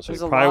was using. So he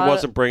probably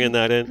wasn't bringing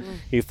that in.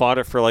 He fought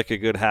it for like a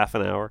good half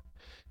an hour.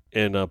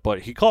 And but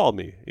he called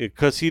me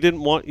because he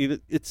didn't want,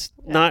 it's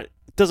not,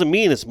 it doesn't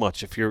mean as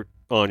much if you're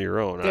on your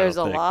own. There's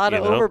a lot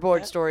of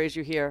overboard stories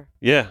you hear.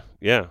 Yeah.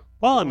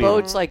 Well, I mean,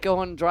 boats like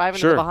driving to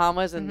Sure. the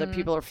Bahamas, and the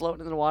people are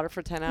floating in the water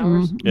for 10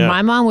 hours. Yeah.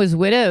 My mom was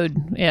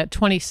widowed at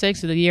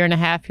 26 with a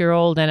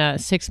 1.5-year-old and a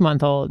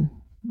 6-month-old.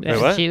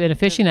 Wait, what? She had a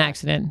fishing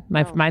accident.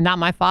 Not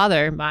my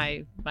father,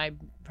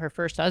 her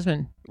first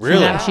husband.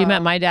 Really? She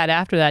met my dad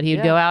after that.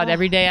 He'd go out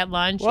every day at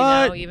lunch.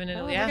 What? Even in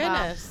Oh my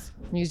goodness.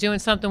 He was doing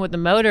something with the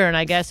motor, and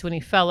I guess when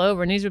he fell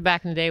over, and these were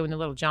back in the day when the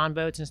little John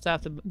boats and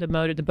stuff,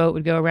 the boat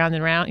would go around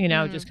and around,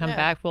 just come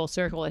back full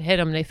circle. It hit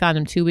him, and they found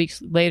him 2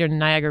 weeks later in the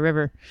Niagara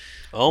River.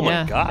 Oh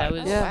my God. That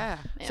was, Wow.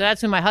 So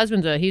that's when my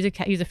husband's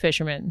he's a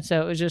fisherman.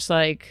 So it was just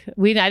like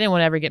I didn't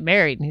want to ever get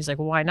married, and he's like,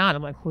 well, why not?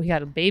 I'm like, well, we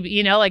got a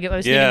baby, like I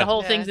was thinking the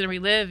whole things that we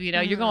live,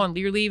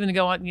 you're leaving to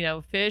go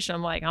on, fish.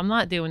 I'm like, I'm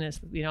not doing this,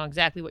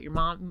 exactly what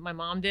my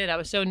mom did. I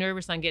was so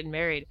nervous on getting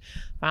married.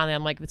 Finally,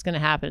 I'm like, if it's gonna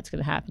happen, it's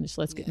gonna happen. Just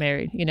let's get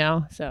married,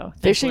 So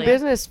Fishing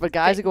business for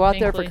guys who go out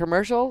there for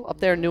commercial up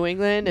there in New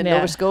England and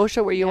Nova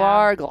Scotia, where you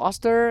are,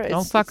 Gloucester.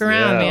 Don't fuck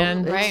around,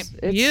 man. Right.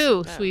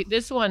 You, sweet.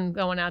 This one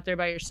going out there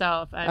by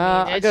yourself.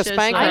 I it's go just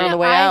spank her like, on the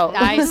way out.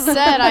 I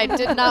said I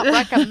did not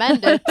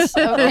recommend it.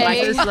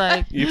 Okay. just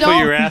like, You put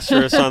your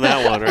asterisk on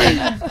that one,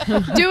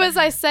 right? do as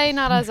I say,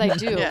 not as I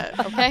do.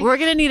 Okay. we're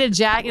gonna need a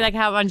jacket like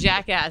how on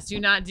Jackass. Do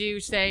not do,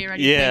 say, or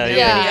anything.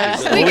 Yeah.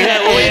 Well, we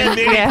had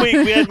Manny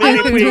Puig. We had I Manny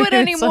don't do Puig. it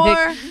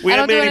anymore. We I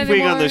had don't do it Manny Puig on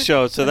anymore. the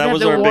show, so that have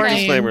was the our big warning.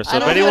 disclaimer. So I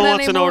if don't do anyone it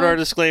wants to know what anymore. our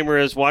disclaimer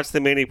is, watch the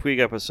Manny Puig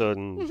episode,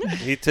 and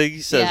he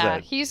says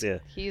that.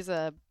 He's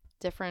a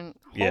different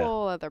Yeah.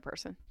 whole other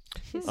person.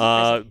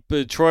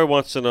 But Troy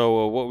wants to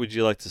know what would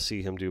you like to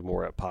see him do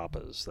more at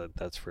Papa's.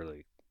 That's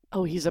really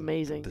Oh, he's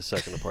amazing. the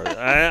second part.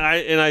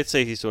 I'd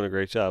say he's doing a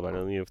great job. I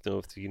don't even know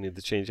if you need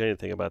to change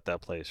anything about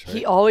that place. Right?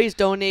 He always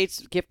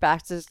donates gift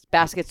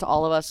baskets to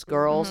all of us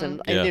girls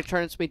and any of the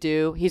tournaments we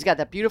do. He's got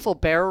that beautiful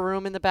barrel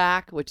room in the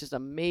back, which is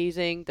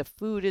amazing. The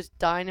food is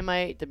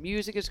dynamite. The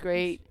music is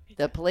great.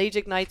 The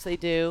pelagic nights they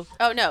do.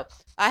 Oh no,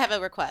 I have a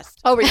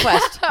request. Oh,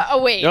 request.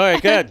 Oh wait. All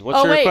right, good.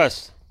 What's your wait.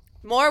 request?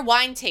 More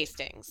wine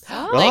tastings.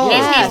 Oh,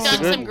 he's that's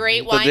done good. some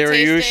great The wine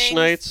Dariush tastings.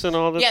 nights and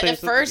all the Yeah, things.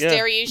 the first that,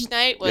 Dariush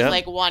night was Yeah.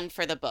 like one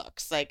for the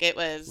books. Like it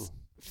was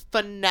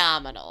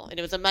phenomenal, and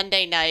it was a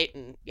Monday night,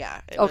 and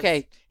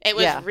it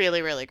was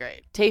really really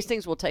great.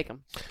 Tastings, we'll take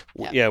them.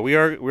 Yeah, we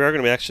are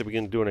going to actually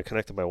begin doing a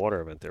Connected by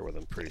Water event there with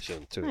them pretty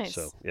soon too. Nice.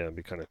 So yeah, it'd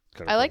be kind of.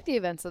 I like the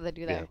events that they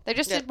do there. Yeah. They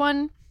just did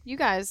one, you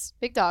guys,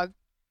 Big Dog,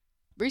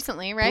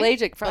 recently, right?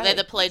 Pelagic Well, Friday.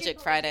 they're the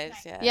Pelagic Fridays.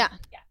 Yeah.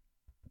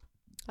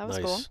 That was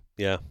nice. cool.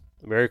 Yeah,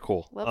 very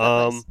cool. Love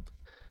that place.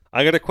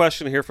 I got a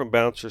question here from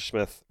Bouncer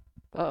Smith,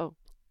 Uh-oh.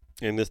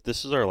 and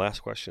this is our last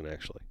question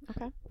actually.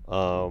 Okay.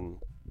 Are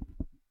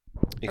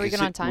we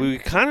good on time? We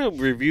kind of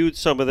reviewed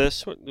some of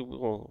this.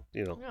 Well,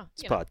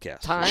 it's a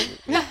podcast. Time?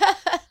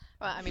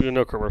 Well, I There's mean,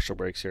 no commercial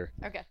breaks here.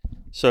 okay.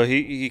 So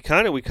we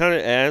kind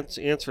of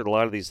answered a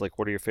lot of these, like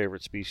what are your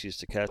favorite species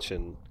to catch,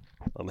 and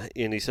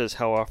he says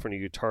how often are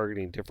you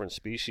targeting different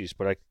species?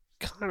 But I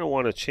kind of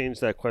want to change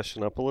that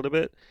question up a little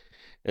bit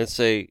and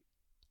say,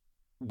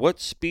 what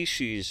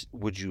species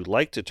would you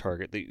like to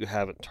target that you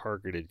haven't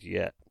targeted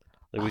yet?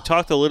 Like we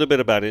talked a little bit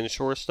about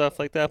inshore stuff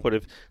like that,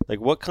 but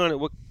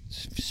what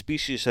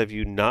species have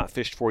you not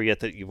fished for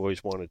yet that you've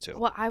always wanted to?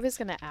 Well, I was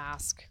gonna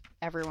ask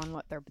everyone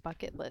what their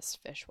bucket list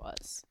fish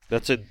was.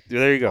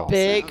 There you go.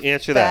 Big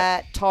Answer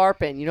that. fat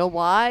tarpon. You know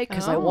why?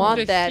 Because I Oh.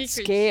 want that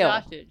scale.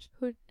 Sausage.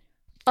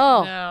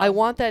 Oh, No. I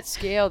want that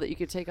scale that you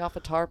could take off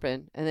a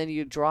tarpon and then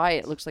you dry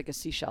it. It looks like a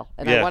seashell.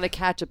 And Yeah. I want to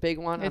catch a big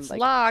one. It's I'm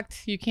like,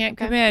 locked. You can't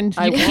come in.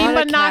 I You keep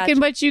wanna on knocking,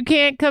 catch- but you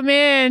can't come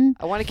in.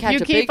 I want to catch You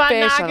a keep big on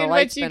fish on knocking, a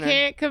light but you spinner.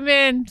 can't come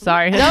in.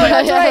 Sorry. No,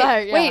 that's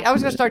right. Yeah. Wait, I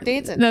was going to start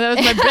dancing. No,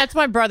 that's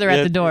my brother Yeah.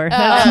 at the door.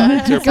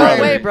 It's your Go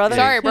brother. away, brother.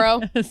 Sorry, bro.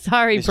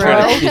 Sorry, He's bro.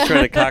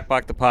 trying to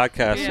cockblock the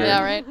podcast here.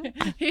 Yeah, right.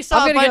 He saw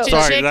I'm a gonna bunch go-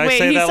 of Sorry, chicks. did I Wait,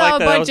 say he that saw like a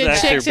that? bunch That of was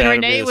actually chicks and bad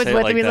of me Renee to was say it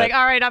with like him. He's that. like,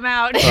 all right, I'm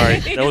out. Sorry,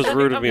 that was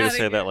rude of me to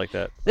say that like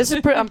that.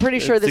 I'm pretty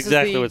sure It's this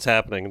exactly is what's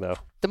happening, though.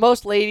 the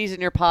most ladies in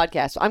your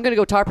podcast. I'm going to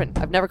go tarpon.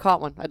 I've never caught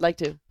one. I'd like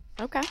to.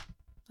 Okay.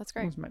 That's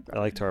great. I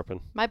like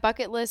tarpon. My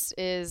bucket list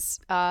is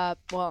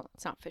well,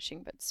 it's not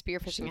fishing, but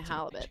spearfishing a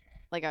halibut.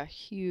 Like a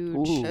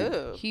huge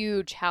Ooh.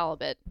 huge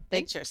halibut. They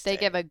Interesting.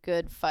 give a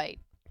good fight,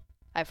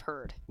 I've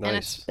heard. And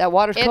Nice. That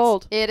water's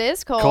cold. It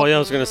is cold. Cole, yeah, I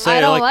was gonna say,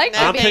 I don't like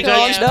I'm that being I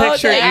cold. just No,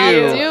 pictured thank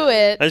you. I'll do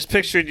it. I just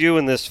pictured you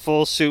in this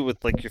full suit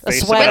with like your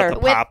face sweater.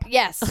 about to pop.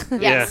 Yes,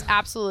 Yeah.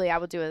 absolutely. I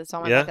will do it. It's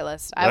on my Yeah? bucket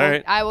list. All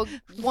right. I will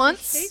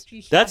once.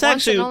 That's once and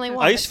actually only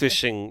once. ice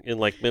fishing in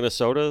like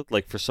Minnesota.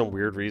 Like for some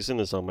weird reason,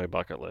 is on my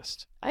bucket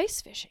list.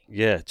 Ice fishing.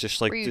 Yeah, just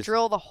like Where you just-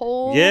 drill the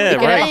hole. Yeah, the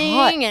right.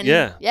 ring, and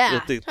yeah,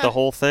 the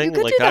whole thing.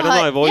 could Like do I the don't know.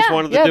 hut. I've always Yeah.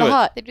 wanted to Yeah, do the it.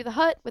 hut. They do the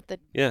hut with the.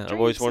 Yeah, I've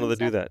always drinks wanted to and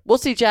do stuff. that. We'll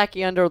see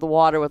Jackie under the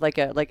water with like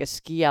a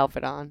ski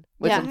outfit on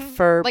with Yeah. some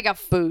fur Like a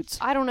boots.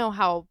 I don't know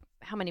how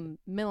many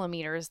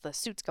millimeters the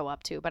suits go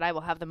up to, but I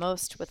will have the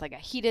most with like a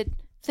heated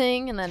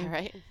thing, and then All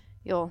right.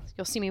 you'll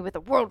see me with a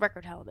world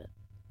record halibut.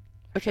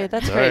 Okay,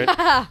 that's All great.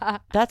 right.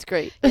 That's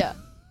great. Yeah.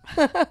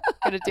 Gonna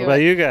What do about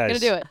it. you guys? Gonna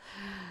do it.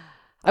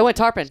 I went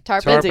tarpon.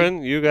 Tarpon. Lindsay.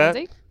 Tarpon, you got?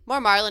 Lindsay? More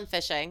marlin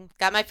fishing.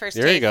 Got my first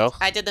There taste. you go.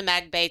 I did the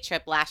Mag Bay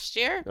trip last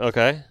year.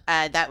 Okay.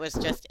 That was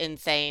just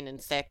insane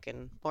and sick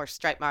and more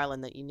striped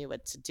marlin that you knew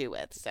what to do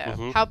with.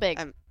 So How big?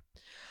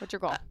 What's your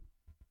goal?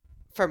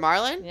 For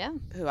marlin? Yeah.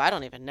 Who I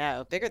don't even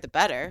know. Bigger the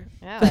better.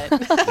 Yeah.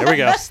 But There we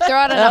go. Throw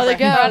out a number. There you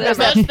go.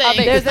 Throw out a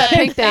number. There's that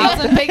pink thing.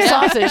 1,000 Pink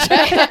sausage.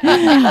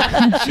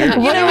 Cheers.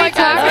 What are we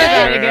talking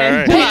about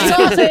again? Pink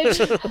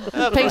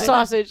sausage. Pink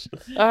sausage.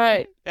 All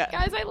right.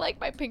 Guys, I like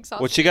my pink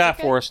sausage. What you got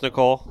for us,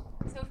 Nicole?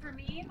 So for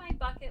me,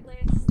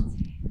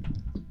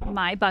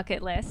 my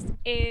bucket list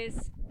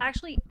is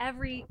actually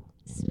every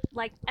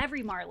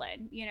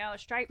marlin,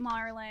 striped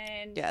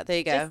marlin. yeah, there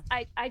you go.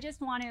 I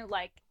just want to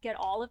like get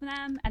all of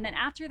them, and then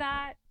after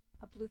that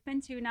a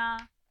bluefin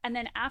tuna, and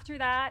then after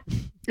that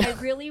I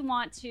really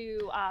want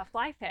to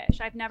fly fish.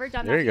 I've never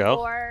done There that you go.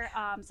 before.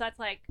 So that's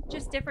like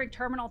just different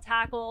terminal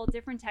tackle,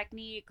 different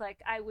technique. Like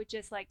I would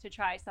just like to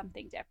try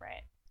something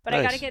different. But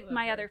I got to Nice. get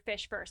my other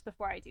fish first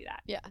before I do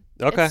that. Yeah.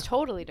 Okay. It's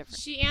totally different.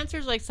 She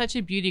answers like such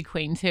a beauty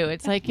queen too.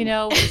 It's like,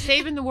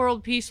 saving the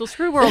world peace. Well,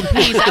 screw world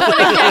peace. I want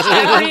to catch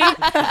every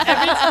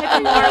type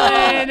of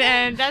marlin,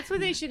 and that's what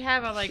they should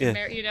have on like,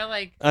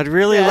 I'd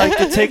really like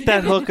to take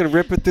that hook and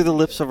rip it through the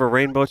lips of a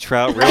rainbow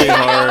trout really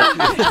hard.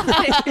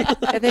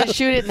 And then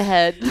shoot it in the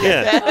head.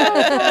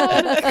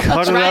 Yeah.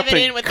 Cut it Drive up it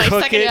in and with my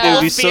cook second it. It would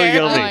ball be so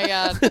spear. Oh yummy. my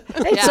god.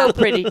 It's so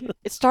pretty.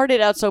 It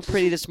started out so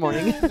pretty this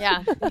morning.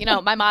 Yeah.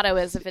 My motto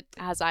is if it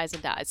has eyes,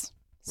 it dies.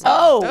 So,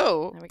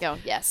 Oh. there we go.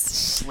 Yes.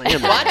 Slam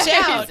it. Watch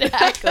out.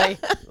 Exactly.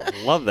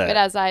 Love If that. it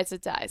has eyes,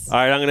 it dies. All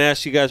right, I'm going to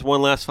ask you guys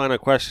one last final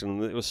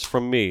question. It was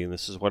from me, and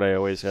this is what I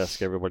always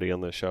ask everybody on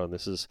the show, and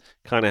this is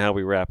kind of how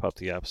we wrap up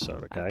the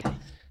episode, okay?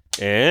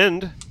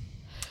 And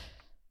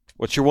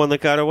what's your one that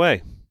got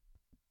away?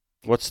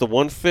 What's the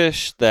one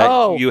fish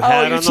that you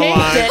had on the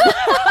line?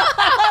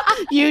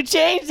 You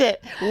changed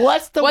it.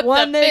 What's the What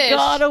one the that fish?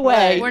 got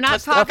away? we're not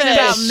What's the talking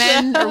about fish?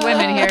 men or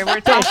women here.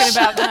 We're talking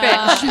about the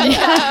fish.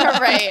 Yeah,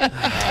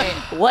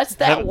 right. What's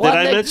that Did one?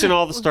 I that... mention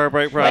all the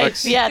Starbright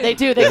products? Yeah, they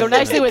do. They go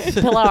nicely with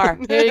Pilar.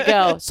 Here you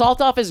go.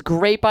 Salt off is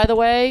great, by the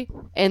way,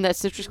 and that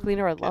citrus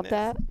cleaner. I love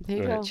that. There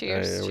you All go. right.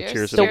 Cheers. Cheers.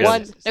 Cheers. to The the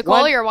one, good.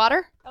 Nicole, your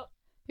water?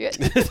 Cheers.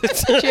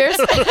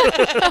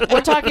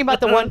 We're talking about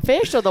the one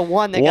fish or the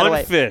one that got One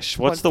away. fish.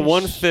 What's One the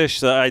one fish. fish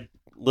that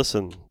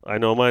listen, I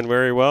know mine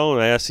very well,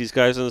 and I ask these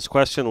guys in this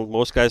question.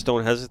 Most guys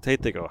don't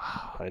hesitate. They go,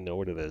 I know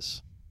what it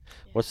is.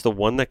 What's the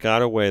one that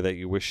got away that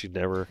you wish you'd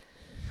never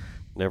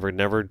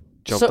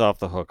jumped off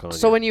the hook on?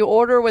 So when you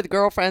order with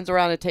girlfriends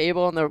around a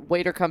table and the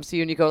waiter comes to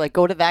you and you go like,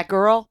 go to that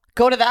girl?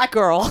 Go to that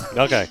girl.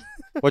 Okay.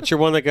 What's your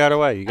one that got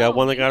away? You got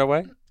one that got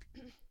away?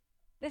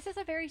 This is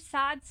a very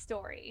sad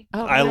story.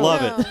 Oh, I no.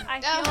 love it.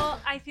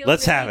 I feel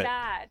Let's really have it.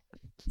 bad.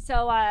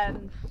 So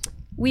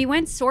we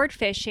went sword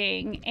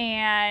fishing,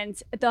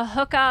 and the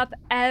hookup,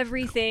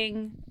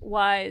 everything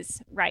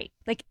was right.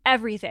 Like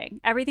everything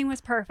was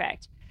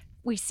perfect.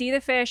 We see the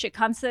fish, it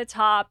comes to the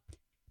top,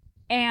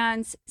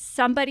 and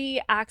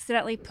somebody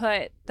accidentally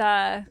put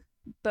the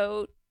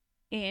boat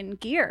in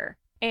gear,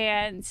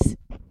 and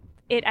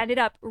it ended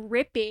up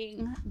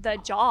ripping the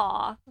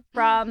jaw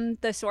from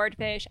the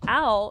swordfish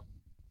out.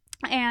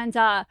 And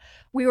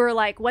we were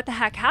like, what the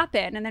heck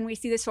happened? And then we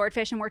see the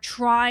swordfish and we're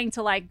trying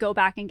to like go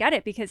back and get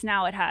it because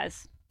now it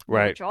has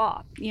Right.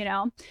 jaw,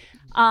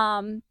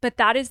 but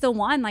that is the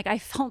one, like I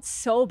felt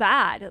so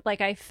bad.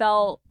 Like I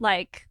felt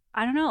like,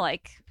 I don't know,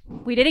 like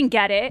we didn't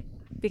get it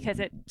because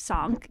it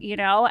sunk,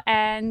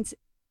 and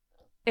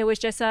it was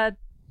just a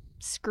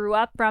screw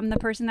up from the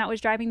person that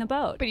was driving the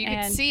boat. But you could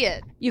And see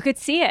it. You could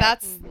see it.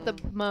 That's the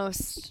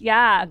most.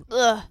 Yeah.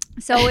 Ugh.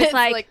 So it's It's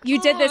like, like,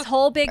 you did this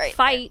whole big right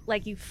fight,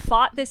 like you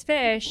fought this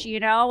fish,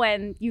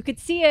 and you could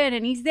see it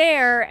and he's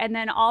there. And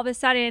then all of a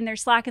sudden they're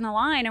slacking the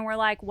line and we're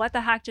like, what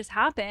the heck just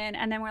happened?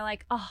 And then we're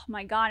like, oh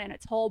my God. And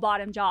its whole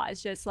bottom jaw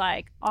is just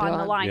like on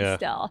the line Yeah.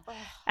 still.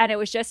 And it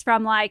was just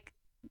from like,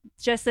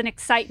 just an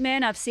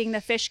excitement of seeing the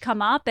fish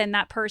come up and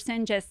that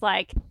person just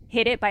like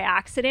hit it by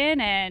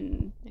accident.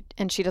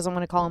 And she doesn't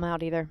want to call him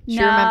out either. She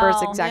No. remembers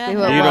exactly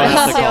who it You was. don't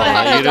have to call him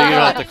out. You don't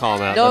have to call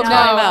him out. No, That's call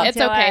fine. him out. It's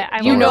Do okay. it. I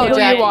You won't know do who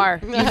it. you are.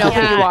 You know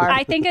who you are.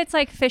 I think it's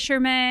like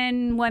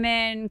fisherman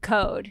women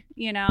code, It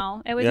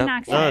was Yeah. an No,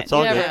 accident. it's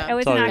all good. It was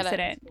It's all an good.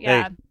 accident.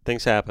 Yeah. Hey,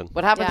 things happen.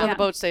 What happens Yeah. on the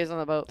boat stays on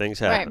the boat.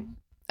 Things Right. happen.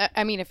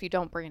 I mean, if you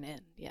don't bring it in,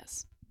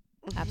 yes.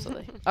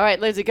 Absolutely. All right,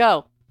 Lindsay,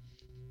 go.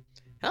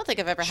 I don't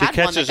think I've ever She had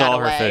one that catches got all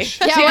her away. fish.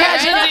 Yeah, She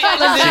catches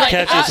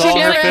all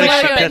her fish.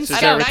 She catches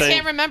I everything.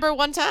 can't remember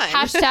one time.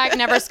 Hashtag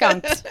never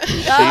skunked. She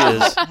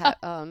is.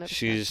 Never-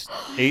 She's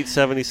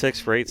 876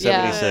 for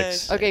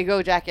 876. Okay,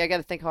 go, Jackie. I got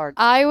to think hard.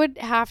 I would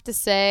have to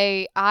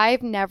say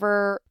I've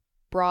never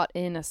brought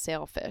in a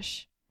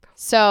sailfish.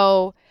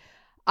 So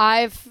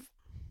I've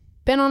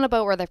been on a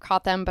boat where they've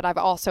caught them, but I've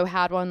also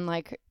had one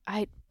like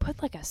I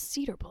put like a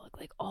cedar bullock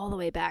like all the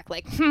way back,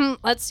 like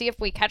let's see if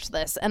we catch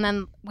this. And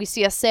then we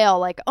see a sail,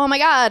 like oh my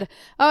god.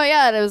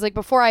 It was like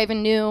before I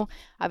even knew.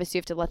 Obviously you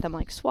have to let them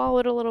like swallow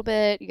it a little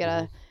bit. You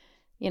gotta,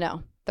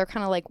 they're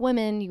kind of like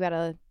women. You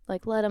gotta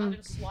Like let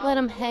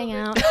them hang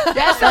out.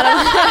 Yes.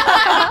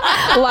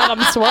 Let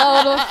them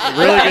swallow.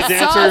 Really good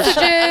dancers.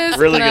 Sausages.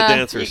 Really good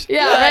dancers.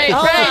 Yeah,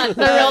 right.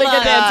 They're really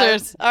good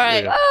dancers. All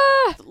right.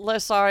 Yeah.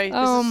 Sorry.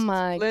 Oh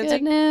my Lindsay.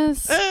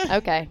 goodness.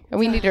 Okay,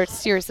 we need to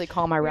seriously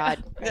call my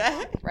ride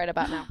right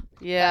about now.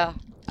 Yeah.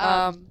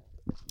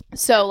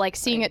 So like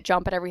seeing it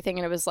jump at everything,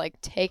 and it was like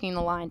taking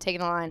the line,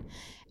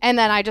 and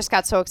then I just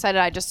got so excited,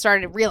 I just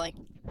started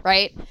reeling,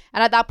 right?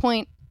 And at that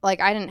point, like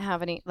I didn't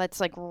have any.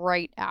 That's like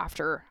right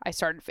after I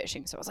started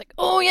fishing, so I was like,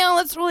 oh yeah,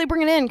 let's really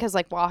bring it in, because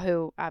like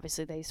Wahoo,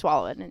 obviously they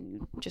swallow it and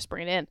you just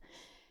bring it in,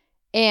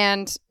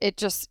 and it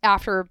just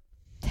after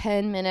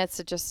 10 minutes,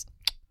 it's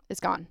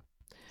gone.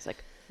 It's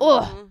like,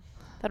 oh,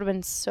 that would have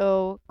been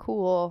so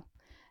cool.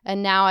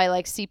 And now I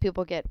like see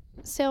people get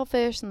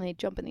sailfish and they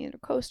jump in the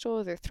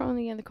intercoastal. They're throwing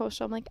the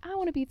intercoastal. I'm like, I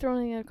want to be thrown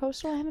in the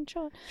intercoastal. I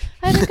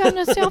haven't gotten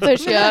a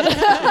sailfish yet.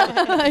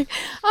 Like,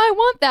 I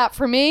want that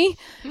for me.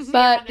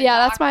 But yeah,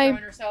 that's my.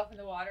 Throwing herself in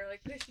the water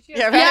like fish.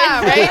 Yeah, right.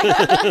 Yeah,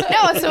 right.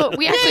 No, so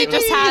we actually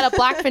just had a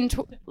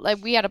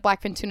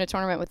blackfin tuna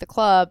tournament with the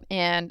club,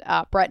 and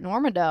Brett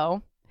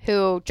Normando,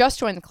 who just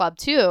joined the club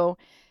too,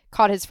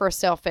 caught his first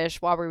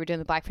sailfish while we were doing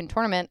the blackfin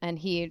tournament, and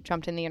he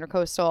jumped in the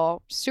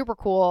intercoastal. Super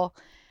cool.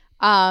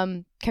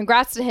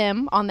 Congrats to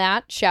him on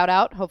that. Shout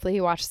out. Hopefully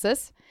he watches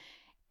this.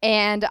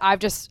 And I've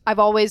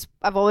always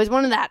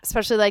wanted that,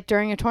 especially like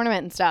during a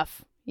tournament and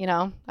stuff. You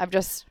know,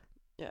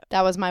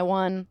 that was my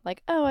one,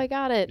 like, oh, I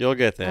got it. You'll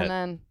get that. And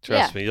then,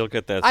 Trust me, you'll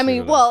get that. I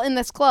mean, well, in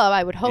this club,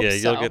 I would hope so. Yeah,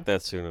 you'll get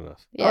that soon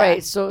enough. Yeah. All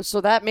right. So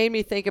that made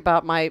me think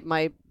about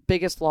my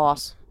biggest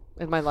loss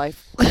in my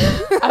life.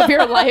 Of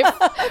your life.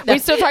 We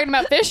still talking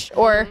about fish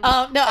or?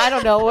 No, I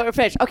don't know. What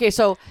fish? Okay,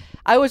 so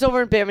I was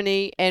over in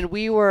Bimini and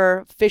we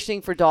were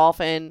fishing for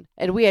dolphin,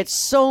 and we had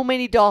so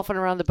many dolphin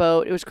around the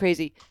boat. It was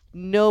crazy.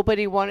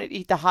 Nobody wanted to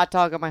eat the hot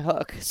dog on my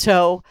hook.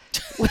 So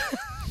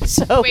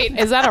wait,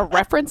 is that a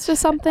reference to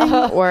something?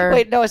 Or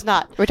wait, no, it's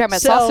not. We're talking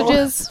about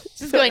sausages.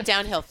 This is going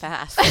downhill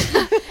fast.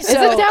 Is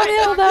it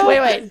downhill though?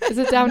 Wait. Is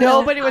it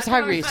downhill? Nobody was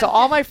hungry, so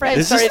all my friends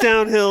Is started. this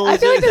downhill? I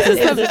feel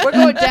like We're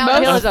going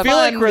downhill. I feel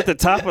like we're at the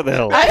top of the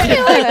hill. I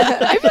feel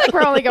like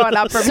we're only going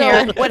up from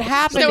here. What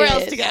happened? Nowhere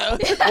else to go.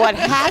 What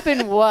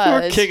happened was.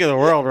 We're king of the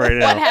world right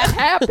now. What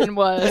happened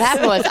was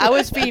I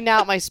was feeding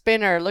out my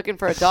spinner looking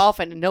for a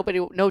dolphin, and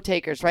no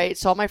takers, right?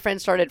 So all my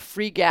friends started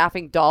free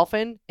gaffing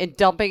dolphin and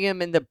dumping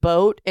him in the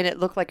boat, and it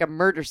looked like a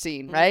murder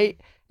scene, right?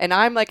 And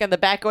I'm like in the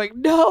back going,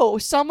 no,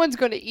 someone's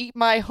going to eat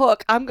my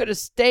hook. I'm going to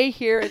stay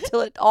here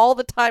until all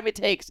the time it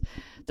takes.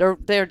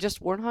 They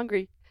just weren't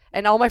hungry,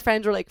 and all my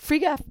friends were like, free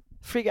gaff.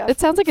 It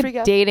sounds like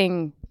a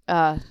dating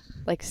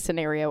like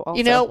scenario. Also.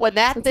 You know, when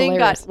that That's thing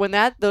hilarious.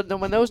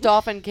 when those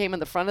dolphin came in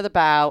the front of the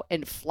bow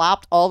and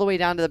flopped all the way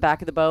down to the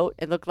back of the boat,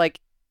 it looked like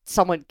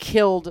someone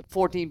killed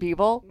 14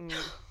 people.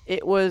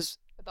 It was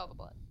with all the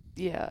blood.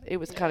 Yeah, it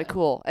was kind of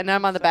cool. And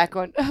I'm on the back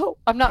going, oh,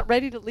 I'm not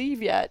ready to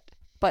leave yet.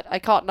 But I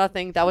caught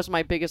nothing. That was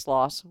my biggest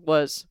loss,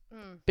 was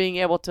being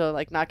able to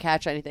like not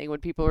catch anything when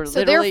people were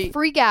literally. They're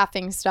free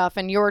gaffing stuff,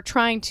 and you're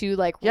trying to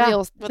like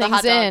reel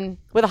things in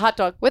with a hot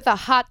dog. With a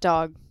hot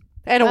dog.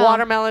 And a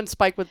watermelon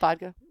spiked with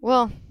vodka.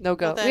 Well, no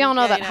go. We all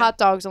know that hot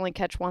dogs only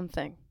catch one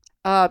thing.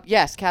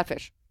 Yes,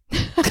 catfish.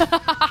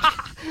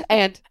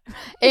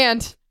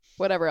 and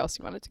whatever else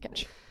you wanted to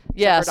catch.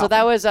 Yeah, so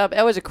that was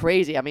a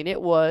crazy. I mean,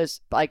 it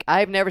was like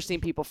I've never seen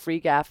people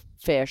free gaff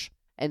fish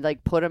and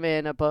like put them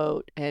in a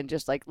boat and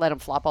just like let them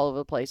flop all over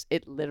the place.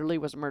 It literally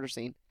was a murder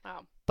scene.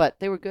 Wow. But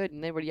they were good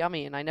and they were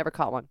yummy, and I never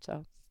caught one,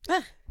 so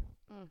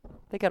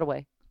they got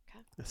away.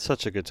 It's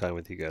such a good time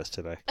with you guys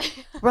today.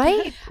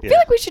 Right? I feel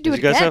like we should do Did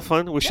it you guys again. have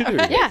fun? We should do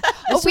it again. Yeah.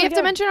 Oh, we have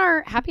to mention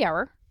our happy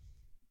hour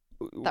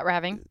that we're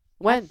having.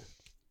 When?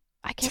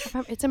 I can't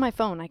remember. It's in my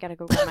phone. I gotta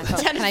go grab my phone.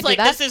 Can I do like,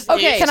 that? This is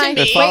Okay, new can to I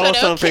me, follow but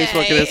us on okay.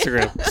 Facebook and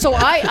Instagram. So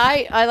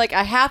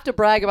I have to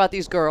brag about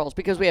these girls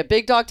because we have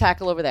Big Dog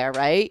Tackle over there,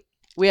 right?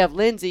 We have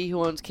Lindsay,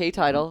 who owns K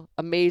Title,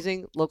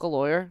 amazing local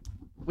lawyer.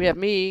 We have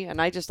me,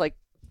 and I just like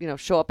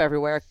show up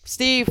everywhere.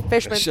 Steve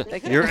Fishman,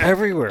 You're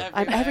everywhere.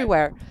 I'm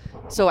everywhere.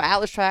 So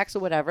Atlas Tracks or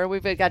whatever.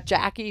 We've got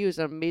Jackie, who's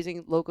an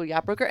amazing local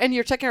yacht broker, and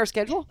you're checking our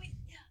schedule.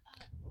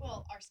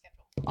 Well, our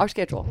schedule. Our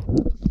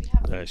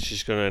schedule.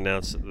 She's going to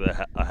announce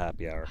a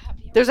happy hour.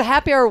 There's a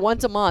happy hour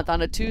once a month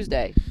on a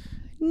Tuesday.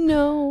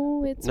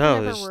 No, it's No,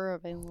 whenever there's- we're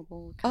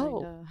available.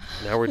 Oh. Kinda.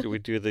 Now we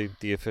do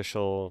the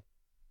official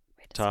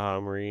Taha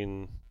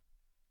Marine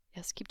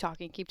Yes, keep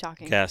talking.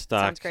 gas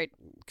dock. Sounds great.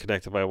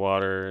 Connected by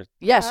water.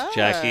 Yes.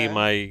 Jackie,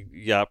 my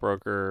yacht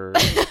broker.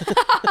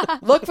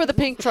 Look for the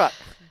pink truck.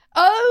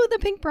 Oh, the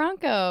pink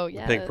Bronco.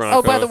 Yes. Pink Bronco.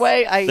 Oh, by the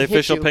way, I the hit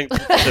official you. pink the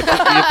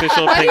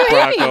official Why do pink you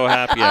hit me? Bronco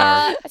happy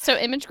hour. So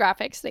Image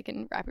Graphics, they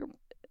can wrap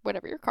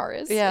whatever your car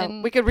is. Yeah,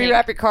 in we could pink.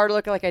 rewrap your car to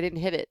look like I didn't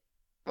hit it.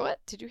 What?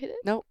 Did you hit it?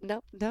 No,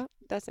 don't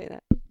say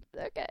that.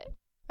 Okay.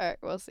 All right,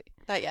 we'll see.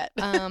 Not yet.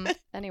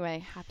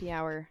 Anyway, happy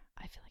hour.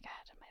 I feel like I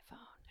had it on my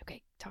phone.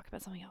 Okay, talk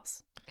about something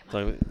else.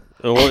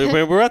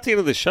 We're at the end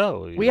of the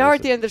show. We are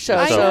at the end of the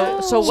show.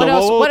 So what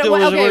else? What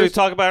we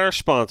talk about our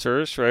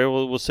sponsors, right?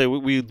 We'll say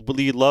we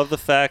love the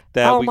fact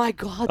that. Oh my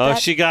God! Oh,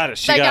 she got it.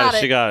 She got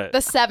it. The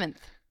 7th.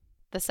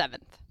 The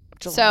 7th.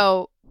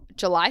 So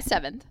July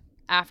 7th,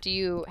 after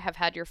you have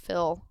had your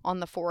fill on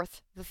the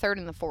 4th, the 3rd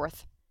and the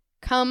 4th,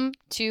 come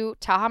to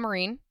Taha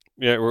Marine.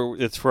 Yeah,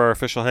 it's for our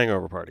official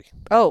hangover party.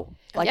 Oh,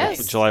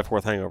 yes. July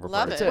 4th hangover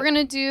Love party. it. We're going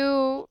to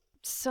do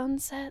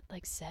sunset,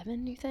 like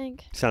 7, you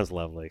think? Sounds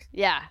lovely.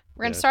 Yeah.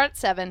 We're going to start at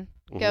 7,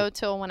 go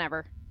till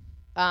whenever.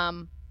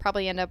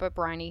 Probably end up at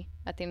Briny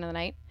at the end of the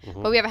night.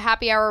 But we have a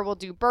happy hour. We'll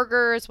do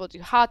burgers. We'll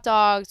do hot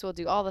dogs. We'll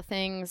do all the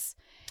things.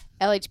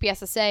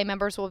 LHPSSA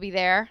members will be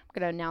there. I'm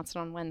going to announce it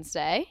on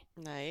Wednesday.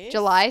 Nice.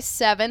 July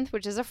 7th,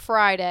 which is a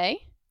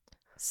Friday.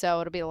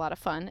 So it'll be a lot of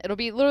fun. It'll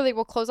be literally,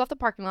 we'll close off the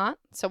parking lot.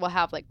 So we'll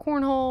have like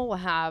cornhole. We'll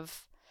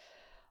have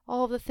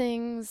all the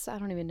things. I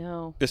don't even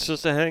know. It's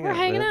just a hangout. We're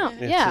hanging out.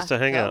 It's just a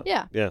hangout.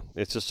 Yeah. Yeah.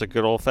 It's just a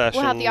good old fashioned.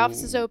 We'll have the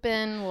offices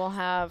open. We'll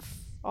have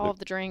all of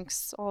the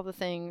drinks, all of the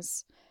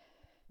things.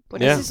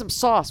 This is some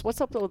sauce.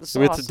 What's up with the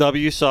sauce? It's the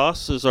W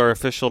sauce is our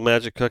official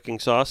magic cooking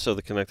sauce. So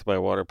the Connected by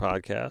Water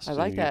podcast. I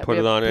like and that. You put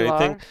it on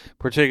anything.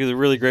 Particularly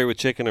really great with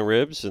chicken and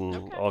ribs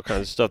and all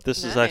kinds of stuff.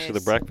 This is actually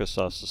the breakfast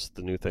sauce. This is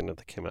the new thing that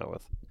they came out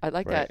with. I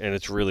like that. And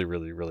it's really,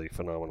 really, really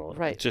phenomenal.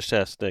 Right. Just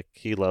ask Nick.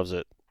 He loves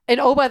it. And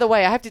oh, by the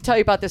way, I have to tell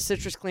you about this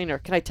citrus cleaner.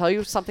 Can I tell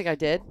you something I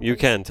did? You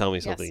can tell me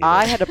something. Yes.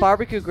 I had a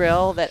barbecue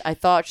grill that I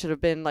thought should have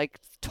been like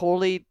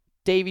totally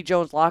Davy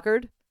Jones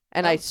lacquered.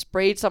 And I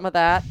sprayed some of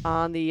that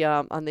on the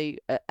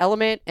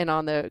element and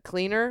on the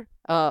cleaner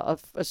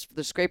of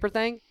the scraper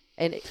thing,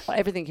 and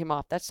everything came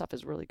off. That stuff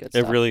is really good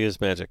stuff. It really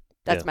is magic.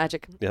 That's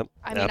magic. Yep.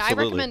 I mean,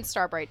 absolutely. I recommend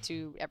Starbright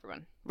to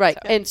everyone. Right.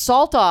 So. And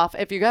salt off.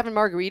 If you're having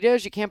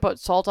margaritas, you can't put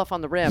salt off on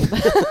the rim.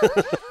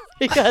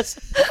 because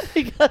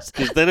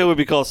then it would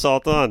be called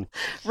salt on.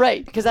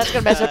 Right, because that's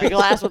gonna mess up your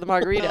glass with a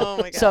margarita. Oh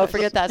my So gosh.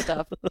 forget that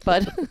stuff.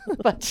 But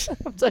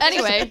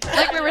Anyway,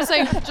 like we were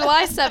saying,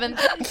 July 7th.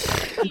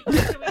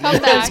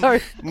 Come back.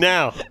 Sorry.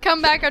 Now.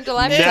 Come back on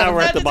July 7th. Now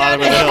we're at the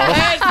bottom of the hill.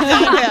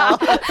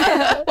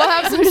 We'll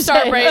have some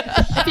Starbright.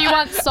 If you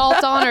want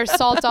salt on or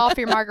salt off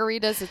your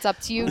margaritas, it's up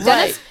to you.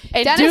 Dennis,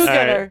 And Dennis,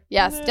 do-gooder.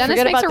 yes, Dennis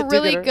Forget makes about a the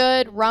really do-gooder.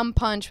 good rum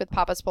punch with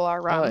Papa's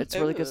Polar rum. Oh, it's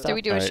really good stuff. Do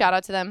we do a Right. shout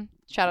out to them?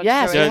 Shout out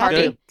Yes, to Joey good,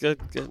 Hardy.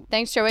 Good.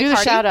 Thanks, Joey Do the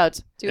Hardy. shout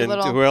outs. Do a And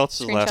little who else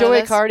is screenshot left? of Joey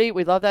this. Cardi,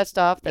 we love that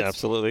stuff. That's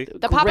Absolutely. The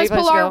great Papa's place to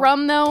Polar go.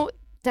 rum, though,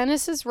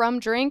 Dennis's rum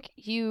drink,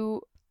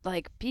 you,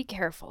 like, be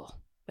careful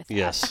with that.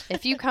 Yes.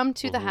 If you come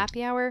to the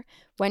happy hour,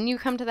 when you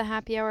come to the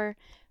happy hour,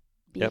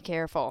 be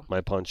careful. My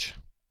punch.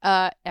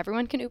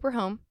 Everyone can Uber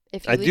home.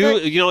 If you I leave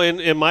do,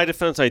 it- in my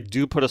defense, I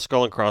do put a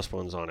skull and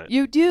crossbones on it.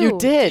 You do. You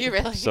did. Do you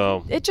really?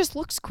 So It just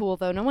looks cool,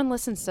 though. No one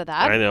listens to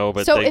that. I know,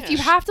 but So they- if you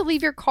have to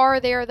leave your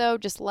car there, though,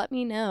 just let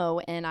me know,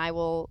 and I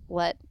will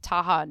let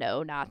Taha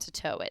know not to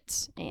tow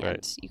it, and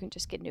Right. you can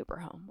just get an Uber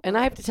home. And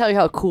I have to tell you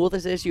how cool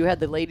this is. You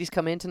had the ladies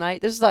come in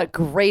tonight. This is a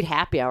great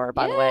happy hour,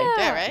 by the way.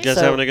 Yeah, right? you guys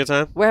So- having a good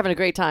time? We're having a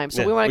great time.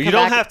 So Yeah. we want to Well, come you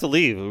don't back. have to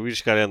leave. We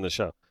just got to end the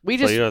show. We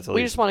So you don't have just to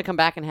we leave. just want to come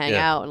back and hang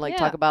Yeah. out and like Yeah.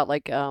 talk about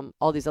like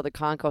all these other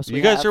concourses.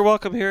 You guys are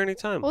welcome here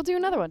anytime. We'll do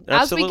another one. As we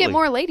Absolutely. get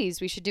more ladies,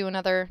 we should do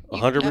another.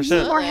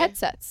 100%. More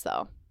headsets,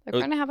 though. We're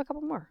going to have a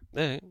couple more.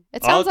 Hey,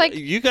 It sounds like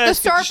you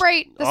guys. the could just-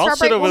 Starbright. The I'll Starbright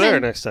sit over woman, there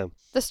next time.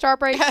 The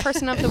Starbright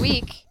person of the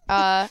week.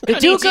 the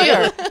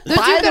do-gooder. The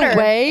By do-gooder. the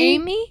way,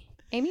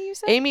 Amy, you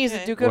said Amy is a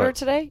Okay. do-gooder What?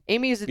 today.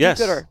 Amy is a Yes.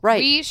 do-gooder, right?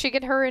 we should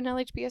get her in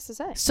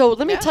LHPSSA. So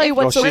let me tell you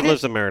Well, what's she so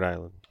lives in Merritt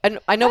Island. And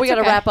I know we got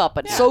That's to okay. wrap up,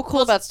 but so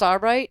cool about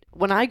Starbright.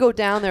 When I go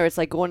down there, it's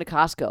like going to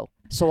Costco.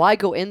 So I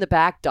go in the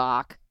back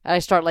dock and I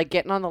start like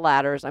getting on the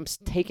ladders. I'm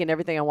taking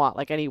everything I want.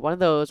 Like I need one of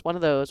those, one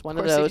of those, one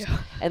of course you those.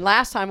 And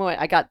last time I went,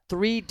 I got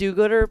 3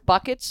 do-gooder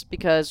buckets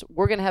because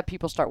we're gonna have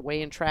people start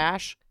weighing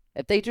trash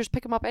if they just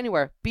pick them up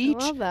anywhere, beach,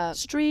 love that.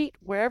 street,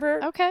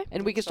 wherever. Okay.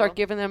 And we can start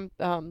giving them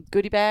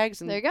goodie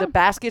bags and There you go. the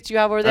baskets you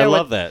have over there. I with-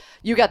 love that.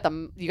 You got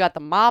the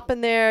mop in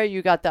there.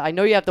 You got the. I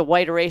know you have the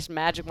white erase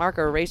magic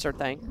marker eraser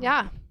thing.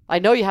 Yeah. I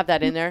know you have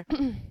that in there.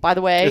 By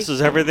the way, This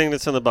is everything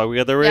that's in the box. We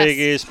got the Yes.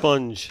 reggae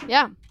sponge.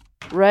 Yeah.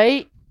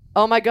 right?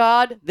 Oh my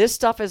God, this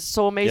stuff is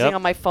so amazing Yep.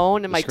 on my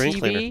phone and The my screen TV.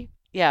 cleaner.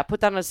 Yeah, put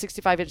that on a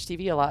 65-inch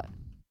TV a lot.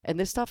 And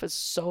this stuff is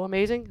so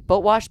amazing.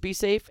 Boat wash, be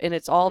safe, and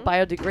it's all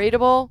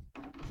biodegradable.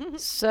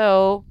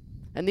 So,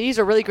 and these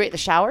are really great in the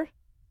shower.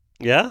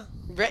 Yeah?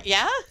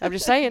 Yeah? I'm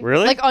just saying.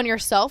 Really? Like on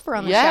yourself or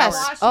on the Yes.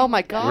 shower? Oh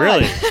my God.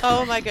 Really?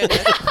 Oh my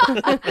goodness.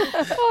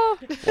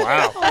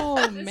 Wow. Oh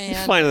You're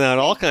man. finding out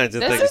all kinds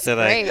of This things is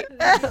today.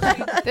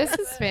 great. This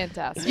is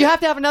fantastic. You have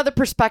to have another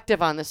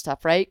perspective on this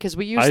stuff, right? Because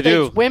we use I things.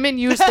 do. Women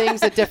use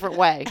things a different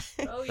way.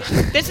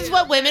 This is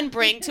what women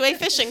bring to a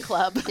fishing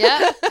club.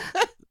 Yeah.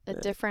 A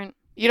different.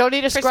 You don't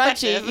need a scrunchie.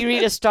 Perspective. You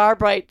need a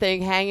Starbright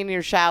thing hanging in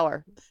your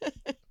shower.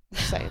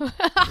 Just saying.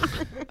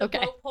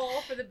 Okay.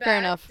 Pole for the back. Fair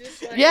enough.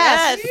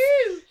 Yes.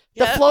 The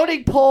Yep.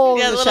 floating pole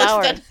Yeah, in the little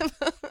shower. extend-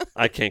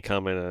 I can't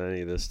comment on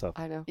any of this stuff.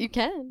 I know. You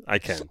can. I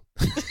can.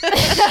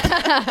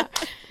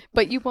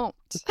 But you won't.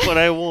 But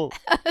I won't.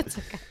 It's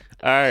okay.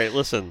 All right,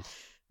 listen.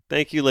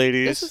 Thank you,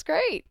 ladies. This was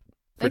great.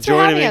 Thanks for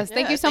having us.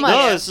 Thank you so much.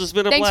 No, this has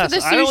been a Thanks blast. for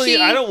the sushi.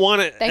 I don't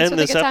want to Thanks end for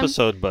the this good time.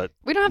 episode, but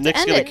we don't have Nick's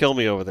to end gonna it. kill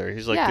me over there.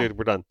 He's like, dude,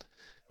 we're done.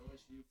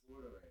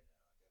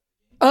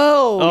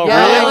 Oh,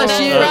 yeah, really?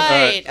 LSU.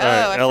 Right. All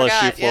right. Oh, I LSU,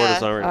 forgot.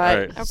 Florida's all right.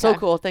 All right. So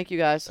cool. Thank you,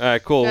 guys. All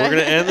right, cool. We're going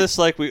to end this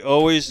like we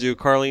always do.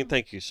 Carlene,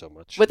 thank you so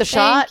much. With a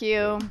shot? Thank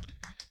you.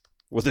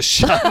 With a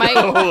shot. Might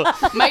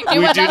do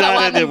we do another not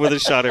one. end it with a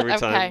shot every Okay.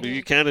 time.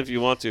 You can if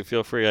you want to.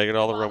 Feel free. I get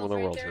all the rum in the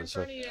world.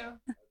 So.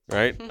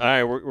 Right? All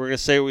right. We're going to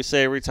say what we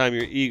say every time.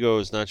 Your ego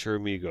is not your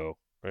amigo.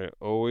 Right?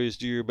 Always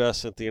do your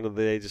best. At the end of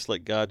the day, just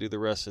let God do the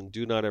rest. And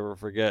do not ever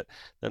forget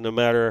that no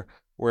matter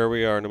where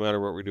we are, no matter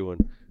what we're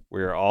doing,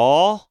 we are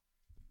all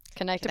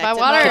connected by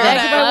water.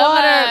 Connected by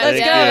water. Let's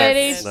go,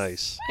 ladies.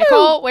 Nice.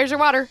 Nicole, where's your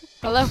water?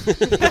 Hello.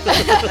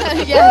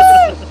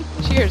 Yes.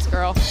 Cheers,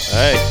 girl. All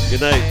right.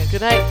 Good night.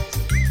 Good night.